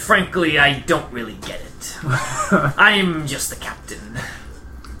 but frankly, I don't really get it. I'm just the captain.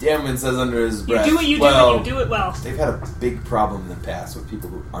 Damon says under his You breath. do what you do well, and you do it well. They've had a big problem in the past with people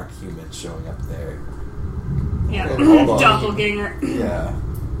who aren't human showing up there. Yeah. Okay, hold on. Doppelganger. Yeah.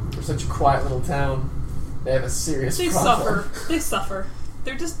 For such a quiet little town, they have a serious They problem. suffer. They suffer.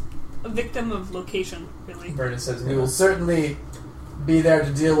 They're just a victim of location, really. Vernon says, we will certainly be there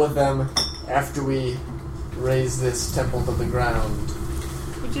to deal with them after we raise this temple to the ground.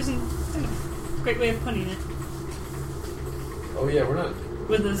 Which isn't a great way of putting it. Oh yeah, we're not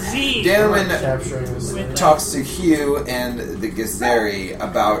With a Z. Damon capturing this. With- talks to Hugh and the Gazeri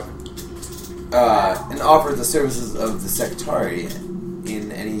about and offers the services of the Sectari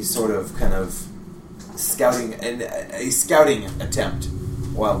in any sort of kind of scouting and a scouting attempt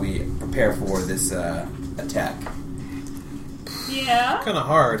while we prepare for this attack. Yeah. Kind of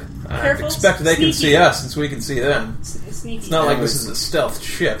hard. I Careful, expect they can sneaky. see us since we can see them. Sneaky. It's not like Yeah, this is a stealth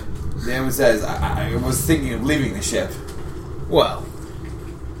ship. Damon says, I was thinking of leaving the ship. Well,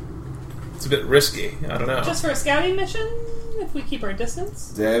 it's a bit risky. I don't know. Just for a scouting mission, if we keep our distance.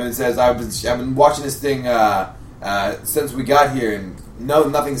 Damon says, I've been watching this thing since we got here, and no,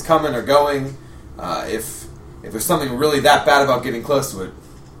 nothing's coming or going. If there's something really that bad about getting close to it,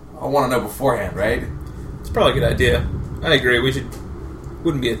 I want to know beforehand, right? It's probably a good idea. I agree.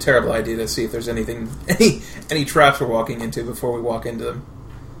 Wouldn't be a terrible idea to see if there's any traps we're walking into before we walk into them.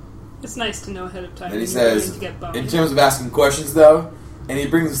 It's nice to know ahead of time. And he when you're going says, to get boned. in terms of asking questions, though, and he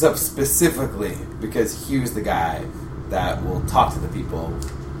brings this up specifically because Hugh's the guy that will talk to the people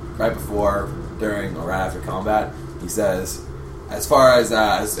right before, during, or right after combat. He says, as far as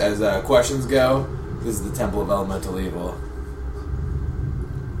questions go, this is the Temple of Elemental Evil.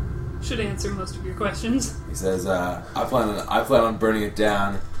 Should answer most of your questions. He says, I plan on burning it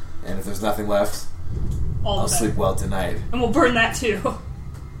down, and if there's nothing left, All I'll the sleep well tonight. And we'll burn that too.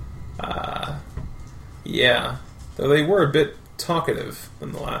 Yeah. Though they were a bit talkative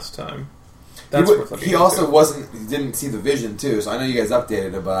than the last time. That's worth looking He into. also he didn't see the vision too, so I know you guys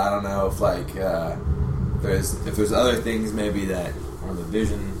updated it, but I don't know if there's other things maybe that are the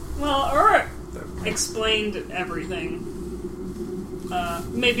vision. Well, Aurora explained everything.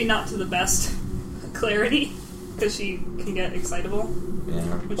 Maybe not to the best clarity, because she can get excitable Yeah.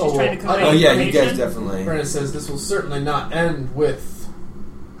 when she's trying to convey Oh yeah, you information. guys definitely. Vernon says, this will certainly not end with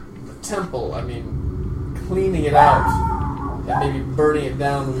the temple. I mean, cleaning it out and maybe burning it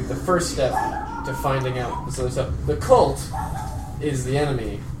down would be the first step to finding out this other stuff. The cult is the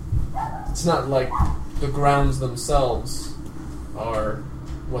enemy. It's not like the grounds themselves are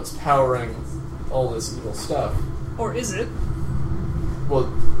what's powering all this evil stuff. Or is it?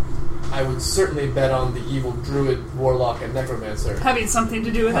 Well, I would certainly bet on the evil druid, warlock, and necromancer Having something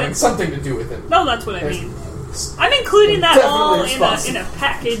to do with having it? something to do with it. No, that's what I There's- mean. I'm including that Definitely all in responsible. a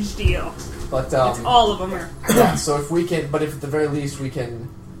package deal. But It's all of them are. yeah, so if we can, but if at the very least we can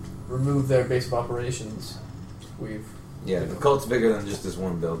remove their base of operations, we've Yeah, the cult's bigger than just this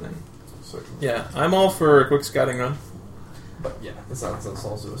one building. certainly. Yeah, I'm all for a quick scouting run. But yeah, that's also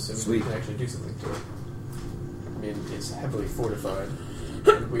assuming Sweet. we can actually do something to it. I mean, it's heavily fortified,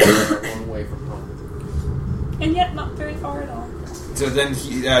 and we are a long way from home. And yet not very far at all. So then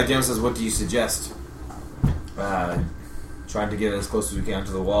Daniel says, "What do you suggest? Trying to get as close as we can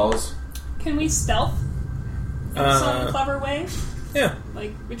to the walls." Can we stealth in some clever way? Yeah.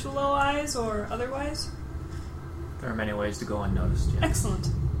 Like ritual-wise or otherwise? There are many ways to go unnoticed. Yeah. Excellent.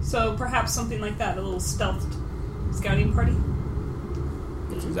 So perhaps something like that, a little stealthed scouting party?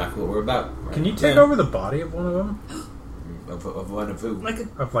 That's exactly what we're about. Right? Can you take Yeah. over the body of one of them? Of one of who? Like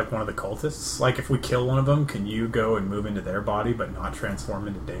a Of like one of the cultists? Like if we kill one of them, can you go and move into their body but not transform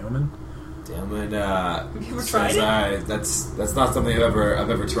into Daemon? Damon, Have you ever says, tried it? That's not something I've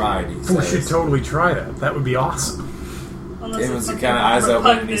ever tried. He We says. should totally try that. That would be awesome. unless Damon's it's kind of eyes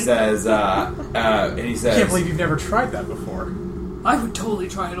open, and he repugnant. says, I can't believe you've never tried that before. I would totally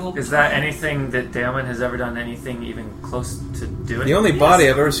try it all. Is that anything that Damon has ever done anything even close to doing? The only Yes. body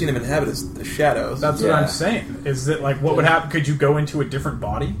I've ever seen him inhabit is the shadows. That's what Yeah. I'm saying. Is that like what would happen? Could you go into a different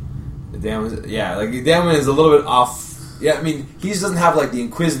body? Damon, yeah, like Damon is a little bit off. Yeah, I mean, he just doesn't have like the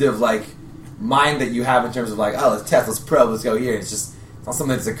inquisitive like mind that you have in terms of like, oh, let's test, let's probe, let's go here. It's just it's not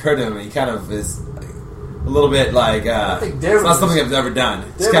something that's occurred to him. And he kind of is a little bit like think it's Darren not something was- I've ever done.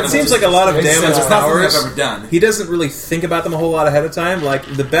 It's Darren kind It of seems like a lot of It's Damon's it's not something powers. I've ever done. He doesn't really think about them a whole lot ahead of time. Like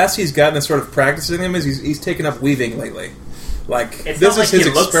the best he's gotten at sort of practicing them is he's taken up weaving lately. Like It's this not like is his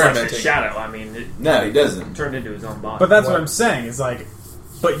he looks like experimenting. a shadow. I mean, it No, he doesn't. turned into his own body. But that's what I'm saying. Is like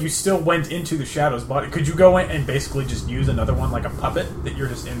But you still went into the Shadow's body. Could you go in and basically just use another one like a puppet that you're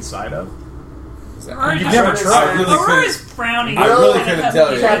just inside of? Aurora You've just- never tried. really Aurora is frowning. I really kind of couldn't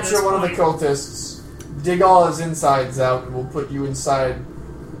tell you. heavily at this Capture one of the point. cultists, dig all his insides out, and we'll put you inside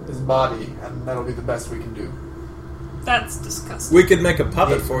his body, and that'll be the best we can do. That's disgusting. We could make a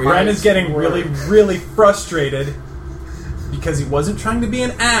puppet for you. Bren is getting really, really frustrated because he wasn't trying to be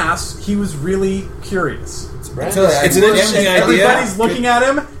an ass. He was really curious. I tell you, It's an interesting idea. Everybody's looking at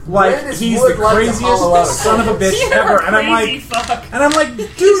him like Brandis he's would the like to craziest hollow out a son of a bitch You're ever, a and I'm crazy like, fuck.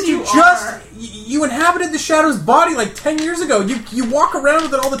 dude, You you just are. you inhabited the Shadow's body like 10 years ago. You walk around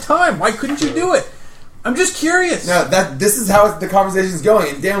with it all the time. Why couldn't you do it? I'm just curious. No, this is how the conversation's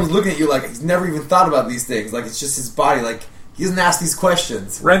going, and Dan was looking at you like he's never even thought about these things. Like it's just his body. Like he doesn't ask these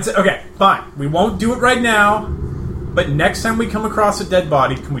questions. Ren said, okay, fine. We won't do it right now, but next time we come across a dead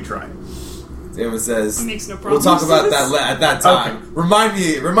body, can we try it? Dan says, It makes no "We'll talk about promises." that at that time. Okay.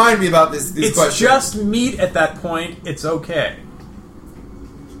 Remind me about these It's questions." just meat at that point. It's okay.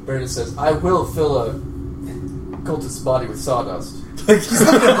 Bernard says, I will fill a cultist's body with sawdust. Like he's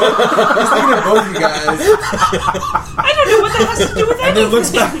looking at both you guys, I don't know what that has to do with and then anything.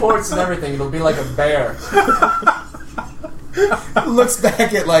 looks back Ports and everything, it'll be like a bear. looks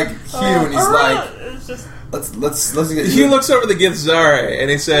back at like Hugh, and he's Aurora like, is just "Let's get Hugh looks over the Githzari and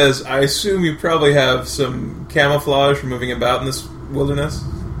he says, I assume you probably have some camouflage for moving about in this wilderness?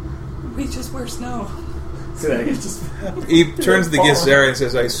 we just wear snow. He turns to the Githzari and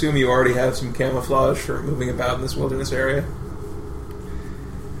says, I assume you already have some camouflage for moving about in this wilderness area?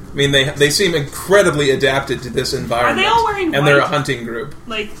 I mean, they seem incredibly adapted to this environment. Are they all wearing And they're a white? hunting group.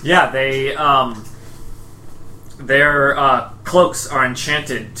 Like Yeah, they their cloaks are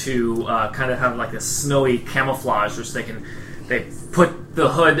enchanted to kind of have like a snowy camouflage, which they put the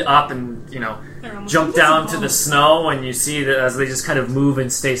hood up and they're almost jump down to invisible. the snow, and you see that as they just kind of move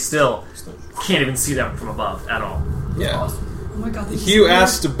and stay still, can't even see them from above at all. Yeah. Oh my god. Hugh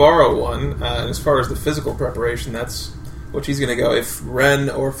asked to borrow one, and as far as the physical preparation, that's what she's going to go. If Ren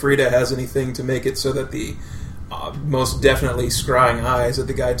or Frida has anything to make it so that the most definitely scrying eyes that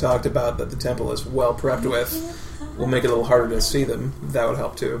the guy talked about that the temple is well prepped with will make it a little harder to see them, that would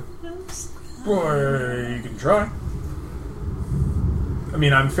help too. Boy, you can try. I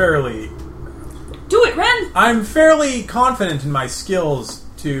mean, I'm fairly confident in my skills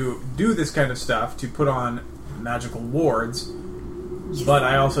to do this kind of stuff, to put on magical wards, but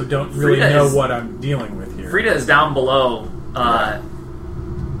I also don't really Frida know is- what I'm dealing with here. Frida is down below,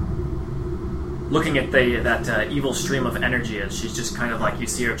 looking at that evil stream of energy as she's just kind of like, you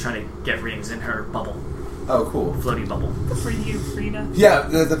see her trying to get rings in her bubble, Oh, cool. floaty bubble. Good for you, Frida. Yeah,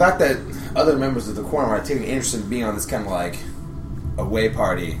 the fact that other members of the quorum are taking interest in being on this kind of like away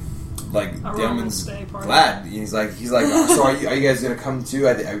party, like A Damon's Roman stay party. glad. He's like, oh, so are you guys gonna come too?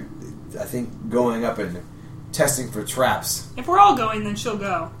 I think going up and testing for traps. If we're all going, then she'll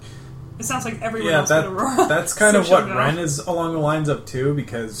go. It sounds like everyone Yeah, else but Aurora. that's kind So of what she'll go. Ren is along the lines of too,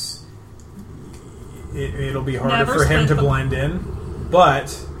 because it'll be harder Never for him spent to the- blend in.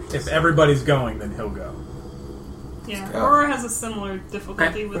 But if everybody's going, then he'll go. Yeah, go. Aurora has a similar difficulty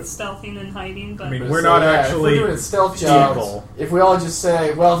Okay. with stealthing and hiding, but I mean, So, we're not yeah, actually if we're doing stealth jobs, evil. if we all just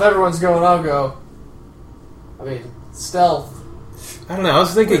say, well, if everyone's going, I'll go. I mean, stealth. I don't know, I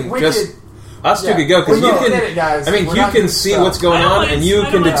was thinking We just... could- Us two yeah. could go, because We you don't can... get it, guys. I mean, We're you not can doing see stealth. what's going I don't on, like- and you I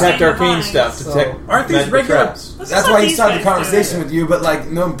can don't like detect staying arcane behind, stuff, so- detect Aren't these magical regular- traps. This is That's what why he these started the guys do. conversation with you. But like,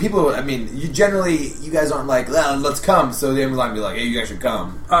 no people. I mean, you generally, you guys aren't like, let's come. So they might be like, hey, you guys should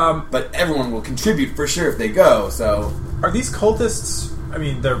come. But everyone will contribute for sure if they go. So Are these cultists? I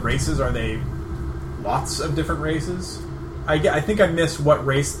mean, their races, are they lots of different races? I think I missed what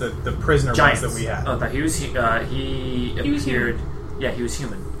race the prisoner Giants was that we had. Oh, that he was He was appeared. Yeah, he was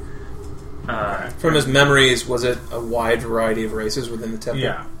human. From his memories, was it a wide variety of races within the temple?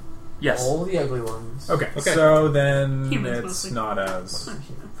 Yeah. Yes. All the ugly ones. Okay, Okay. so then Humans it's mostly. not as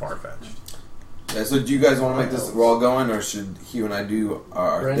far-fetched. yeah. So do you guys want to make this? We're all going, or should Hugh and I do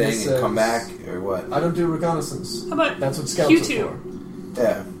our Brandon thing and come says- back, or what? I don't do reconnaissance. How about That's what scouts are Q2? for.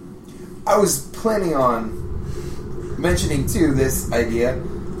 Yeah. I was planning on mentioning too this idea.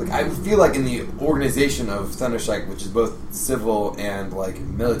 Like, I feel like in the organization of Thunderstrike, which is both civil and like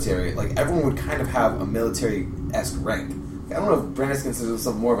military, like everyone would kind of have a military-esque rank. I don't know if Brandis considers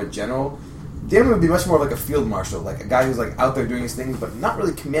himself more of a general. Damon would be much more like a field marshal, like a guy who's like out there doing his thing, but not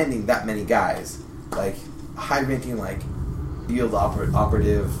really commanding that many guys. Like high-ranking, like field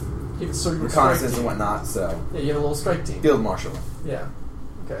operative, You have a sort of reconnaissance strike and team. whatnot. So Yeah, you have a little strike team. field marshal. Yeah.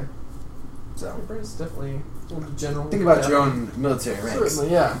 Okay. So Brandon's definitely a little general. think about Yeah. your own military ranks.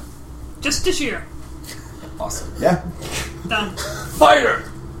 Certainly, yeah. Just this year. Awesome. Yeah. Done. Fighter!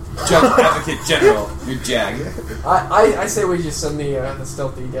 Judge Advocate General, you're Jag. I say we just send the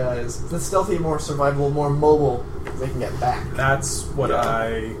stealthy guys. The stealthy, more survivable, more mobile. They can get back. That's what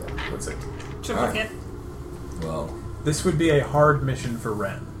I would say. Triple Alright. hit. Well, This would be a hard mission for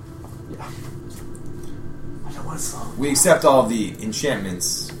Ren. Yeah. I don't want to slow. we accept all of the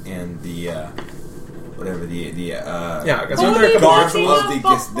enchantments and the whatever the Yeah, I guess Oh, there are a couple garb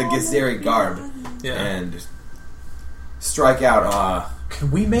rituals. of the Githzeri garb Yeah. and strike out. Can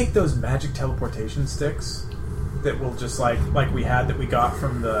we make those magic teleportation sticks that will just like we had that we got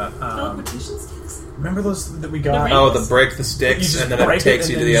from the Teleportation sticks? remember those that we got? The Oh, the break the You sticks, just and then it break takes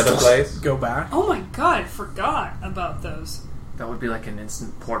and you to then the other just place. Go back. Oh my god, I forgot about those. That would be like an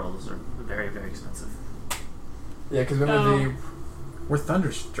instant portal. Those are very, very expensive. Yeah, because remember We're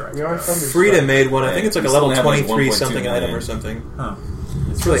Thunderstrike. we are Thunder. Frida made one. I think it's like We a level still have, like, 23 1.2 something item million. or something. Huh.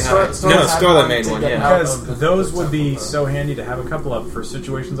 It's really Star- high. Starlet No, had Starlet one made to one, get yeah. out Because of the those would be temple. so handy to have a couple of for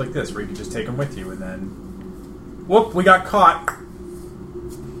situations like this where you can just take them with you and then whoop, we got caught.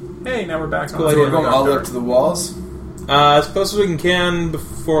 Hey, now we're back. cool on. idea. We're going all the way up to the walls. As close as we can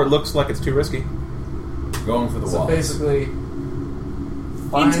before it looks like it's too risky. Going for the So walls. basically,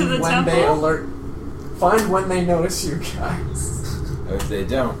 find Into the when they temple? alert. Find when they notice you guys. Or if they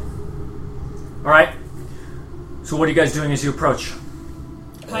don't, All right. So what are you guys doing as you approach?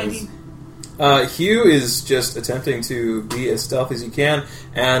 Hiding. Hugh is just attempting to be as stealthy as he can,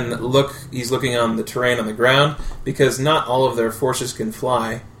 and he's looking on the terrain on the ground, because not all of their forces can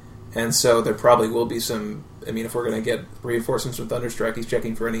fly, and so there probably will be some, if we're going to get reinforcements with Thunderstrike, he's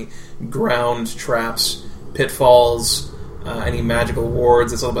checking for any ground traps, pitfalls, any magical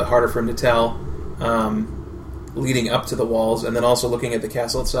wards. It's a little bit harder for him to tell, leading up to the walls, and then also looking at the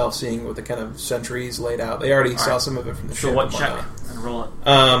castle itself, seeing what the kind of sentries laid out. They already saw right. some of it from the So ship. what and check? whatnot. And roll it.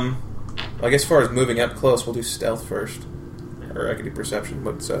 I guess as far as moving up close, we'll do stealth first. Or I could do perception,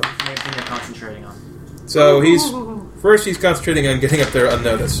 but so... Main thing you're concentrating on. So he's concentrating on getting up there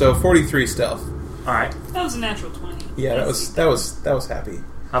unnoticed. So 43 stealth. All right. That was a natural 20. Yeah, that was happy.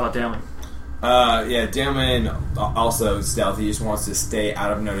 How about Damon? yeah, Damon also stealthy. He just wants to stay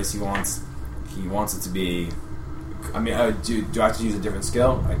out of notice. He wants it to be. Do I have to use a different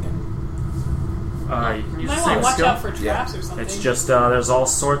skill? I can. You can use You the might want same to watch skill. out for traps or something. It's just there's all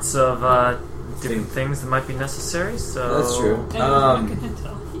sorts of different things that might be necessary. So That's true. And I'm not gonna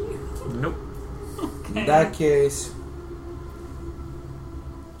tell you. Nope. Okay. In that case,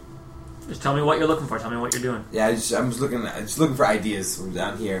 Just tell me what you're looking for. Tell me what you're doing. yeah, I'm just looking for ideas from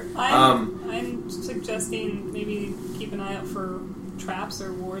down here. I'm suggesting maybe keep an eye out for traps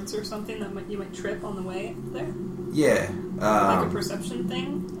or wards or something that you might trip on the way there. Yeah, Like a perception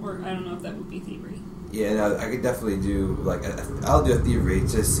thing, or I don't know if that would be thievery. yeah. No, I could definitely do I'll do a thievery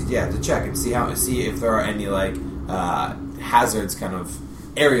just to check and see if there are any hazards, kind of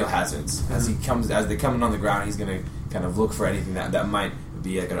aerial hazards. As they come in on the ground, he's gonna kind of look for anything that might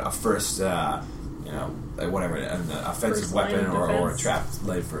be like a first, whatever, an offensive First line weapon of or a defense. trap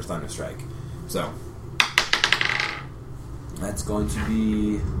laid for a Thunderstrike. So that's going to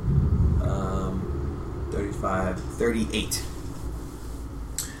be 38.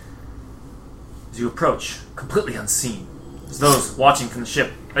 As you approach, completely unseen, as those watching from the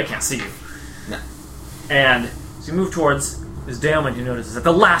ship, they can't see you. No. And as you move towards, is Damon who notices at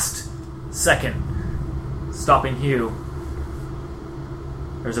the last second, stopping Hugh,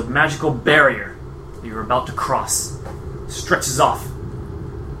 there's a magical barrier that you're about to cross. Stretches off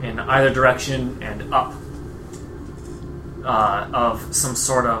in either direction and up of some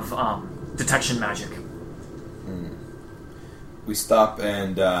sort of detection magic. We stop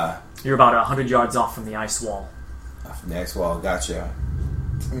and You're about 100 yards off from the ice wall. from the X wall. Gotcha.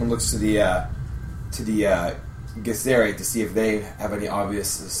 Someone looks to the Githzeri to see if they have any obvious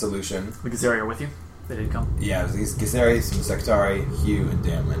solution. The Githzeri are with you? They did come? Yeah, there's Githzeri, some Sectari, Hugh, and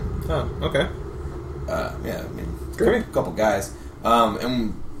Damon. Oh, okay. Yeah, Great. a couple guys.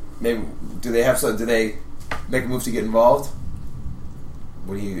 And maybe do they make a move to get involved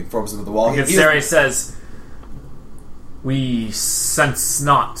when he informs them of the wall? The Githzeri says, "We sense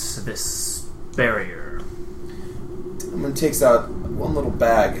not this barrier." Someone takes out one little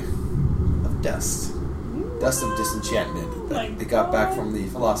bag of dust of disenchantment that they got back from the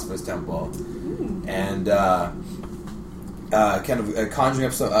Philosopher's Temple, and conjuring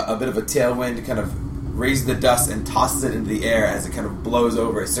up a bit of a tailwind to kind of raise the dust and tosses it into the air as it kind of blows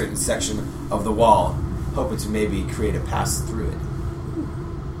over a certain section of the wall, hoping to maybe create a pass through it.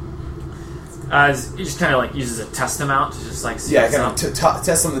 As he just kind of uses a test amount to just see Yeah, what's kind up. of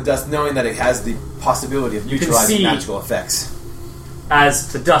test on the dust, knowing that it has the possibility of You can neutralizing see- magical effects.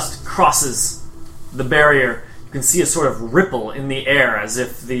 As the dust crosses the barrier, you you can see a sort of ripple in the air, as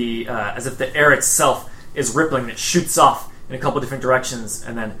if the air itself is rippling. It shoots off in a couple different directions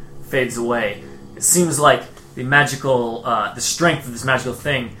and then fades away. It seems like the strength of this magical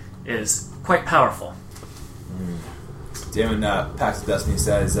thing is quite powerful. Damon pats the dust and he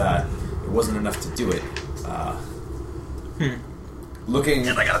says, it wasn't enough to do it. Looking...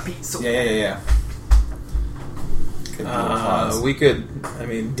 And I got a piece. So Yeah. We could... I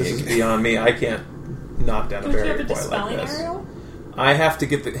mean, this is beyond me. I can't knock down a Don't you have barrier a quite like dispelling this. area? I have to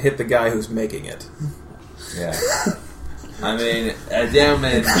hit the guy who's making it. Yeah. I mean,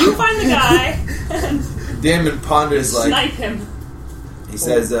 Damon... You find the guy and Damon ponders like... snipe him. He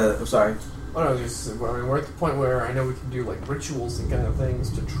says, I'm sorry. Oh no, we're at the point where I know we can do like rituals and kind of things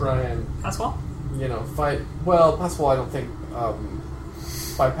to try and Passwall? fight. Well, possible. I don't think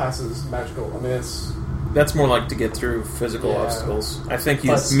bypasses magical. I mean, it's. That's more like to get through physical Yeah. obstacles. I think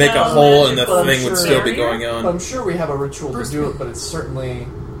you But make a spell hole and the magic, thing would still be barrier? going on. I'm sure we have a ritual to do it, but it's certainly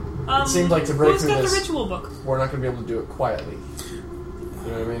It seems like to break who's through got this- the ritual book? we're not going to be able to do it quietly.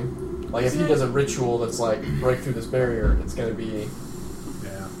 You know what I mean? Like if he does a ritual that's like break through this barrier, it's going to be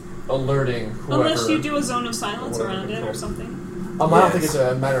alerting whoever. Unless you do a zone of silence whatever around it or control. something. I don't think it's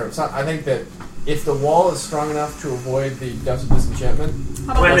a matter of time. I think that if the wall is strong enough to avoid the dust of disenchantment,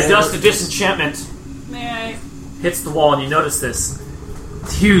 How about when the this? dust of disenchantment May I? hits the wall and you notice this,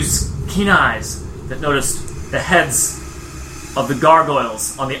 Hugh's keen eyes that noticed the heads of the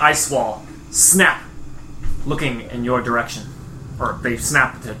gargoyles on the ice wall snap, looking in your direction. Or they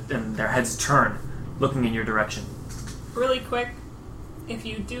snap and their heads turn, looking in your direction. Really quick, if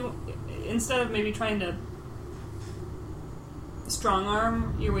you do, instead of maybe trying to strong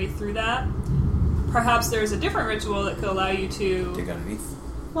arm your way through that, perhaps there's a different ritual that could allow you to, Dig underneath.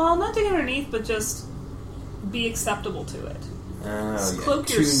 well, not dig underneath, but just be acceptable to it. Oh, yeah. Cloak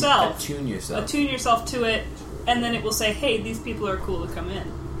yourself. Attune yourself. Attune yourself to it, and then it will say, hey, these people are cool to come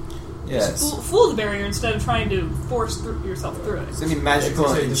in. Yes. Fool the barrier instead of trying to force yourself through it. Is there any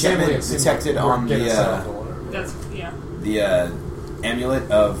magical It's enchantment it seems detected like we're on getting settled the or whatever. That's, yeah.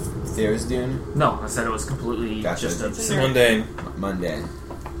 amulet of Therisdune? No, I said it was completely Gotcha. just a... It's It's in mundane. Mundane.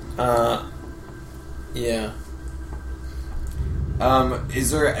 Yeah.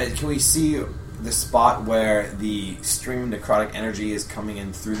 Is there? Can we see the spot where the stream of necrotic energy is coming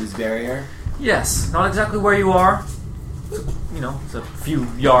in through this barrier? Yes, not exactly where you are. It's a few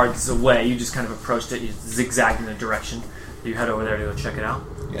yards away. You just kind of approached it. You zigzagged in a direction. You head over there to go check it out.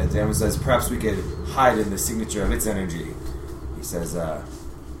 Yeah, Damon says perhaps we could hide in the signature of its energy. He says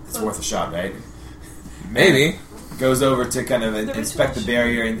it's worth a shot, right? Maybe. Goes over to kind of inspect the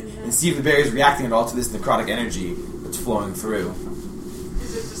barrier and see if the barrier is reacting at all to this necrotic energy that's flowing through.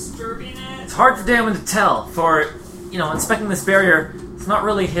 Is it disturbing it? It's hard for Damon to tell. For inspecting this barrier, it's not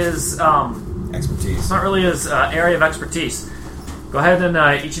really his Expertise. it's not really his area of expertise. Go ahead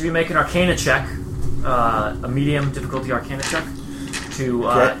and each of you make an Arcana check, a medium difficulty Arcana check, to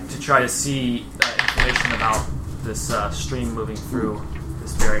try to see information about this stream moving through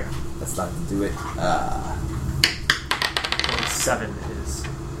this barrier. Let's not do it. 7 is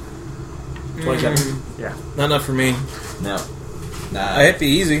 27. yeah. Not enough for me. No. Nah. I hit the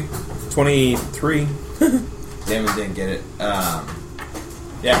easy. 23. Damon didn't get it.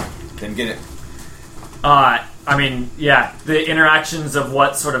 Yeah, didn't get it. The interactions of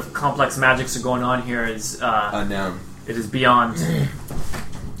what sort of complex magics are going on here is Unknown. it is beyond.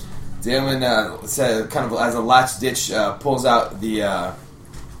 Damon said, kind of as a latch ditch, pulls out the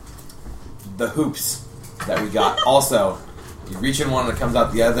hoops that we got. Also, you reach in one and it comes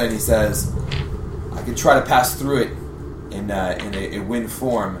out the other, and he says, "I could try to pass through it in a wind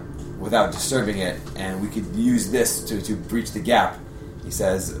form without disturbing it, and we could use this to breach the gap." He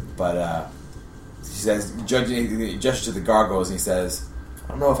says, but he says, judging to the gargoyles, and he says, "I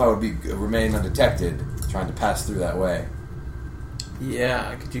don't know if I would remain undetected trying to pass through that way."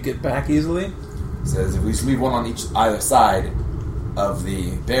 Yeah, could you get back easily? He says, "If we just leave one on either side of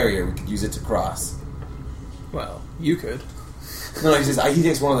the barrier, we could use it to cross." Well, you could. No, he says he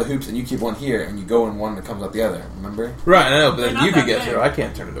takes one of the hoops and you keep one here, and you go in one that comes out the other. Remember? Right, I know, but They're then not you could that get big. through. I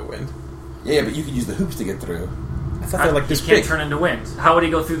can't turn into wind. Yeah, but you could use the hoops to get through. I thought they're like this he can't big. turn into wind. How would he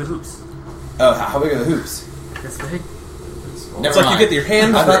go through the hoops? Oh, how big are the hoops? This big? Never It's like you mind. get your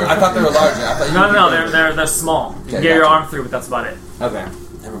hand I through. thought they were larger. I thought you No, could- they're small. You can Okay, get your gotcha. arm through, but that's about it. Okay,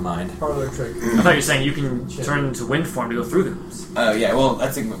 never mind. Parlor trick. I thought you were saying you can turn into wind form to go through the hoops. Oh, yeah. Well,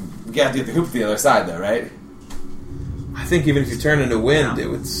 that's we gotta get the hoop to the other side, though, right? I think even if you turn into wind, Yeah.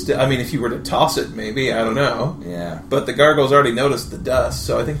 it would still... I mean, if you were to toss it, maybe. I don't know. Yeah. But the gargoyles already noticed the dust,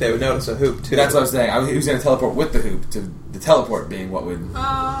 so I think they would notice a hoop, too. That's what I was saying. He was gonna teleport with the hoop to the teleport being what would.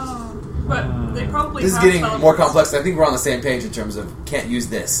 Oh. But they probably This is have getting teleports. more complex. I think we're on the same page in terms of can't use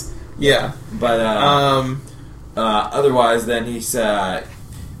this. Yeah. But otherwise, then he's kind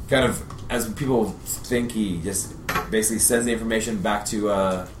of, as people think, he just basically sends the information back to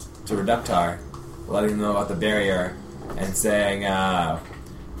Reductar, letting them know about the barrier, and saying,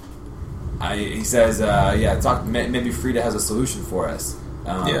 he says, maybe Frida has a solution for us.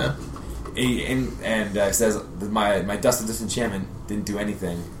 Yeah. He says that my Dust of Disenchantment didn't do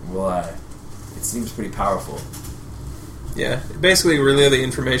anything. Well, it seems pretty powerful. Yeah. Basically, relay the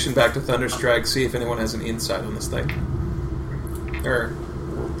information back to Thunderstrike, see if anyone has an insight on this thing. Or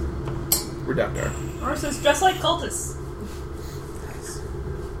Reductor. Or says dress like cultists.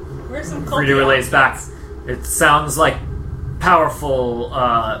 Where's some cultists? Frida relays back. It sounds like powerful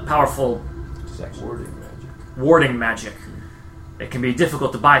warding magic. It can be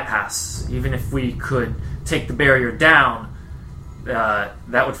difficult to bypass. Even if we could take the barrier down,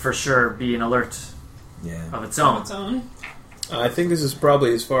 that would for sure be an alert of its own. I think this is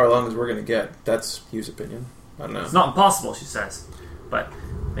probably as far along as we're going to get. That's Hugh's opinion. I don't know. It's not impossible, she says, but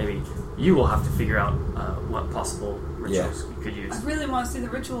maybe you will have to figure out what possible rituals we could use. I really want to see the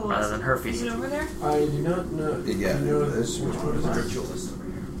ritual Rather list. than her Is feeding. it over there? I do not know. Yeah. You know this which one is it? Ritual list over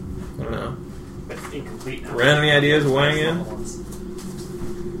here. I don't know. But it's incomplete now. Ran, any ideas weighing in?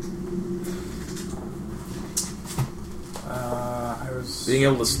 I was Being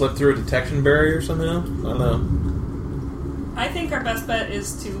able to slip through a detection barrier or something else? I don't know. I think our best bet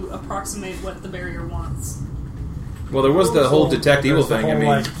is to approximate what the barrier wants. Well, there was the whole detect evil there's the thing. I whole,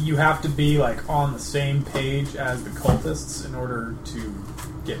 mean, like, you have to be like on the same page as the cultists in order to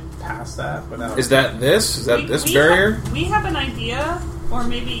get past that. Without is that this? Is that We- this we barrier? We have an idea, or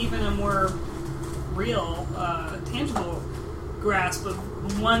maybe even a more real, tangible grasp of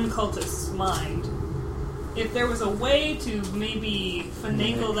one cultist's mind. If there was a way to maybe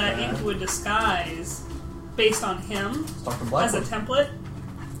finagle that into a disguise based on him Dr. as a Blackwood. template,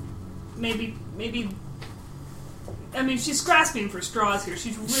 maybe. I mean, she's grasping for straws here.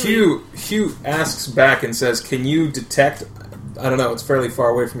 She's really. Hugh asks back and says, "Can you detect? I don't know. It's fairly far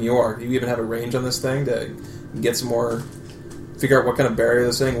away from York. Do you even have a range on this thing to get some more? Figure out what kind of barrier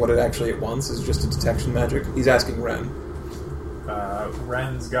this thing, what it actually wants? Is it just a detection magic?" He's asking Ren.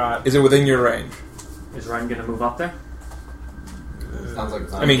 Ren's got. Is it within your range? Is Ryan going to move up there? Sounds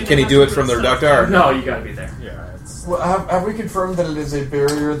like I mean, can he do it from the reductor? No, you got to be there. Yeah, it's. Well, have we confirmed that it is a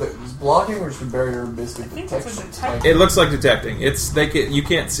barrier that is blocking, or is it a barrier basically I think detects? it's a detect- It looks like detecting. You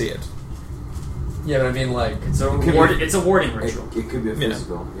can't see it. Yeah, but I mean, like, It's a warding ritual. It could be a Yeah.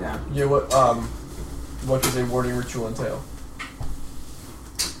 physical, yeah. yeah. What does a warding ritual entail?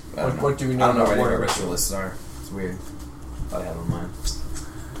 What do we know I don't know about what any of warding our rituals? ritualists are. It's weird. Thought I had on mine.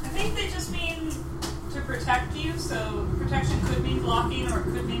 I think they just mean to protect you, so protection could mean blocking or it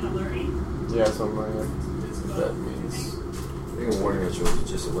could mean alerting. Yeah, so I'm wondering It's what both, that I means. think, I think a warning ritual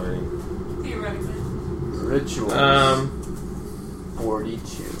is just a learning. theoretically. Rituals.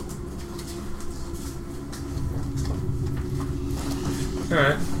 42.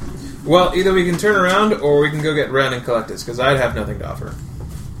 Alright. Well, either we can turn around or we can go get Ren and collect this, because I'd have nothing to offer.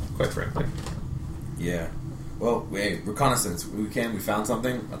 Quite frankly. Yeah. Well, wait, reconnaissance. We found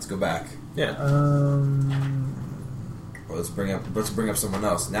something. Let's go back. Yeah. Or let's bring up someone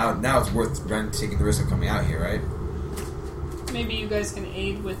else. Now it's worth Ren taking the risk of coming out here, right? Maybe you guys can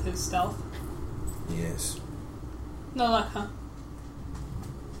aid with his stealth. Yes. No luck, huh?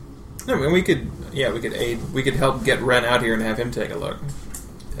 I mean, we could aid. We could help get Ren out here and have him take a look.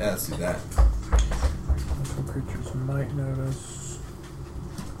 Yeah, let's do that. Some creatures might notice.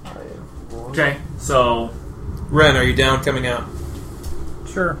 Okay, so Ren, are you down coming out?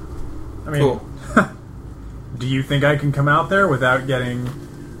 Sure. I mean, Cool. do you think I can come out there without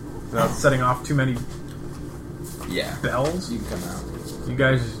setting off too many Yeah. bells? You can come out.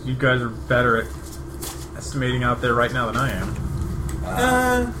 You guys are better at estimating out there right now than I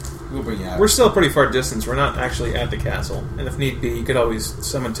am. We'll bring you out. We're still a pretty far distance. We're not actually at the castle. And if need be, you could always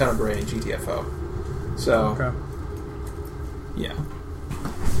summon Tenebrae and GTFO. So, Okay. yeah.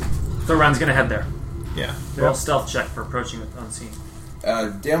 So Ryan's going to head there. Yeah. Roll stealth check for approaching with unseen.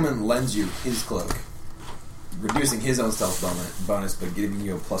 Daleman lends you his cloak, reducing his own stealth bonus, but giving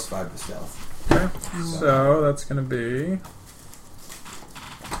you a +5 to stealth. Okay. So that's going to be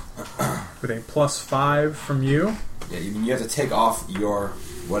with a +5 from you. Yeah, you have to take off your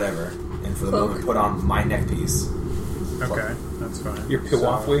whatever, and for the moment put on my neck piece. Okay, that's fine. Your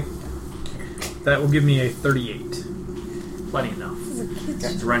Piwafli. That will give me a 38. Plenty enough.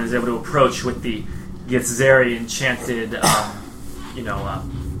 So Ryan is able to approach with the Yitzhari enchanted,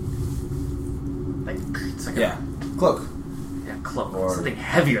 it's like Yeah, cloak. cloak. Or Something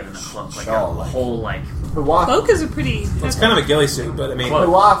heavier than a cloak. Like shawl, a like- whole, like... Cloak is a pretty. Well, it's kind of a ghillie suit, but I mean,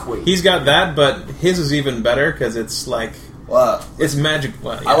 Cloak. he's got that, but his is even better because it's like Well, it's magic.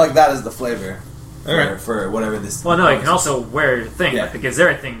 Well, yeah. I like that as the flavor for, Alright. for whatever this. Well, no, you can also wear your thing, Yeah. but the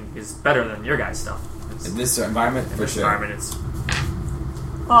Gazera thing is better than your guys' stuff. It's, in this environment in for this sure. environment, it's...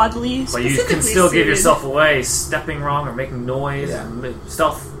 Oddly, But you can specifically still give suited. yourself away stepping wrong or making noise. Yeah. And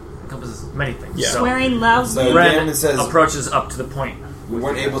stealth encompasses many things. Yeah. So Swearing loudly. So Ren Damon says approaches up to the point. we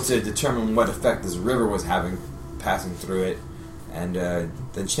weren't able to determine what effect this river was having, passing through it, and the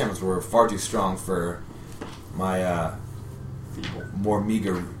enchantments were far too strong for my more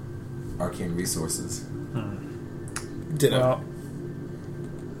meager arcane resources. Ditto. Well,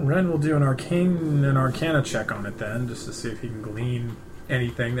 Ren will do an arcana check on it then, just to see if he can glean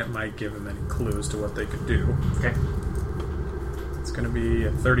anything that might give him any clues to what they could do. Okay. It's going to be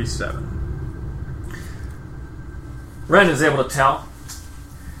a 37. Ren is able to tell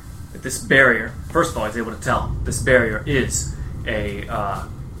that this barrier. First of all, he's able to tell this barrier is a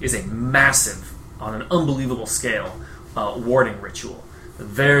massive, on an unbelievable scale, warding ritual. A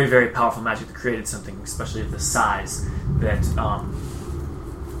very, very powerful magic that created something, especially of this size, that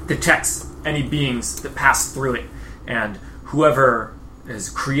detects any beings that pass through it, and whoever has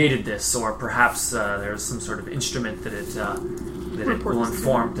created this, or perhaps there's some sort of instrument that it will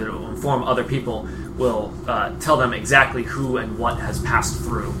inform other people, will tell them exactly who and what has passed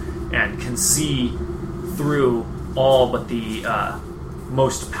through, and can see through all but the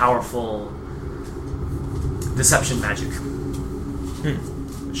most powerful deception magic.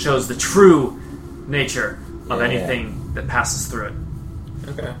 Shows the true nature of Yeah. anything that passes through it.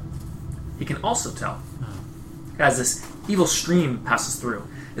 Okay. He can also tell, as this evil stream passes through,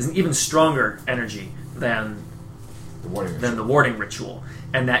 is an even stronger energy than the warding ritual,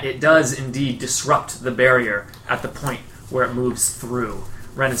 and that it does indeed disrupt the barrier at the point where it moves through.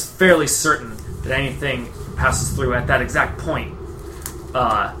 Ren is fairly certain that anything that passes through at that exact point,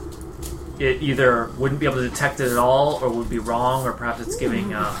 it either wouldn't be able to detect it at all, or would be wrong, or perhaps it's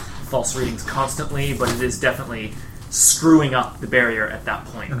giving false readings constantly, but it is definitely screwing up the barrier at that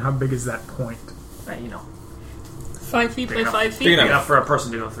point. And how big is that point? 5 feet by Big enough. 5 feet. Big Big enough for a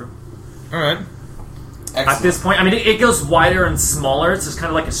person to go through. All right. At this point, I mean, it goes wider and smaller. It's just kind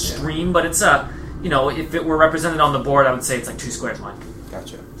of like a stream, but it's if it were represented on the board, I would say it's like 2 squares wide.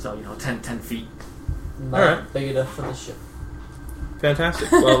 Gotcha. So, 10 feet. Not Alright. big enough for the ship.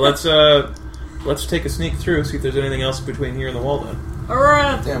 Fantastic. Well, let's take a sneak through, see if there's anything else between here and the wall. Then.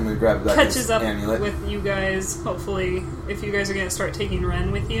 Aurora Damn, we grabbed that catches up amulet. with you guys, hopefully, if you guys are going to start taking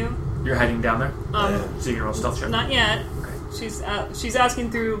Ren with you. You're heading down there? So you can roll stealth check. Not yet. Okay. She's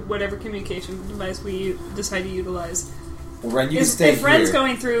asking through whatever communication device we decide to utilize. Well, Ren, you can stay If here. Ren's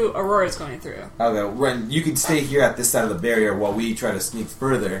going through, Aurora's going through. Okay, Ren, you can stay here at this side of the barrier while we try to sneak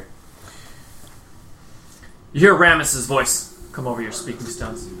further. You hear Rammus's voice come over your speaking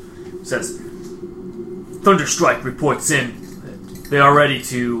stones. It says, Thunderstrike reports in. They are ready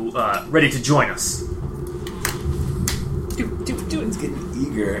to join us. Do He's it. getting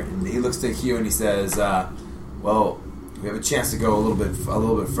eager, and he looks to Hugh and he says, "Well, we have a chance to go a little bit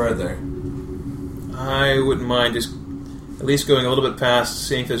further." I wouldn't mind just at least going a little bit past,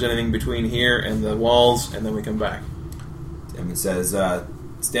 seeing if there's anything between here and the walls, and then we come back. Damon says,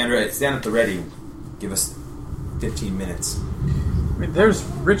 stand at the ready. Give us 15 minutes." I mean, there's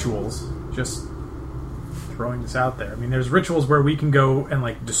rituals, just throwing this out there. I mean, there's rituals where we can go and,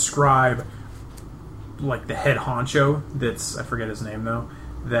 describe, the head honcho that's, I forget his name, though,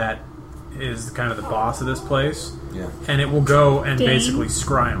 that is kind of the boss of this place. Yeah. And it will go and Dane? basically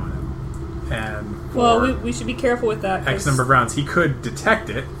scry on him. And for Well, we should be careful with that. X number of rounds, he could detect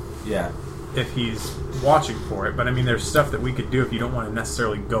it Yeah. if he's watching for it, but I mean, there's stuff that we could do if you don't want to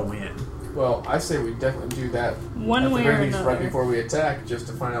necessarily go in. Well, I say we definitely do that One at way the or very least another. right before we attack, just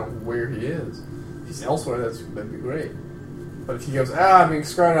to find out where he is. If he's elsewhere, that'd be great. But if he goes, I'm being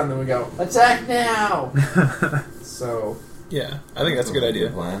scryed on, then we go, attack now! So, Yeah, I think that's a good idea.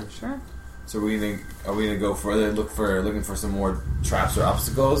 Plan. Sure. So are we gonna go further, looking for some more traps or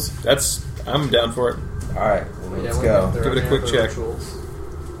obstacles? I'm down for it. All right, well, yeah, let's we'll go. if there Give are it a any quick other check. rituals.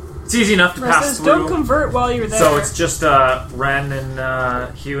 It's easy enough to Russ pass says, through. don't convert while you're there. So it's just Ren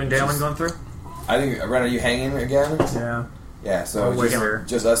and Hugh and Damon going through? I think, Ren, are you hanging again? Yeah. Yeah. So I'll wait just, here.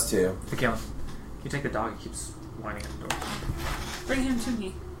 just us two. Hey, Kalen, you take the dog. He keeps whining at the door. Bring him to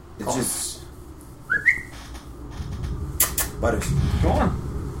me. It's just Butters. Go on.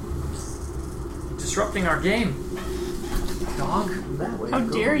 Disrupting our game. Dog. That way, How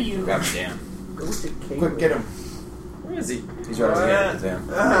go- dare you? Grab him, Dan. Go to Caleb. Quick, get him. Where is he? He's right over here. Dan.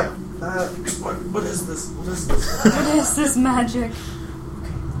 What is this? What is this? What is this magic?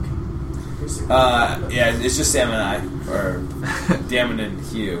 Yeah, it's just Sam and I, or Damon and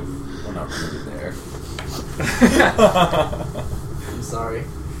Hugh. We're not really there. I'm sorry.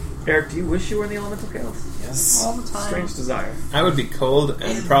 Eric, do you wish you were in the elemental chaos? Yes. All the time. Strange desire. I would be cold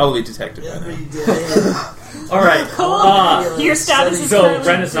and probably detected by Every now. day. All right. Cool. Your status is So currently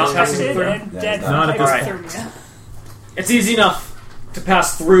Bren is not passing detected through? and Yeah, dead not from at this hypothermia. It's easy enough to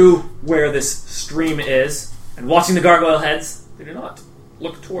pass through where this stream is, and watching the gargoyle heads, they do not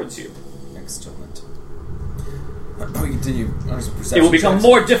look towards you. Excellent. We continue. Perception It will become checks.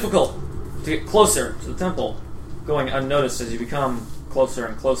 more difficult to get closer to the temple, going unnoticed as you become closer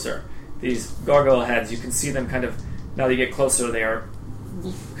and closer. These gargoyle heads, you can see them kind of, now that you get closer, they are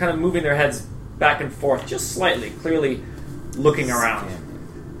kind of moving their heads back and forth just slightly, clearly looking around.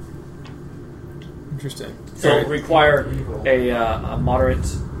 Interesting. So it will require a moderate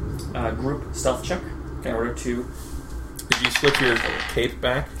group stealth check in order to... Did you slip your cape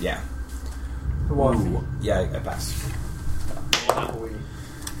back? Yeah. One. Ooh. Yeah, I passed.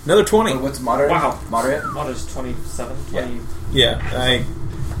 Another 20. What's moderate? Wow. Moderate? What is 27? Yeah. 20... Yeah, I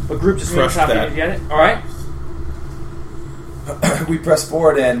What group just Crushed happy that. to get it? Alright. We press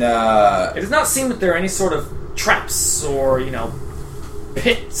forward and It does not seem that there are any sort of traps or,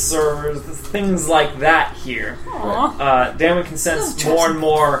 pits or things like that here. Aw. Damon can sense more and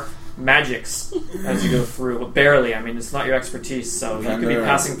more magics as you go through, but barely. I mean, it's not your expertise, so you could be Thunder.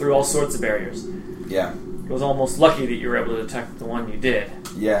 passing through all sorts of barriers. yeah. It was almost lucky that you were able to detect the one you did.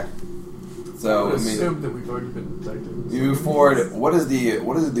 Yeah. So I I mean, assume that we've already been detected. we move forward. What do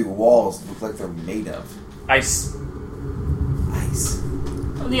the walls look like they're made of? Ice. Ice.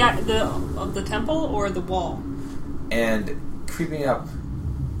 Of the temple or the wall? And creeping up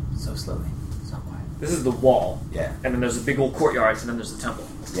so slowly, so quiet. This is the wall, Yeah. and then there's a big old courtyard, and then there's the temple.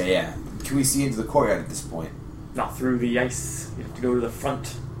 Yeah, yeah. Can we see into the courtyard at this point? Not through the ice. You have to go to the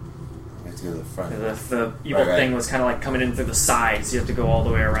front. We have to go to the front. The evil Right. thing was kind of like coming in through the sides. You have to go all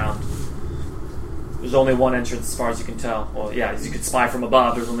the way around. There's only one entrance as far as you can tell. Well, yeah, as you could spy from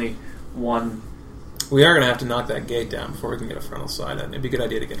above, there's only one. we are going to have to knock that gate down before we can get a frontal sight at it. It'd be a good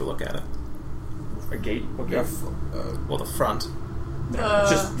idea to get a look at it. A gate? What Yeah. gate? Well, the front.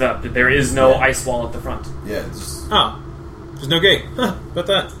 It's just there is no ice wall at the front. Yeah. Just Oh, there's no gate. Huh, about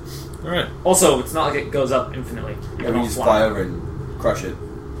that. All right. Also, it's not like it goes up infinitely. You we can all just fly over and crush it.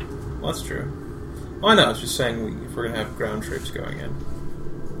 Well, that's true. Well, I know. I was just saying if we're going to have ground troops going in.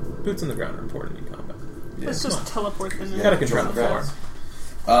 Boots on the ground are important in combat. Let's just teleport them in. You gotta control the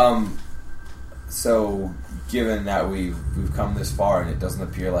floor. So, given that we've come this far and it doesn't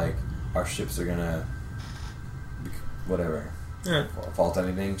appear like our ships are gonna, whatever, Yeah. fault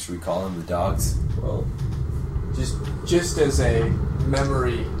anything, should we call them the dogs? Well, just as a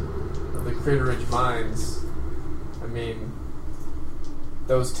memory of the Craterridge mines, I mean,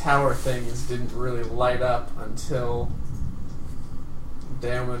 those tower things didn't really light up until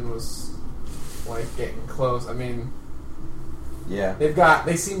Damon was like getting close. I mean, Yeah.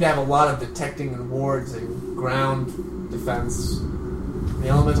 they seem to have a lot of detecting and wards and ground defense. The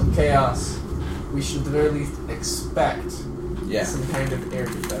elemental chaos, we should at the very least expect Yeah. some kind of air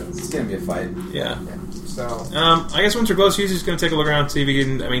defense. It's gonna be a fight. Yeah. Yeah. So I guess once we're close, he's just going to take a look around, see if he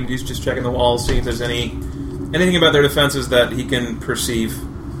can. I mean, he's just checking the walls, see if there's anything about their defenses that he can perceive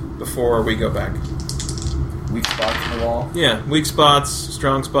before we go back. Weak spots in the wall. Yeah, weak spots,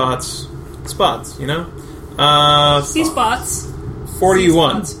 strong spots, you know. See spots.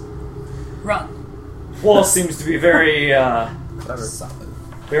 41. See spots. Run. Wall seems to be very, Solid.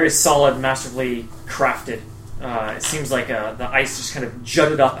 very solid, masterfully crafted. It seems like the ice just kind of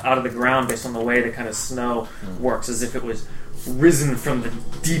jutted up out of the ground based on the way the kind of snow works, as if it was risen from the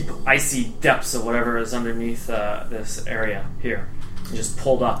deep, icy depths of whatever is underneath this area here. And just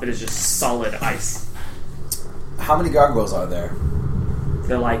pulled up. It is just solid ice. How many gargoyles are there?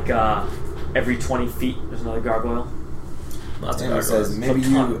 They're like every 20 feet there's another gargoyle. Lots of And it gargoyles. says maybe So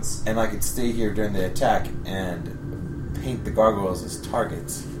you tons. and I could stay here during the attack and paint the gargoyles as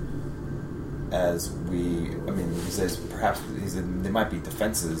targets. As we, I mean, he says perhaps they might be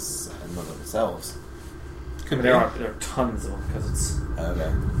defenses and not themselves. I mean, there are tons of them because it's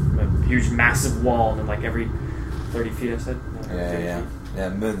Okay. a huge, massive wall, and then like every 30 feet, I said. No, 30 Yeah. feet. Yeah,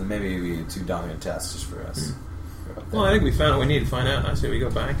 maybe it'd be too daunting a task just for us. Well, I think we found what we need to find out. I say we go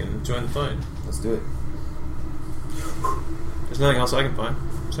back and join the fight. Let's do it. There's nothing else I can find.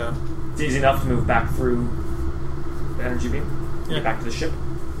 So, It's easy enough to move back through the energy beam. Yeah. Get back to the ship.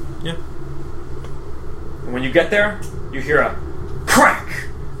 yeah. And when you get there, you hear a crack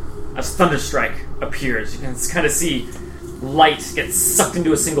as Thunderstrike appears. You can kind of see light gets sucked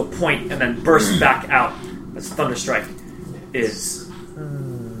into a single point and then bursts back out as Thunderstrike is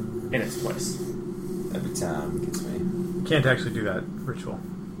in its place. Every time gets me. Can't actually do that ritual.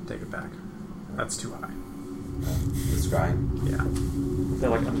 Take it back. That's too high. The scrying. Yeah, They're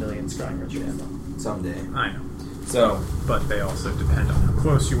like a million scrying rituals. Someday. I know. So, But they also depend on how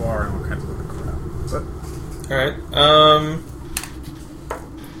close you are and what kinds of other crap. But Alright,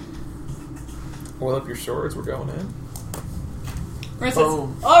 oil up your swords, we're going in. Chris,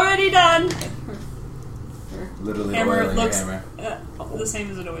 Boom. it's already done. literally Hammer oiling your looks hammer. the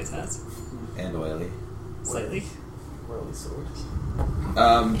same as it always has. And oily. Slightly. Whirly sword.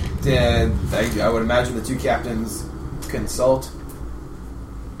 I would imagine the two captains consult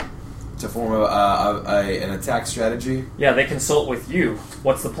to form an attack strategy. Yeah, they consult with you.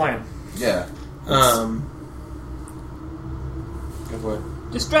 What's the plan? Yeah. Um, Go for it.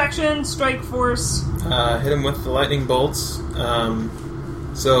 Distraction, strike force. hit him with the lightning bolts.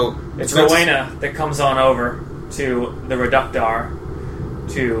 So It's since- Rowena that comes on over to the Reductar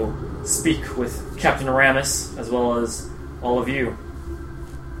to speak with Captain Aramis as well as all of you.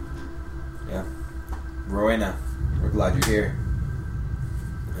 Yeah. Rowena, we're glad you're here.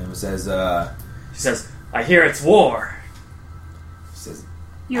 And it says, She says, I hear it's war. says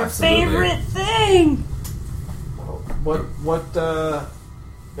Your Absolutely. favorite thing. What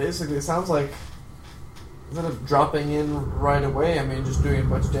basically it sounds like instead of dropping in right away, I mean just doing as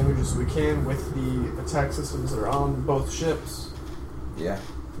much damage as we can with the attack systems that are on both ships. yeah.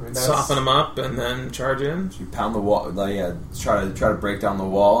 I mean, soften them up and then charge in. You pound the wall, like, yeah, try to break down the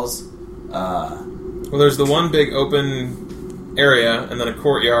walls. Well, there's the one big open area, and then a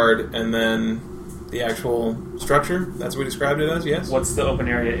courtyard, and then the actual structure. That's what we described it as. Yes. What's the open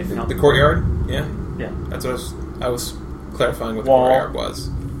area if not The courtyard. Yeah. Yeah. That's what I was clarifying what the Wall. courtyard was.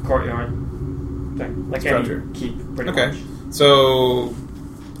 courtyard thing? Like Structure. any keep, pretty Okay. much. So,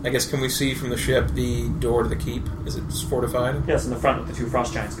 I guess can we see from the ship the door to the keep? Is it fortified? Yes, in the front with the two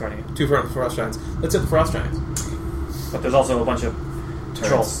frost giants guarding it. Two front frost giants. Let's hit the frost giants. But there's also a bunch of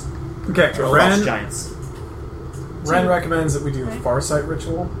trolls. okay, Frost Ren giants. recommends that we do a Farsight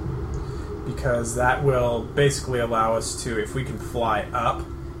ritual because that will basically allow us to, if we can fly up,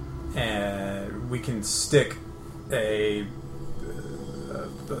 and we can stick a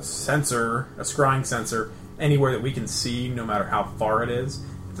sensor, a scrying sensor, anywhere that we can see, no matter how far it is.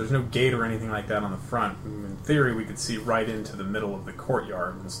 If there's no gate or anything like that on the front, in theory, we could see right into the middle of the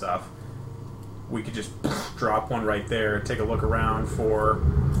courtyard and stuff. We could just drop one right there, take a look around for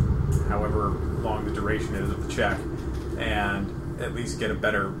however long the duration is of the check, and at least get a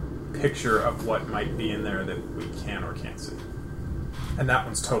better picture of what might be in there that we can or can't see. And that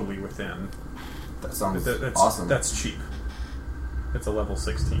one's totally within. That sounds That's awesome. That's cheap. It's a level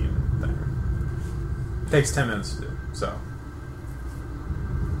 16 thing. Takes 10 minutes to do, so.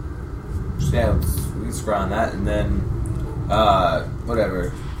 Yeah, we can scry on that, and then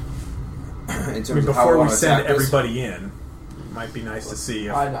whatever. In terms I mean, of how before we wanna send attack this- everybody in, it might be nice to see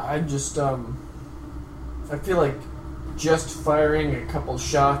if I just I feel like just firing a couple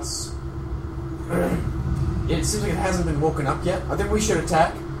shots. It seems like it hasn't been woken up yet. I think we should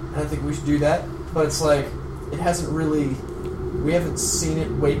attack, and I think we should do that. But it's like it hasn't really. We haven't seen it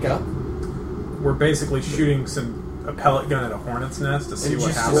wake up. we're basically shooting a pellet gun at a hornet's nest to see And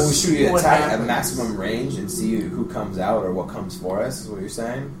what just- Well, we happens. should What attack at happens. maximum range and see who comes out or what comes for us. Is what you're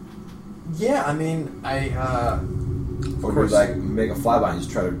saying? Yeah, I mean, Or do we course. like make a flyby and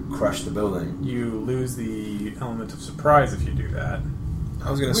just try to crush the building? You lose the element of surprise if you do that. I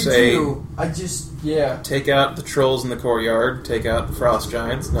was going to we say, do. I just take out the trolls in the courtyard, take out the frost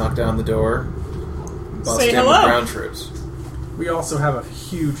giants, knock down the door, bust Say in hello. with ground troops. We also have a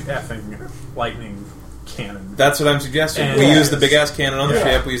huge effing lightning cannon. That's what I'm suggesting. And- We Yeah. use the big ass cannon on the Yeah.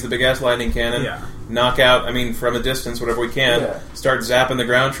 ship. We use the big ass lightning cannon. Yeah. Knock out. I mean, from a distance, whatever we can. Yeah. Start zapping the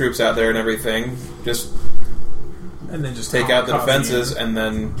ground troops out there and everything. Just And then just take out the cause defenses and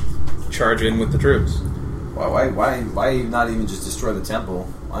then charge in with the troops. Why not even just destroy the temple?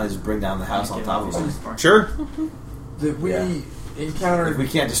 Why just bring down the house on top of it? Sure. that we Yeah. encountered. If we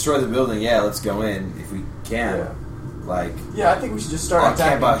can't destroy the building, yeah, let's go in. If we can, Yeah. like, Yeah, I think we should just start I'll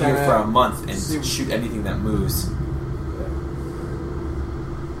attacking. camp out here kinda- for a month see- and shoot anything that moves.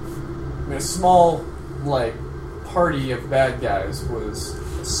 I mean, a small, like, party of bad guys was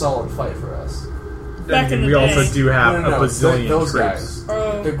a solid fight for us. Back And in the we also day. do have No, a bazillion those troops. guys.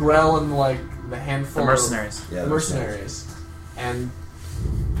 Oh. The Growlin, like, the handful The mercenaries. of Yeah, the mercenaries. And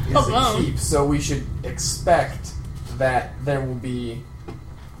is Alone. a keep, so we should expect that there will be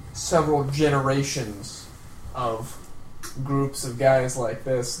several generations of groups of guys like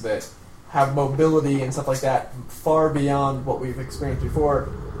this that have mobility and stuff like that far beyond what we've experienced before.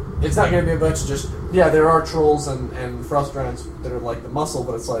 It's not going to be a bunch of just, there are trolls and Frustrons that are like the muscle,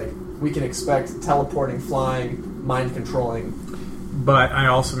 but it's like, we can expect teleporting, flying, mind controlling. But I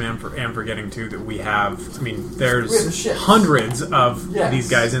also am forgetting, too, that we have We have the there's ships. hundreds of Yes. these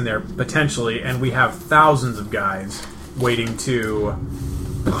guys in there, potentially, and we have thousands of guys waiting to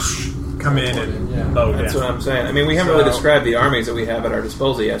come in and load That's in. what I'm saying. I mean, we haven't really described the armies that we have at our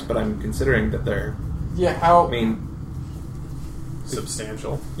disposal yet, but I'm considering that they're... Yeah, how... I mean,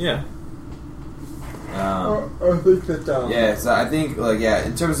 Substantial. yeah. I think that... Yeah, so I think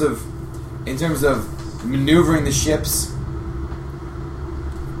in terms of maneuvering the ships,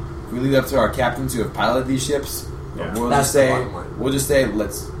 we leave it up to our captains who have piloted these ships. Yeah. That's the bottom line. We'll just say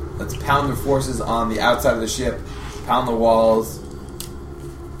let's pound the forces on the outside of the ship, pound the walls,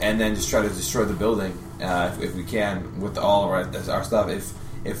 and then just try to destroy the building if we can with all our stuff.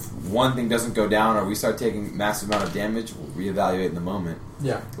 If one thing doesn't go down or we start taking massive amount of damage, we'll reevaluate in the moment.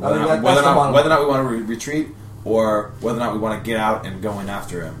 Yeah. Whether or not we want to retreat or whether or not we want to get out and go in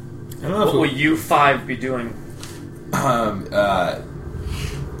after him. I don't know What if will you five be doing?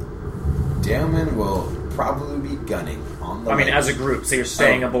 Daemon will probably be gunning on the. I mean, leg. as a group, so you're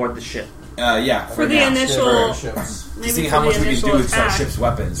staying aboard the ship. For the now. initial... ships. Maybe Seeing for how the much we can initial do with our attack, ship's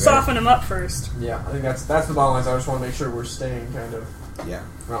weapons, right? soften them up first. Yeah, I think that's the bottom line. So I just want to make sure we're staying kind of... Yeah.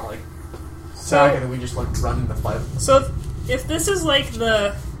 Not like... Sagging and we just like run in the fight. So if this is like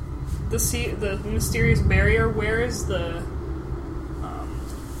the mysterious barrier, where is the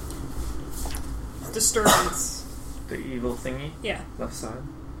disturbance? The evil thingy, Yeah. left side.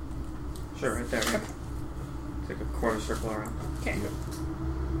 Sure, right there. Right? Take a quarter circle around. Okay.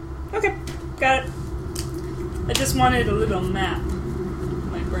 Okay. Got it. I just wanted a little map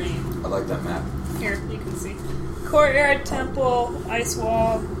in my brain. I like that map. Here, you can see. Courtyard, temple, ice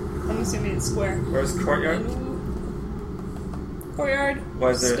wall. I'm assuming it's square. Where's the courtyard? Courtyard. Why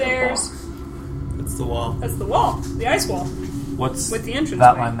is there a stairs. box? it's the wall. That's the wall. The ice wall. What's With the entrance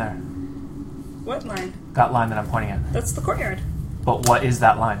that way. line there? What line? That line that I'm pointing at. That's the courtyard. But what is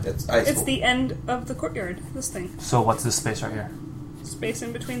that line? It's ice. It's the end of the courtyard. This thing. So what's this space right here? Space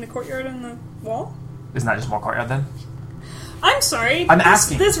in between the courtyard and the wall? Isn't that just more courtyard then? I'm sorry. I'm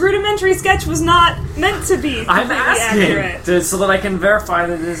asking. This rudimentary sketch was not meant to be I'm completely accurate. asking so that I can verify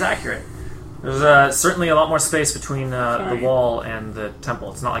that it is accurate. There's certainly a lot more space between the Fine. wall and the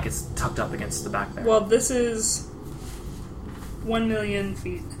temple. It's not like it's tucked up against the back there. Well, this is 1 million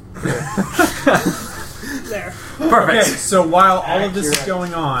feet. There. Perfect. Okay, so while all of this is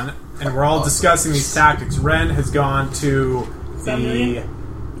going on, and we're all discussing these tactics, Ren has gone to the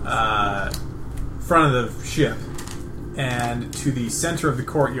front of the ship and to the center of the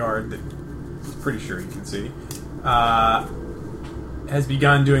courtyard that I'm pretty sure you can see. Has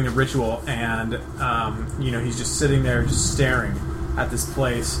begun doing a ritual, and he's just sitting there, just staring at this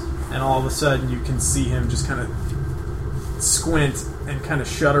place, and all of a sudden you can see him just kind of squint and kind of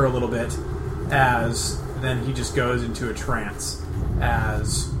shudder a little bit, as then he just goes into a trance.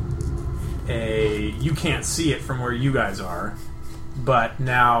 You can't see it from where you guys are, but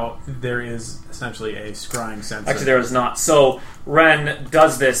now there is essentially a scrying sensor. Actually, there is not. So Ren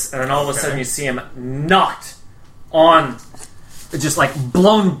does this, and then all of a sudden you see him knocked on, just like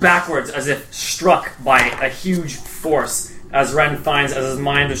blown backwards as if struck by a huge force, as Ren finds, as his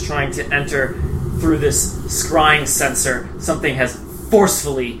mind is trying to enter through this scrying sensor, something has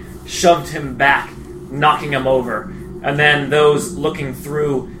forcefully shoved him back, knocking him over. And then those looking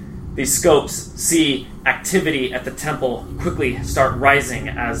through the scopes see activity at the temple quickly start rising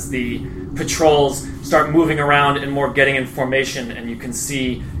as the patrols start moving around and more getting in formation, and you can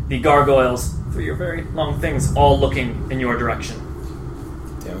see the gargoyles, through your very long things, all looking in your direction.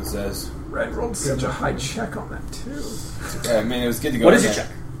 Daemon says, Red rolled such a high check on that too. yeah, I mean, it was good to go. What in is your there.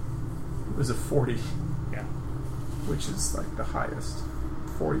 check? It was a 40. Yeah. Which is like the highest.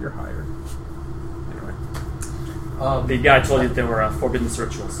 40 or higher. Anyway. The guy told you that there were forbidden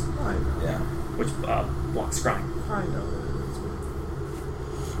rituals, I know. Yeah. which block scrying. I know.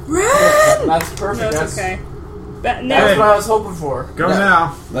 Ren! That's perfect. No, That's it's okay. That's Hey. what I was hoping for. Go Yeah.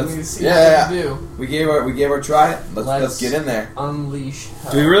 now. We need to see yeah, what yeah, we yeah. can do. We gave our try. Let's get in there. Unleash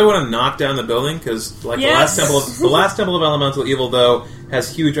hell. Do we really want to knock down the building? Because Yes. the last temple of elemental evil, though, has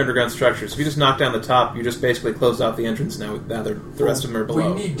huge underground structures. If you just knock down the top, you just basically closed off the entrance. Now the rest of them are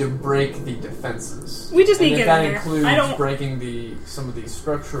below. We need to break the defenses. We just And need to if get that in there. includes I don't... breaking some of these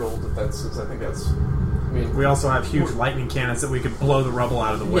structural defenses, I think that's. I mean, We also have huge lightning cannons that we could blow the rubble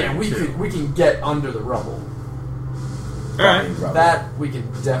out of the way. yeah, too. we can get under the rubble. All right, That we can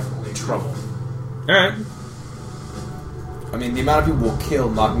definitely trouble. all right. I mean, the amount of people we'll kill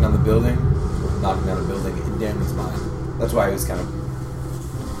knocking down the building in Danny's mind. That's why he was kind of...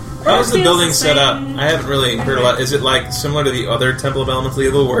 How's the building set up? I haven't really heard a lot. Is it like similar to the other Temple of Elemental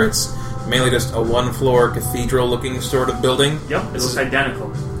Evil, where it's mainly just a one-floor cathedral-looking sort of building? Yep, it looks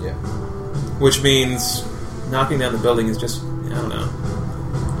identical. Yeah. Which means knocking down the building is just, I don't know.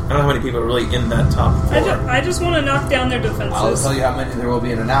 I don't know how many people are really in that top floor. I just want to knock down their defenses. I'll tell you how many there will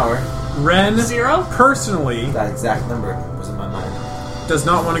be in an hour. Ren, 0? personally, That exact number was in my mind. does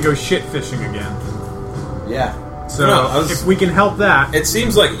not want to go shit fishing again. Yeah. So No, I was- if we can help that, It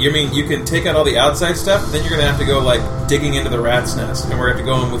seems like, you can take out all the outside stuff, then you're going to have to go, like, digging into the rat's nest, and we're going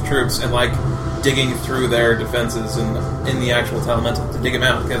to have to go in with troops and, like, digging through their defenses and in the actual Elemental to dig them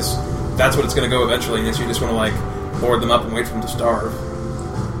out, because that's what it's going to go eventually, unless you just want to, like, board them up and wait for them to starve.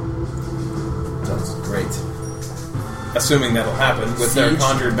 Sounds great. Assuming that'll happen with their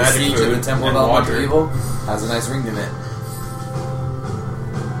conjured magic siege food of the Temple and of Elemental water. Evil has a nice ring in it.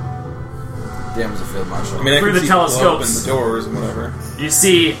 Damn, was a field marshal. I mean, I Through can the see people telescopes. open the doors and whatever. You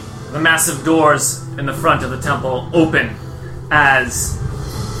see the massive doors in the front of the temple open as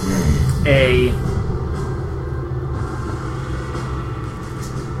a...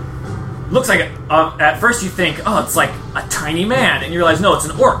 Looks like, at first you think, oh, it's like a tiny man, and you realize, no, it's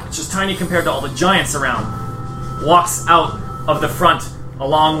an orc. It's just tiny compared to all the giants around. Walks out of the front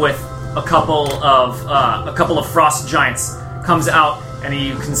along with a couple of frost giants. Comes out, and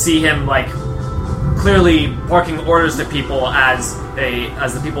you can see him, like, clearly barking orders to people as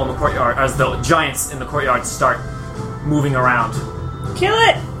the people in the courtyard, as the giants in the courtyard start moving around. Kill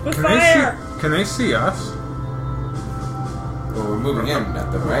it with fire! Can they see us? Well, we're moving in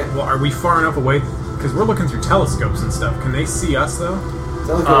at them, right? Well, are we far enough away? Because we're looking through telescopes and stuff. Can they see us though?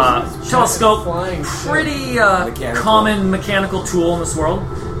 Telescope, Flying ship. pretty Mechanical. common mechanical tool in this world.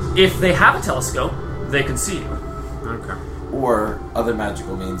 If they have a telescope, they can see you. Okay. Or other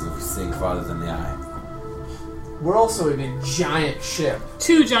magical means of seeing farther than the eye. We're also in a giant ship.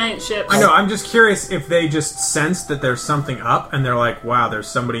 2 giant ships. I know. I'm just curious if they just sense that there's something up, and they're like, "Wow, there's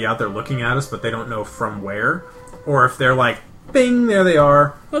somebody out there looking at us," but they don't know from where, or if they're like, "Bing, there they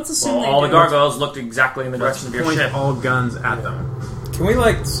are." Let's assume Well, they all the do. gargoyles looked exactly in the direction of your Point ship. all guns at them. Can we,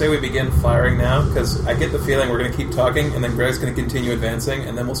 like, say we begin firing now? Because I get the feeling we're going to keep talking, and then Greg's going to continue advancing,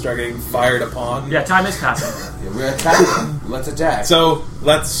 and then we'll start getting fired upon. Yeah, time is passing. Yeah, we're attacking. Let's attack. So,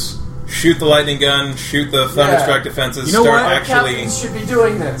 let's shoot the lightning gun, shoot the thunderstrike defenses, You know start what? actually... Captains should be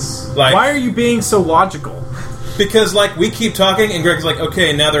doing this. Like, Why are you being so logical? Because, like, we keep talking, and Greg's like,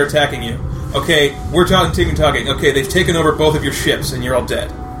 okay, now they're attacking you. Okay, we're talking. Okay, they've taken over both of your ships, and you're all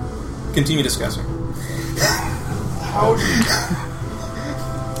dead. Continue discussing.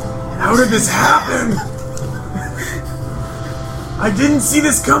 How did this happen? I didn't see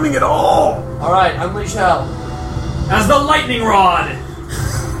this coming at all. All right, unleash hell. As the lightning rod!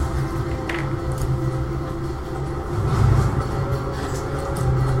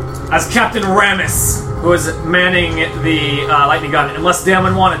 As Captain Ramus, who is manning the lightning gun, unless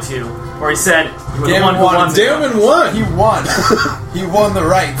Damon wanted to, or he said you were the one who won. Damon won! He won. He won the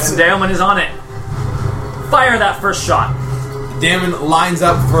rights. And Damon is on it. Fire that first shot. Damon lines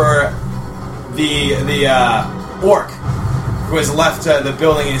up for the orc who has left the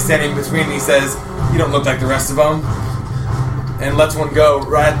building and is standing between. And he says, "You don't look like the rest of them," and lets one go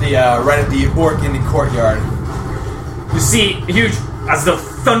right at the orc in the courtyard. You see a huge, as the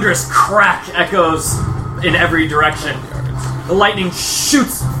thunderous crack echoes in every direction. The lightning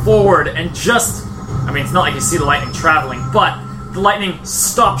shoots forward and just, I mean, it's not like you see the lightning traveling, but the lightning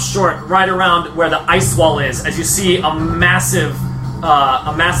stops short right around where the ice wall is, as you see a massive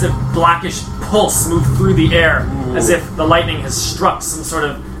blackish pulse move through the air, as if the lightning has struck some sort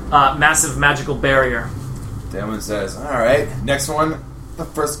of massive magical barrier. Damon says, "All right, next one, the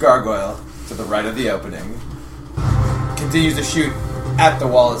first gargoyle to the right of the opening." Continues to shoot at the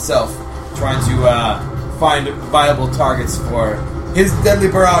wall itself, trying to find viable targets for his deadly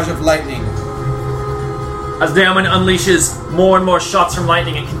barrage of lightning. As Damon unleashes more and more shots from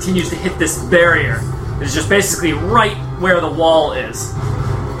lightning, it continues to hit this barrier. It's just basically right where the wall is.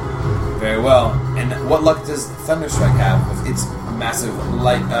 Very well. And what luck does Thunderstrike have with its massive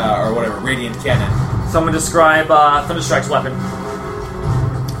light, or whatever, radiant cannon? Someone describe Thunderstrike's weapon.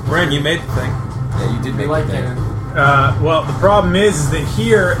 Ren, you made the thing. Yeah, you did make Light the thing. cannon. Well, the problem is that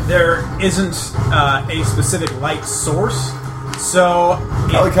here there isn't a specific light source, so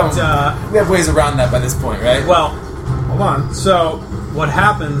Probably we have ways around that by this point, right? well, hold on. So what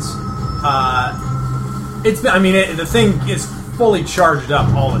happens? The thing is fully charged up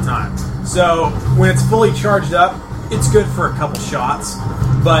all the time. So when it's fully charged up, it's good for a couple shots,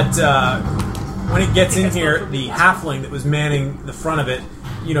 but when it gets in here, the halfling that was manning the front of it,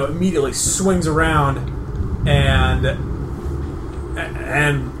 immediately swings around and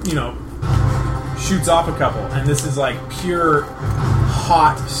shoots off a couple. And this is like pure,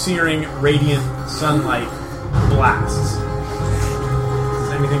 hot, searing, radiant sunlight blasts.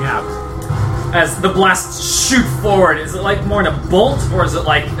 Does anything happen? As the blasts shoot forward, is it like more in a bolt, or is it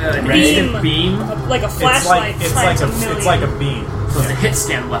like an instant beam? Like a flashlight. It's like a beam. So it's a hit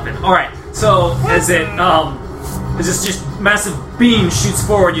stand weapon. Alright, so as it, as this just massive beam shoots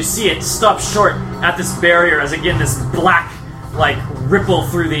forward, you see it stop short at this barrier as again this black, like, ripple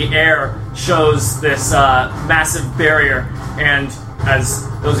through the air shows this massive barrier. And as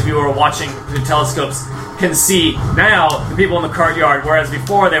those of you who are watching through telescopes can see now, the people in the courtyard, whereas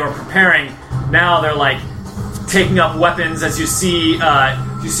before they were preparing, now they're like taking up weapons as you see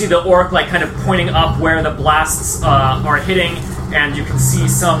the orc like kind of pointing up where the blasts are hitting, and you can see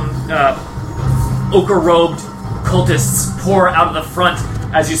some ochre-robed cultists pour out of the front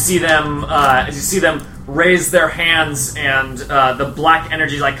as you see them raise their hands, and the black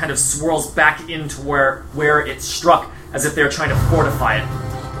energy like kind of swirls back into where it struck as if they're trying to fortify it.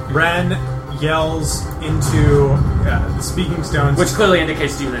 Ren yells into the speaking stones, which clearly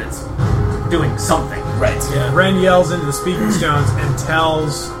indicates to you that it's doing something. Right. Yeah. Ren yells into the speaking stones and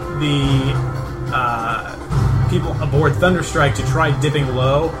tells the people aboard Thunderstrike to try dipping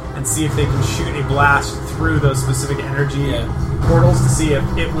low and see if they can shoot a blast through those specific energy portals to see if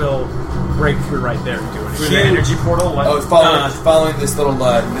it will break through right there and do it. Through the energy portal? What? Oh, it's following this little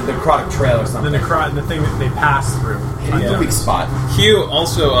the necrotic trail or something. The thing that they pass through. The weak spot. Hugh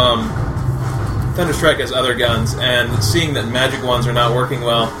also, Thunderstrike has other guns, and seeing that magic ones are not working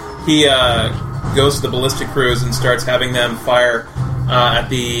well, he goes to the ballistic crews and starts having them fire at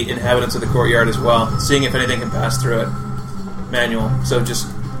the inhabitants of the courtyard as well, seeing if anything can pass through it. Manual. So just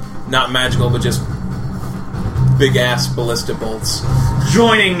not magical, but just big-ass ballista bolts.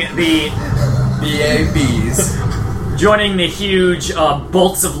 Joining the BABs. Joining the huge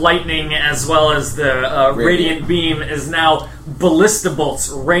bolts of lightning as well as the radiant beam is now ballista bolts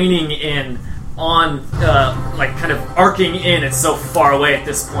raining in on, like, kind of arcing in. It's so far away at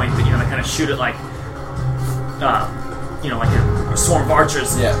this point that, they kind of shoot it like, like a swarm of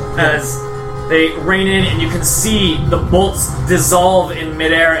archers. Yeah. As they rain in, and you can see the bolts dissolve in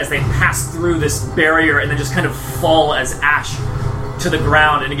midair as they pass through this barrier and then just kind of fall as ash to the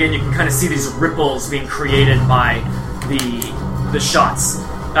ground. And again, you can kind of see these ripples being created by the shots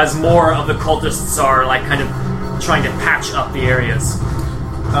as more of the cultists are, like, kind of trying to patch up the areas.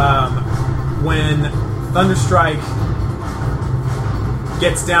 When Thunderstrike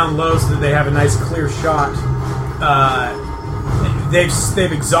gets down low so that they have a nice clear shot,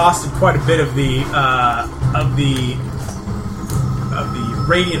 they've exhausted quite a bit of the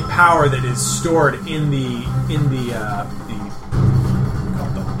radiant power that is stored in the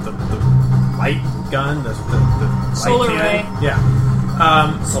light gun, the light solar cannon. ray. Yeah,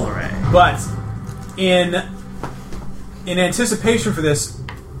 Solar ray. but in anticipation for this,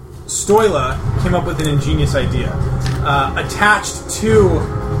 Stoila came up with an ingenious idea. Attached to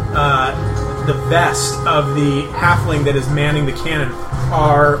the vest of the halfling that is manning the cannon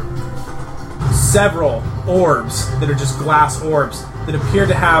are several orbs that are just glass orbs that appear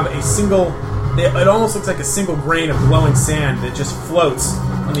to have a single... It almost looks like a single grain of glowing sand that just floats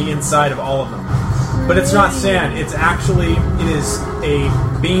on the inside of all of them. But it's not sand. It is a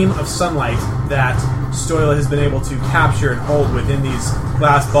beam of sunlight that Stoila has been able to capture and hold within these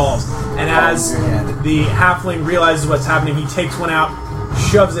glass balls. And as the halfling realizes what's happening, he takes one out,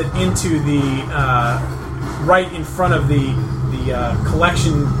 shoves it into the right in front of the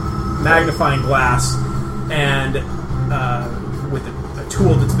collection magnifying glass, and with a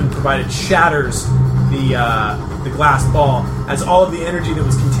tool that's been provided, shatters the glass ball. As all of the energy that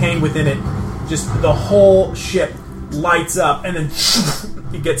was contained within it, just the whole ship lights up, and then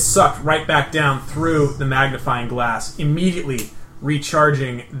it gets sucked right back down through the magnifying glass, immediately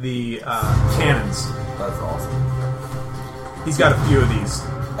recharging the cannons. That's awesome. He's got a few of these.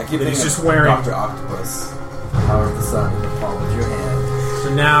 I keep that he's thinking just of wearing. Dr. Octopus. Power of the sun in the palm of your hand. So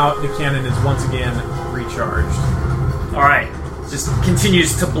now the cannon is once again recharged. Alright. Just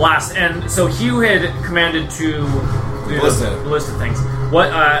continues to blast. And so Hugh had commanded to do the ballista things. What,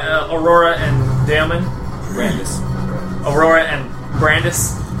 Aurora and Damon? Brandis. Aurora and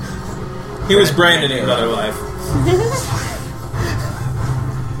Brandis? He was Brandon in another life.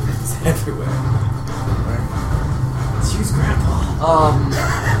 It's everywhere. It's Hugh's grandpa.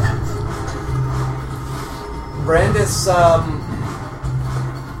 Brandis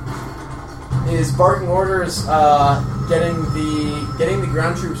is barking orders getting the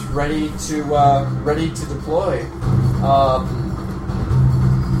ground troops ready to deploy.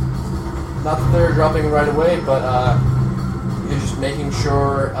 Not that they're dropping right away, but you're just making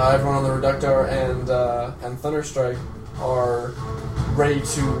sure everyone on the Reductor and Thunderstrike are ready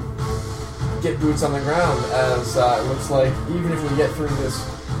to get boots on the ground. As it looks like, even if we get through this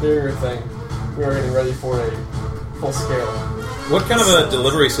barrier thing, we are getting ready for a full scale. What kind of a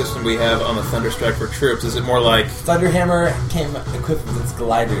delivery system we have on the Thunderstrike for troops? Is it more like... Thunderhammer came equipped with its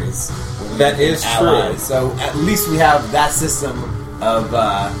gliders. That is true. So at least we have that system of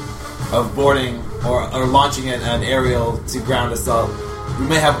boarding or launching an aerial to ground assault.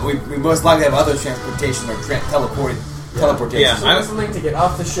 We most likely have other transportation or teleportation. Yeah, So there's something to get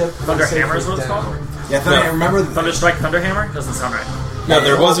off the ship. Thunderhammer is what it's called? Yeah, remember Thunderstrike Thunderhammer? Doesn't sound right. No,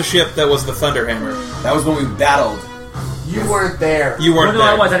 there was a ship that was the Thunderhammer. that was when we battled. You weren't there. You weren't No,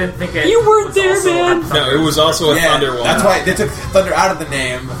 I was. there. I didn't think it. You weren't was there, also man. had thunder. No, it was also a Thunder one. That's why they took Thunder out of the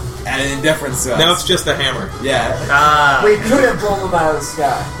name and in deference to us. Now it's just a hammer. Yeah, We couldn't blow them out of the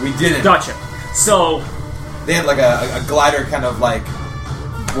sky. we didn't. Gotcha. So, They had like a glider kind of like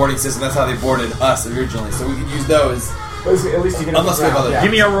boarding system. That's how they boarded us originally. So we could use those. At least you can. Unless we have other-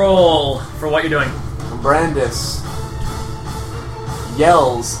 give me a roll for what you're doing. Brandis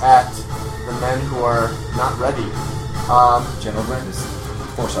yells at the men who are not ready. General Brandis.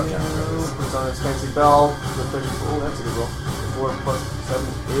 4-star General Brandis. Puts on his fancy bell. Oh, that's a good roll. 4 plus 7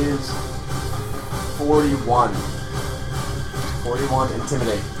 is 41. 41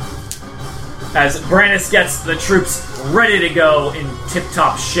 intimidate. As Brandis gets the troops ready to go in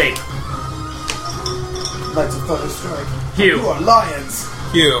tip-top shape. Let's thunder strike. Hugh. You are lions.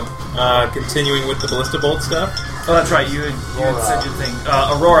 Hugh, continuing with the ballista bolt stuff. Oh, that's right. You had said your thing.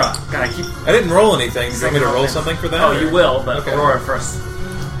 Aurora. God, I keep... I didn't roll anything. Do you want me to roll something for that? Oh, or- you will, but Okay. Aurora first.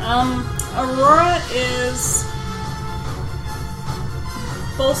 Aurora is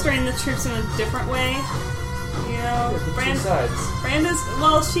bolstering the troops in a different way. You know, Two sides. Brandis,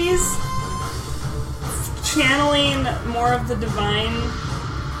 well, she's channeling more of the divine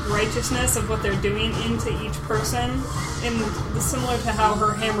righteousness of what they're doing into each person. And similar to how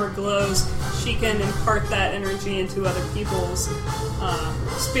her hammer glows, she can impart that energy into other people's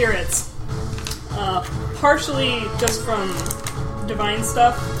spirits. Partially just from divine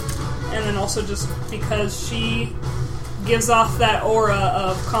stuff, and then also just because she gives off that aura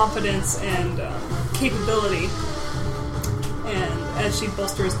of confidence and capability. And as she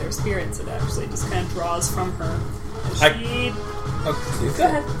bolsters their spirits, it actually just kind of draws from her. She... Go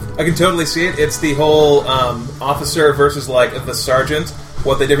ahead. I can totally see it. It's the whole officer versus like the sergeant.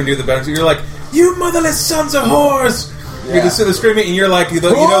 What they different do the better. You're like, you motherless sons of whores! Yeah. You're just sitting there screaming, and you're like, the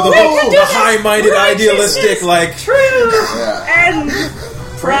can do high-minded, this! idealistic, like True and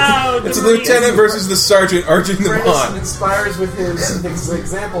proud. it's the lieutenant versus the sergeant urging them Brandis on. inspires with his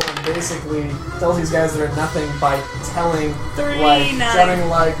example and basically tells these guys that are nothing by telling, 39. shouting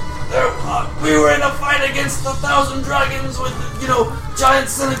like, we were in a fight against 1,000 dragons with, giant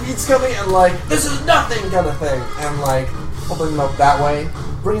centipedes coming, and like, this is nothing kind of thing. And like, helping them up that way,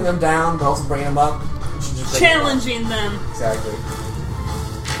 bringing them down, but also bringing them up. Challenging them. Exactly.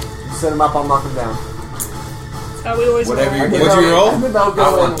 You set them up, I'll knock them down. That's how we always Whatever roll. you What'd you roll? I'm about I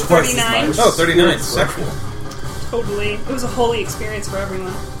going want twice as 39. much. Oh, 39. Sexual. Totally. It was a holy experience for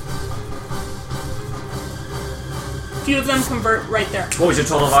everyone. Few of them convert right there. What was your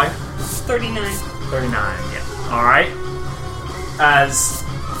total value? 39. 39, yeah. Alright. As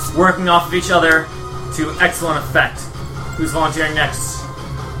working off of each other to excellent effect. Who's volunteering next?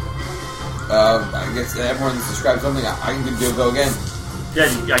 I guess everyone's described something. I can go again.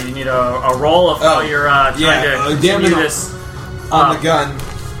 Yeah, you need a roll of how you're trying to continue damn it. this On the gun.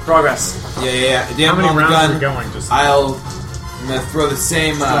 progress. Yeah. How Damn many on the rounds gun. are going? Just I'm gonna throw the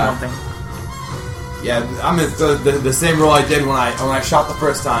same. Doing one thing. Yeah, I'm gonna throw the same roll I did when I shot the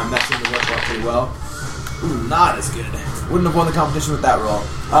first time. That seemed to work out pretty well. Ooh, not as good. Wouldn't have won the competition with that roll.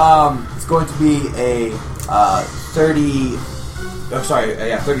 It's going to be a 30. Oh, sorry.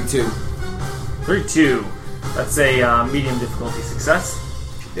 32. 32. That's a medium difficulty success.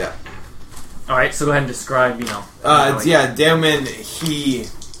 Yeah. Alright, so go ahead and describe, Daemon,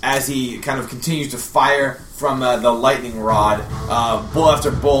 as he kind of continues to fire from the lightning rod, bolt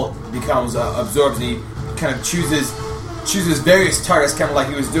after bolt becomes absorbed, and he kind of chooses various targets, kind of like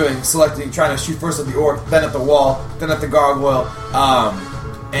he was doing, trying to shoot first at the orc, then at the wall, then at the gargoyle,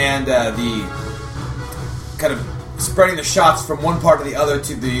 and the kind of spreading the shots from one part to the other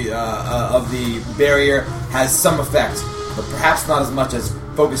to the of the barrier has some effect, but perhaps not as much as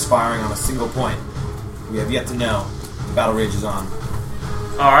focus firing on a single point. We have yet to know. The battle rages on.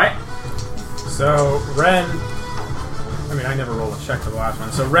 Alright. so Ren I mean, I never rolled a check for the last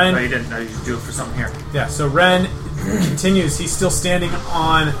one. So No, Ren, you didn't. No, you should do it for something here. yeah. So Ren continues. He's still standing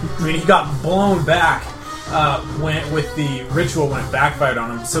on. I mean, he got blown back with the ritual when it backfired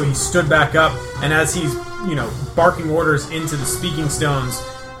on him. So he stood back up, and as he's barking orders into the speaking stones,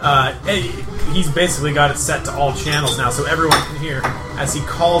 he's basically got it set to all channels now, so everyone can hear as he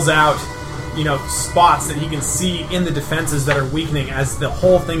calls out, spots that he can see in the defenses that are weakening, as the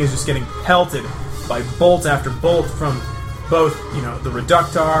whole thing is just getting pelted by bolt after bolt from both, the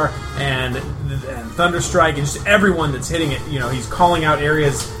Reductar and Thunderstrike, and just everyone that's hitting it. He's calling out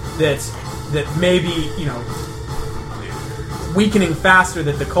areas that may be, weakening faster,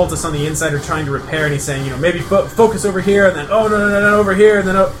 that the cultists on the inside are trying to repair, and he's saying, maybe focus over here, and then, no, over here, and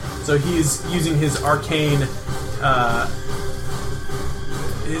then, So he's using his arcane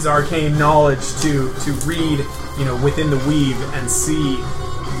knowledge to read, within the weave and see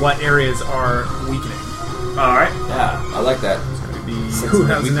what areas are weakening. All right. Yeah, I like that. Who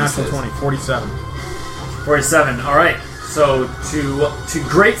has a natural 20? 47. 47. All right. So to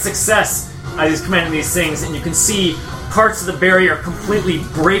great success as he's commanding these things, and you can see parts of the barrier completely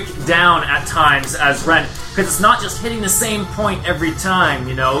break down at times as Ren, because it's not just hitting the same point every time.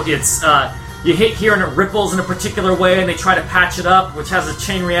 It's you hit here and it ripples in a particular way, and they try to patch it up, which has a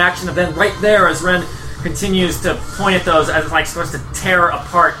chain reaction of then right there as Ren continues to point at those as it starts to tear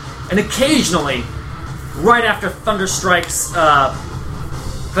apart, and occasionally, right after Thunderstrike's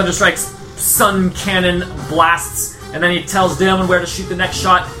sun cannon blasts, and then he tells Damon where to shoot the next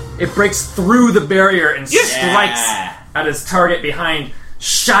shot. It breaks through the barrier and strikes at his target behind,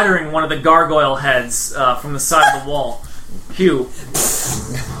 shattering one of the gargoyle heads from the side of the wall. Hugh.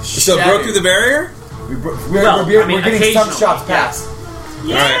 So it broke through the barrier? We're getting some shots past.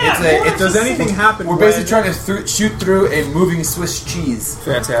 Yeah. Does anything happen? We're basically trying to shoot through a moving Swiss cheese.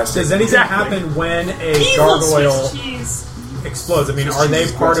 Fantastic. Does anything happen when a gargoyle explodes? I mean, are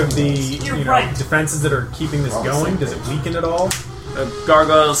they part of the defenses that are keeping this going? Does it weaken at all? The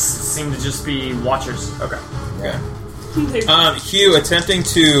gargoyles seem to just be watchers. Okay. Hugh, attempting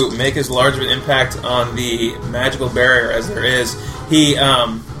to make as large of an impact on the magical barrier as there is, he's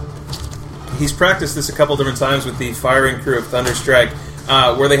practiced this a couple different times with the firing crew of Thunderstrike,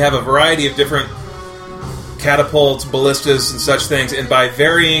 where they have a variety of different catapults, ballistas, and such things, and by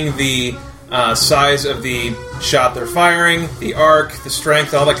varying the size of the shot they're firing, the arc, the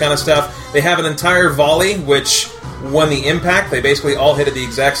strength, all that kind of stuff, they have an entire volley, which, when the impact, they basically all hit at the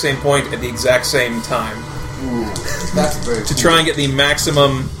exact same point at the exact same time. Ooh, that's very to try and get the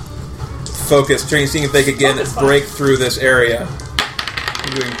maximum focus, seeing if they could break through this area.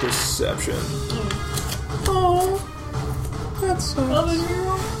 I'm doing perception. Oh, that's no.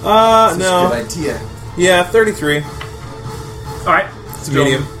 No. Good idea. Yeah, 33. All right. It's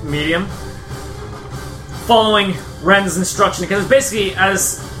medium. Medium. Following Ren's instruction, because basically,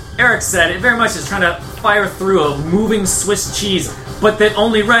 as Eric said, it very much is trying to fire through a moving Swiss cheese, but that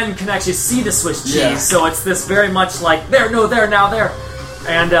only Ren can actually see the Swiss cheese. Yeah. So it's this very much like there, now there,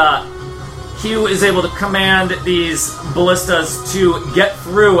 and Hugh is able to command these ballistas to get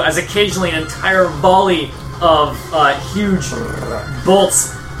through, as occasionally an entire volley of huge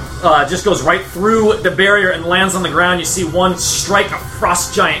bolts just goes right through the barrier and lands on the ground. You see one strike a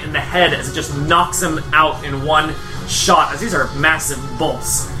frost giant in the head as it just knocks him out in one shot, as these are massive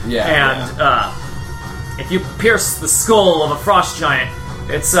bolts. If you pierce the skull of a frost giant,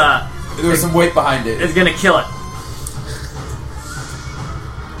 it's there's some weight behind it. It's gonna kill it.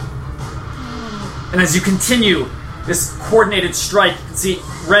 And as you continue this coordinated strike, you can see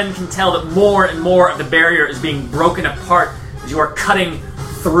Ren can tell that more and more of the barrier is being broken apart as you are cutting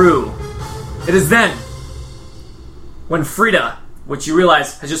through. It is then when Frida, which you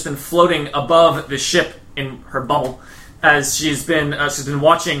realize has just been floating above the ship in her bubble, as she's been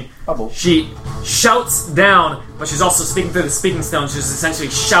watching, she shouts down, but she's also speaking through the speaking stone. She's essentially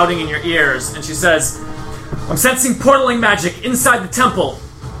shouting in your ears, and she says, "I'm sensing portaling magic inside the temple."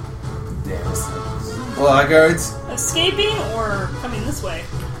 Damn. Blackguards. Escaping or coming this way?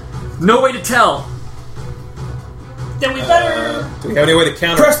 No way to tell. Then we better Do we have any way to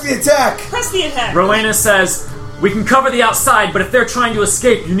counter? Press the attack! press the attack. Rowena says, "We can cover the outside, but if they're trying to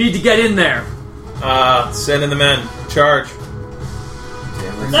escape, you need to get in there." Send in the men. Charge.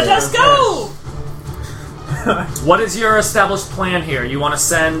 Let us go! What is your established plan here? You want to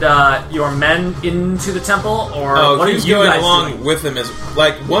send your men into the temple, or what are Hugh's you going guys along doing? with him.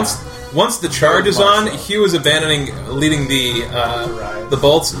 Once the charge is on, Hugh is leading the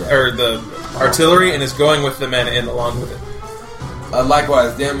bolts or the artillery, and is going with the men in along with it.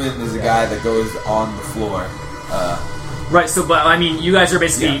 Likewise, Damon is a guy that goes on the floor. Right. So, but I mean, you guys are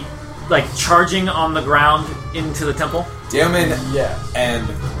basically like charging on the ground into the temple. Daemon Yes. and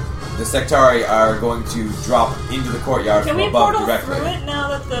the Sectari are going to drop into the courtyard Can from we above portal directly. through it now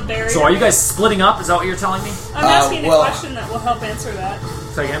that the barrier... So are you guys splitting up? Is that what you're telling me? I'm asking well- a question that will help answer that.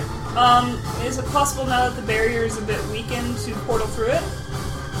 Say again. Is it possible now that the barrier is a bit weakened to portal through it?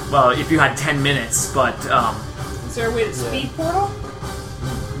 Well, if you had 10 minutes, but Is there a way to speed portal?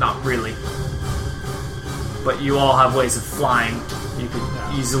 not really. But you all have ways of flying. You could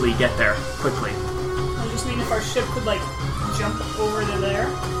easily get there quickly. I just mean if our ship could, like, jump over to there.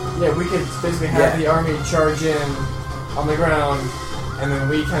 Yeah, we could basically have the army charge in on the ground, and then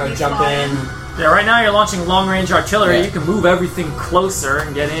we kind You of jump fly in. Yeah, right now you're launching long-range artillery. Yeah. You can move everything closer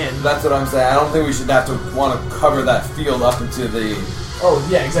and get in. That's what I'm saying. I don't think we should have to want to cover that field up into the... Oh,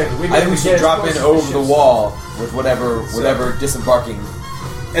 yeah, exactly. I think we should drop in over the wall with whatever disembarking...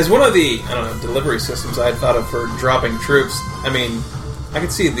 As one of the, delivery systems I had thought of for dropping troops, I mean, I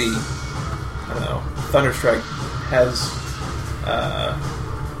could see Thunderstrike has,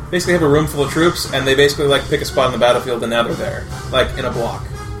 basically have a room full of troops, and they basically, like, pick a spot on the battlefield, and now they're there. Like, in a block.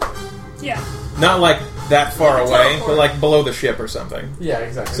 Yeah. Not, like, that far Like a away, teleport. but, like, below the ship or something. Yeah,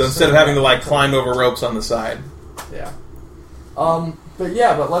 exactly. So instead of having to, like, climb over ropes on the side. Yeah.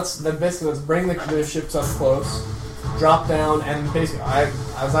 But let's bring the ships up close, drop down, and basically,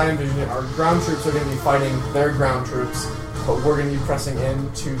 as I envision it, our ground troops are going to be fighting their ground troops, but we're going to be pressing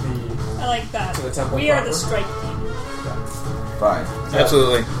into the... I like that. To the temple We are proper. the strike team. Fine.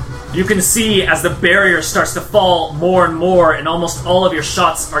 Absolutely. You can see as the barrier starts to fall more and more, and almost all of your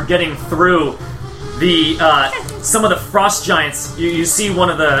shots are getting through. Some of the frost giants. You see one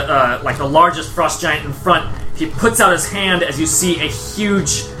of the the largest frost giant in front. He puts out his hand as you see a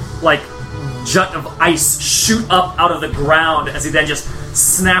huge jut of ice shoot up out of the ground as he then just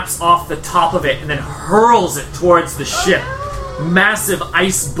snaps off the top of it and then hurls it towards the ship. Massive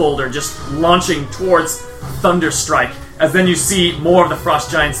ice boulder just launching towards Thunderstrike. As then you see more of the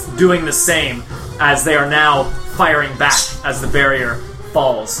frost giants doing the same as they are now firing back as the barrier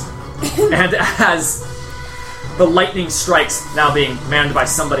falls. And as the lightning strikes, now being manned by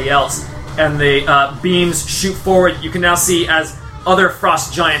somebody else, and the beams shoot forward, you can now see as other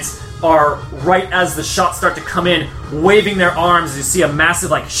frost giants are, right as the shots start to come in, waving their arms. You see a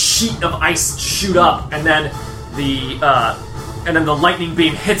massive sheet of ice shoot up, and then the lightning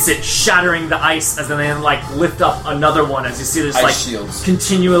beam hits it, shattering the ice, as then they lift up another one. As you see this Ice shields.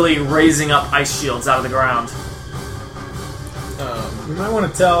 continually raising up ice shields out of the ground. You might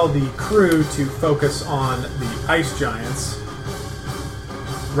want to tell the crew to focus on the ice giants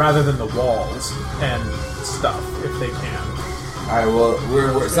rather than the walls and stuff, if they can. Alright,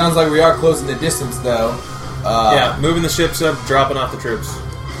 well, it sounds like we are closing the distance, though. Moving the ships up, dropping off the troops,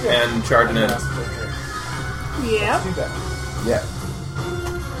 and charging in. Yeah. Do that. Yeah.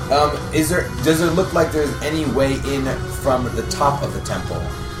 Does it look like there's any way in from the top of the temple?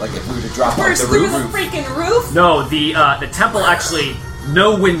 Like if we were to drop off Burst the through roof? the freaking roof? No, the temple actually,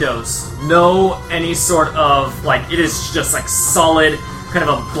 no windows, no any sort of, it is just solid, kind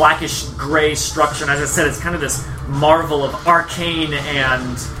of a blackish gray structure. And as I said, it's kind of this marvel of arcane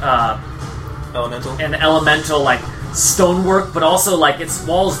and elemental stonework, but also its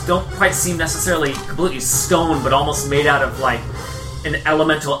walls don't quite seem necessarily completely stone, but almost made out of an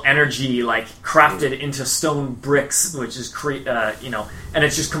elemental energy crafted into stone bricks, which is and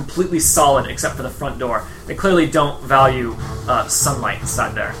it's just completely solid except for the front door. They clearly don't value sunlight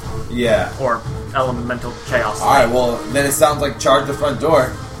inside there, Yeah. or elemental chaos. Alright, well, then it sounds like charge the front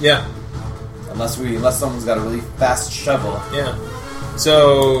door. Yeah, Unless someone's got a really fast shovel. yeah.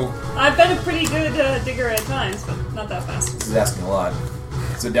 So, I've been a pretty good digger at times, but not that fast. This is asking a lot.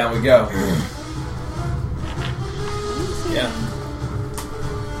 So down we go. yeah.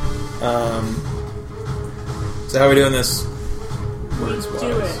 So how are we doing this? We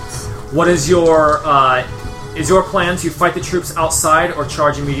do it. What is your plan to fight the troops outside or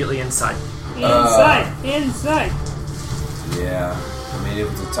charge immediately inside? Inside. Yeah. I mean, it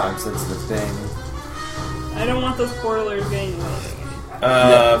was a time-sensitive thing. I don't want those portalers getting away.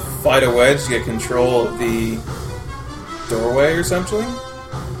 Fight a wedge, get control of the doorway or something?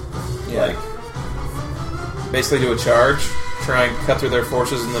 Yeah. Basically do a charge, try and cut through their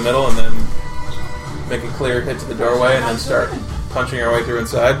forces in the middle, and then make a clear hit to the doorway, and then start punching our way through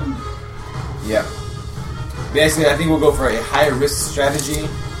inside. Yeah. Basically, I think we'll go for a high-risk strategy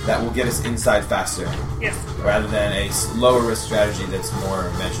that will get us inside faster, Yes. rather than a lower-risk strategy that's more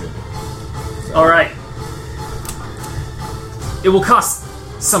measured. So, Alright. It will cost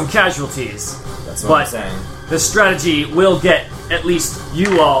some casualties, That's what but I'm saying. the strategy will get at least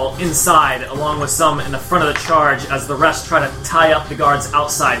you all inside, along with some in the front of the charge, as the rest try to tie up the guards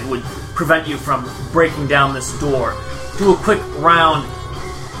outside, who would prevent you from breaking down this door. do a quick round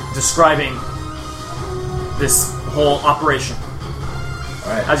describing this whole operation.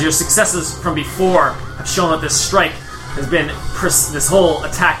 Alright. As your successes from before have shown that this strike has been, this whole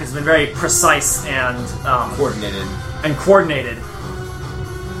attack has been very precise and Coordinated.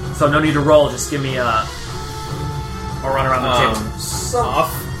 So no need to roll. Just give me a run around the table.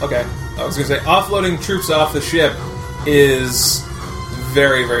 Okay. I was going to say, offloading troops off the ship is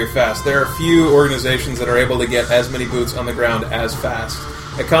very, very fast. There are few organizations that are able to get as many boots on the ground as fast.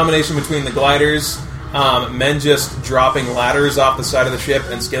 A combination between the gliders, men just dropping ladders off the side of the ship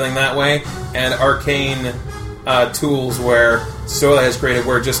and scaling that way, and arcane tools where Sola has created,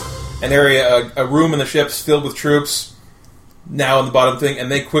 where just an area, a room in the ship's filled with troops, now in the bottom thing, and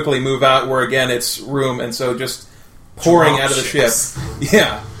they quickly move out where, again, it's room, and so just pouring out of the ship.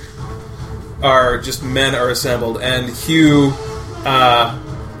 Yeah. Men are assembled, and Hugh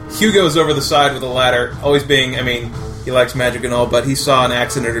goes over the side with a ladder, always being, he likes magic and all, but he saw an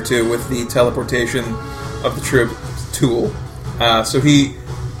accident or two with the teleportation of the troop tool. So he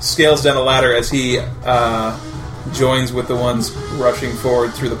scales down a ladder as he joins with the ones rushing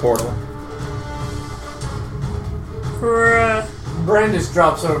forward through the portal. Brandis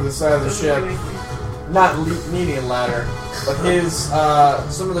drops over the side of the ship, not needing a ladder, but his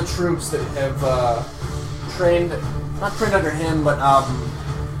some of the troops that have not trained under him, but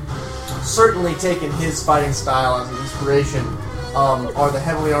certainly taken his fighting style as an inspiration, are the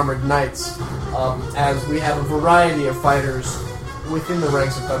heavily armored knights, as we have a variety of fighters within the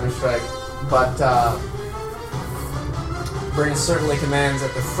ranks of Thunderstrike, but Brandis certainly commands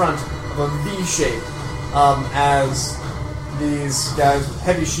at the front of a V shape, as these guys with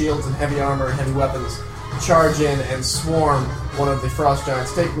heavy shields and heavy armor and heavy weapons charge in and swarm one of the Frost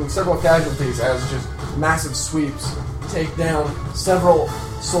Giants, taking several casualties as just massive sweeps take down several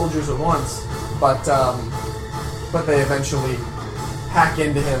soldiers at once, but they eventually hack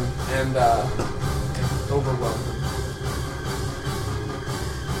into him and overwhelm him.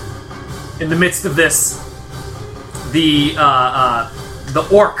 In the midst of this, the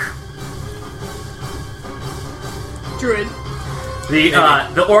orc, Druid.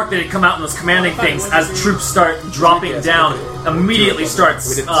 the orc that had come out and was commanding things, as troops start dropping down, immediately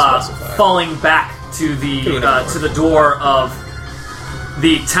starts falling back to the door of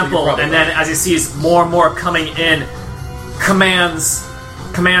the temple, and then as he sees more and more coming in, commands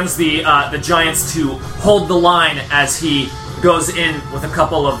the giants to hold the line as he goes in with a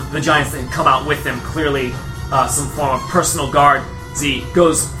couple of the giants that had come out with him, clearly some form of personal guard, as he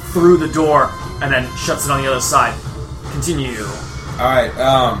goes through the door and then shuts it on the other side. Continue. Alright,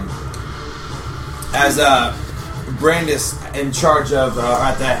 as Brandis, in charge of,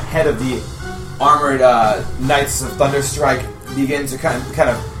 at the head of the armored Knights of Thunderstrike, begin to kind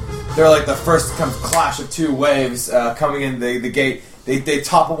of they're like the first kind of clash of two waves coming in the gate. They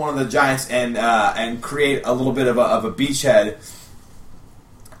topple one of the giants and create a little bit of a beachhead,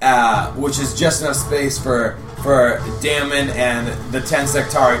 which is just enough space for Damon and the 10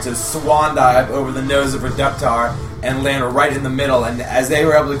 Sectari to swan dive over the nose of Reductar and land right in the middle. And as they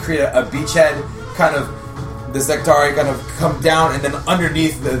were able to create a beachhead, kind of the Sectari kind of come down, and then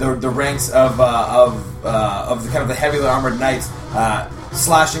underneath the ranks of the kind of the heavily armored knights,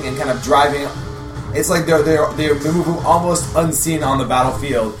 slashing and kind of driving. It's like they're moving almost unseen on the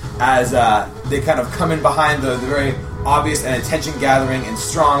battlefield as they kind of come in behind the very obvious and attention-gathering and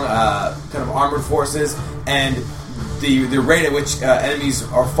strong kind of armored forces, and the rate at which enemies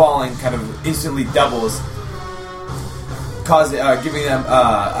are falling kind of instantly doubles, giving them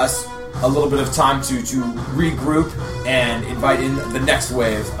us a little bit of time to regroup and invite in the next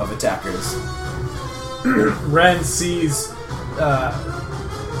wave of attackers. Ren sees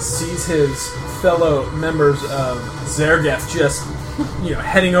his fellow members of Zergeth just,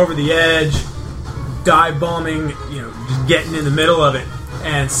 heading over the edge, dive bombing, just getting in the middle of it,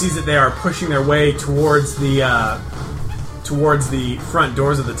 and sees that they are pushing their way towards the front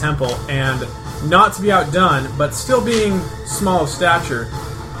doors of the temple, and not to be outdone, but still being small of stature,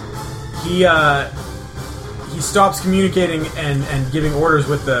 he stops communicating and giving orders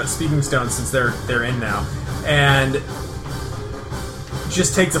with the Speaking Stones, since they're in now, and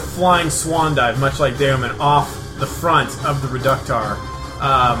just takes a flying swan dive, much like Daemon, off the front of the Reductar.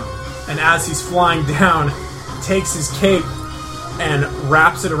 And as he's flying down, takes his cape and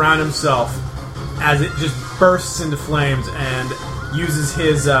wraps it around himself as it just bursts into flames, and uses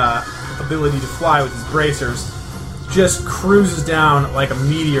his ability to fly with his bracers, just cruises down like a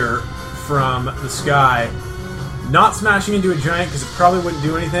meteor from the sky, not smashing into a giant because it probably wouldn't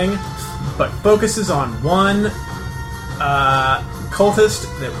do anything, but focuses on one cultist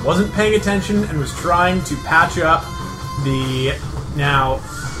that wasn't paying attention and was trying to patch up the now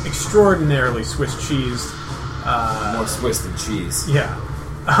extraordinarily Swiss cheese. More Swiss than cheese. Yeah.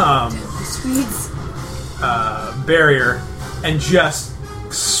 Swedes. Barrier, and just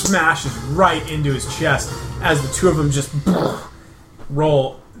smashes right into his chest as the two of them just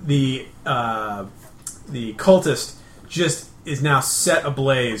roll. The cultist just is now set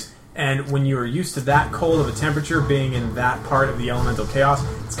ablaze, and when you are used to that cold of a temperature being in that part of the elemental chaos,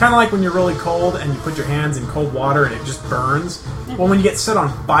 it's kind of like when you're really cold and you put your hands in cold water and it just burns. Well, when you get set on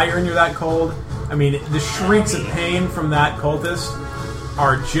fire and you're that cold, I mean, the shrieks of pain from that cultist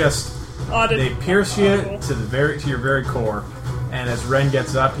are just... They pierce you to your very core. And as Ren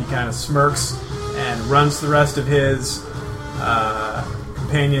gets up, he kind of smirks and runs to the rest of his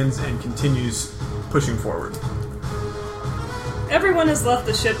companions and continues pushing forward. Everyone has left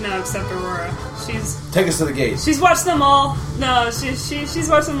the ship now except Aurora. Take us to the gate. She's watched them all. No, she's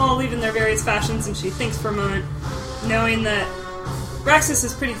watched them all leave in their various fashions, and she thinks for a moment, knowing that Raxus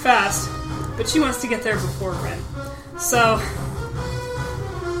is pretty fast, but she wants to get there before Ren. So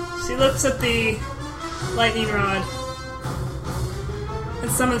she looks at the lightning rod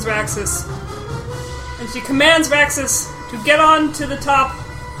and summons Raxus, and she commands Raxus to get on to the top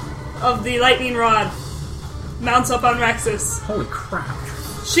of the lightning rod. Mounts up on Raxus. Holy crap.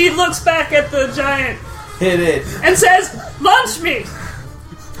 She looks back at the giant. Hit it. And says, "Launch me!"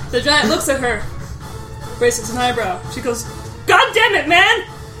 The giant looks at her, raises an eyebrow. She goes, "God damn it, man!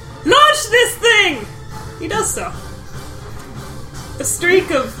 Launch this thing!" He does so. A streak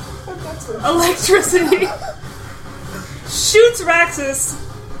of electricity shoots Raxus,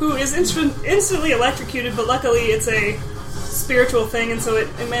 who is instantly electrocuted, but luckily it's a spiritual thing, and so it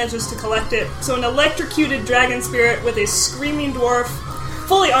manages to collect it. So an electrocuted dragon spirit with a screaming dwarf,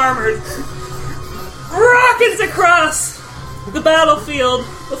 fully armored, rockets across the battlefield,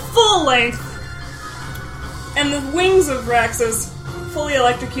 the full length, and the wings of Raxus, fully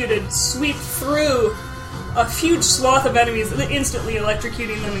electrocuted, sweep through a huge swath of enemies, instantly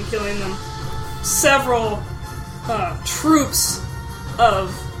electrocuting them and killing them. Several troops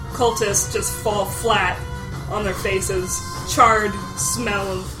of cultists just fall flat on their faces. Charred smell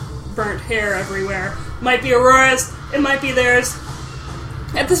of burnt hair everywhere. Might be Aurora's, it might be theirs.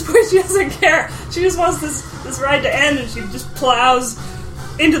 At this point, she doesn't care. She just wants this ride to end, and she just plows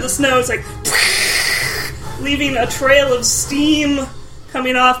into the snow. It's like leaving a trail of steam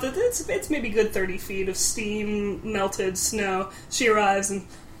coming off. It's maybe good 30 feet of steam, melted snow. She arrives and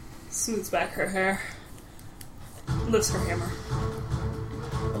smooths back her hair, lifts her hammer.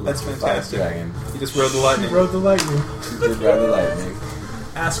 That's fantastic. Dragon. You just rode the lightning. She rode the lightning. She did ride the lightning.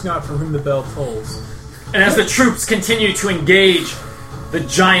 Ask not for whom the bell tolls. And as the troops continue to engage the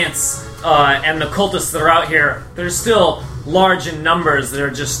giants and the cultists that are out here, they're still large in numbers that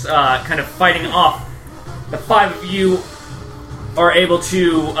are just kind of fighting off. The five of you are able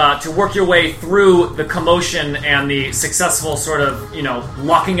to work your way through the commotion and the successful sort of,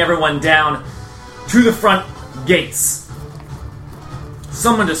 locking everyone down to the front gates.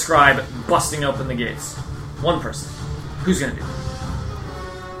 Someone describe busting open the gates. One person. Who's going to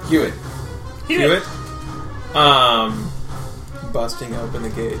do it? Hewitt. Hewitt? Busting open the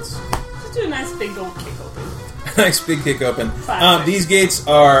gates. Just do a nice big old kick open. Nice big kick open. Classic. These gates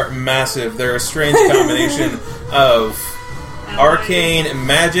are massive. They're a strange combination of arcane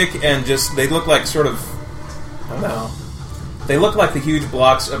magic and just, they look like sort of, I don't know. They look like the huge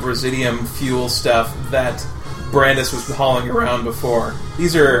blocks of residium fuel stuff that Brandis was hauling around before.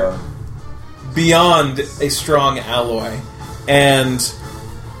 These are beyond a strong alloy. And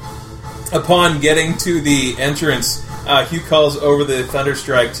upon getting to the entrance, Hugh calls over the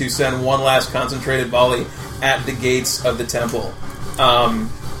Thunderstrike to send one last concentrated volley at the gates of the temple.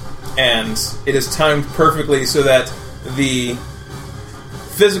 And it is timed perfectly so that the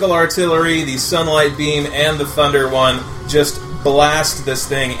physical artillery, the sunlight beam, and the thunder one just blast this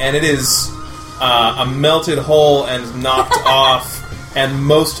thing, and it is a melted hole and knocked off, and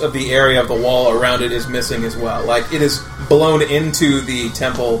most of the area of the wall around it is missing as well. Like, it is blown into the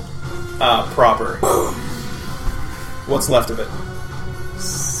temple proper. What's left of it?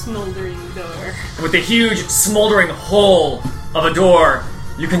 Smoldering door. With the huge smoldering hole of a door,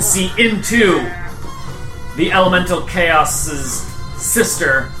 you can see into the Elemental Chaos's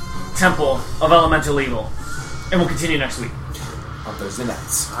sister temple of Elemental Evil. And we'll continue next week. On Thursday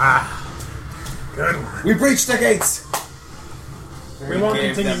nights. Good one. We breached the gates! We won't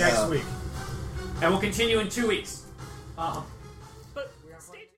gave continue them next hell. week. And we'll continue in 2 weeks.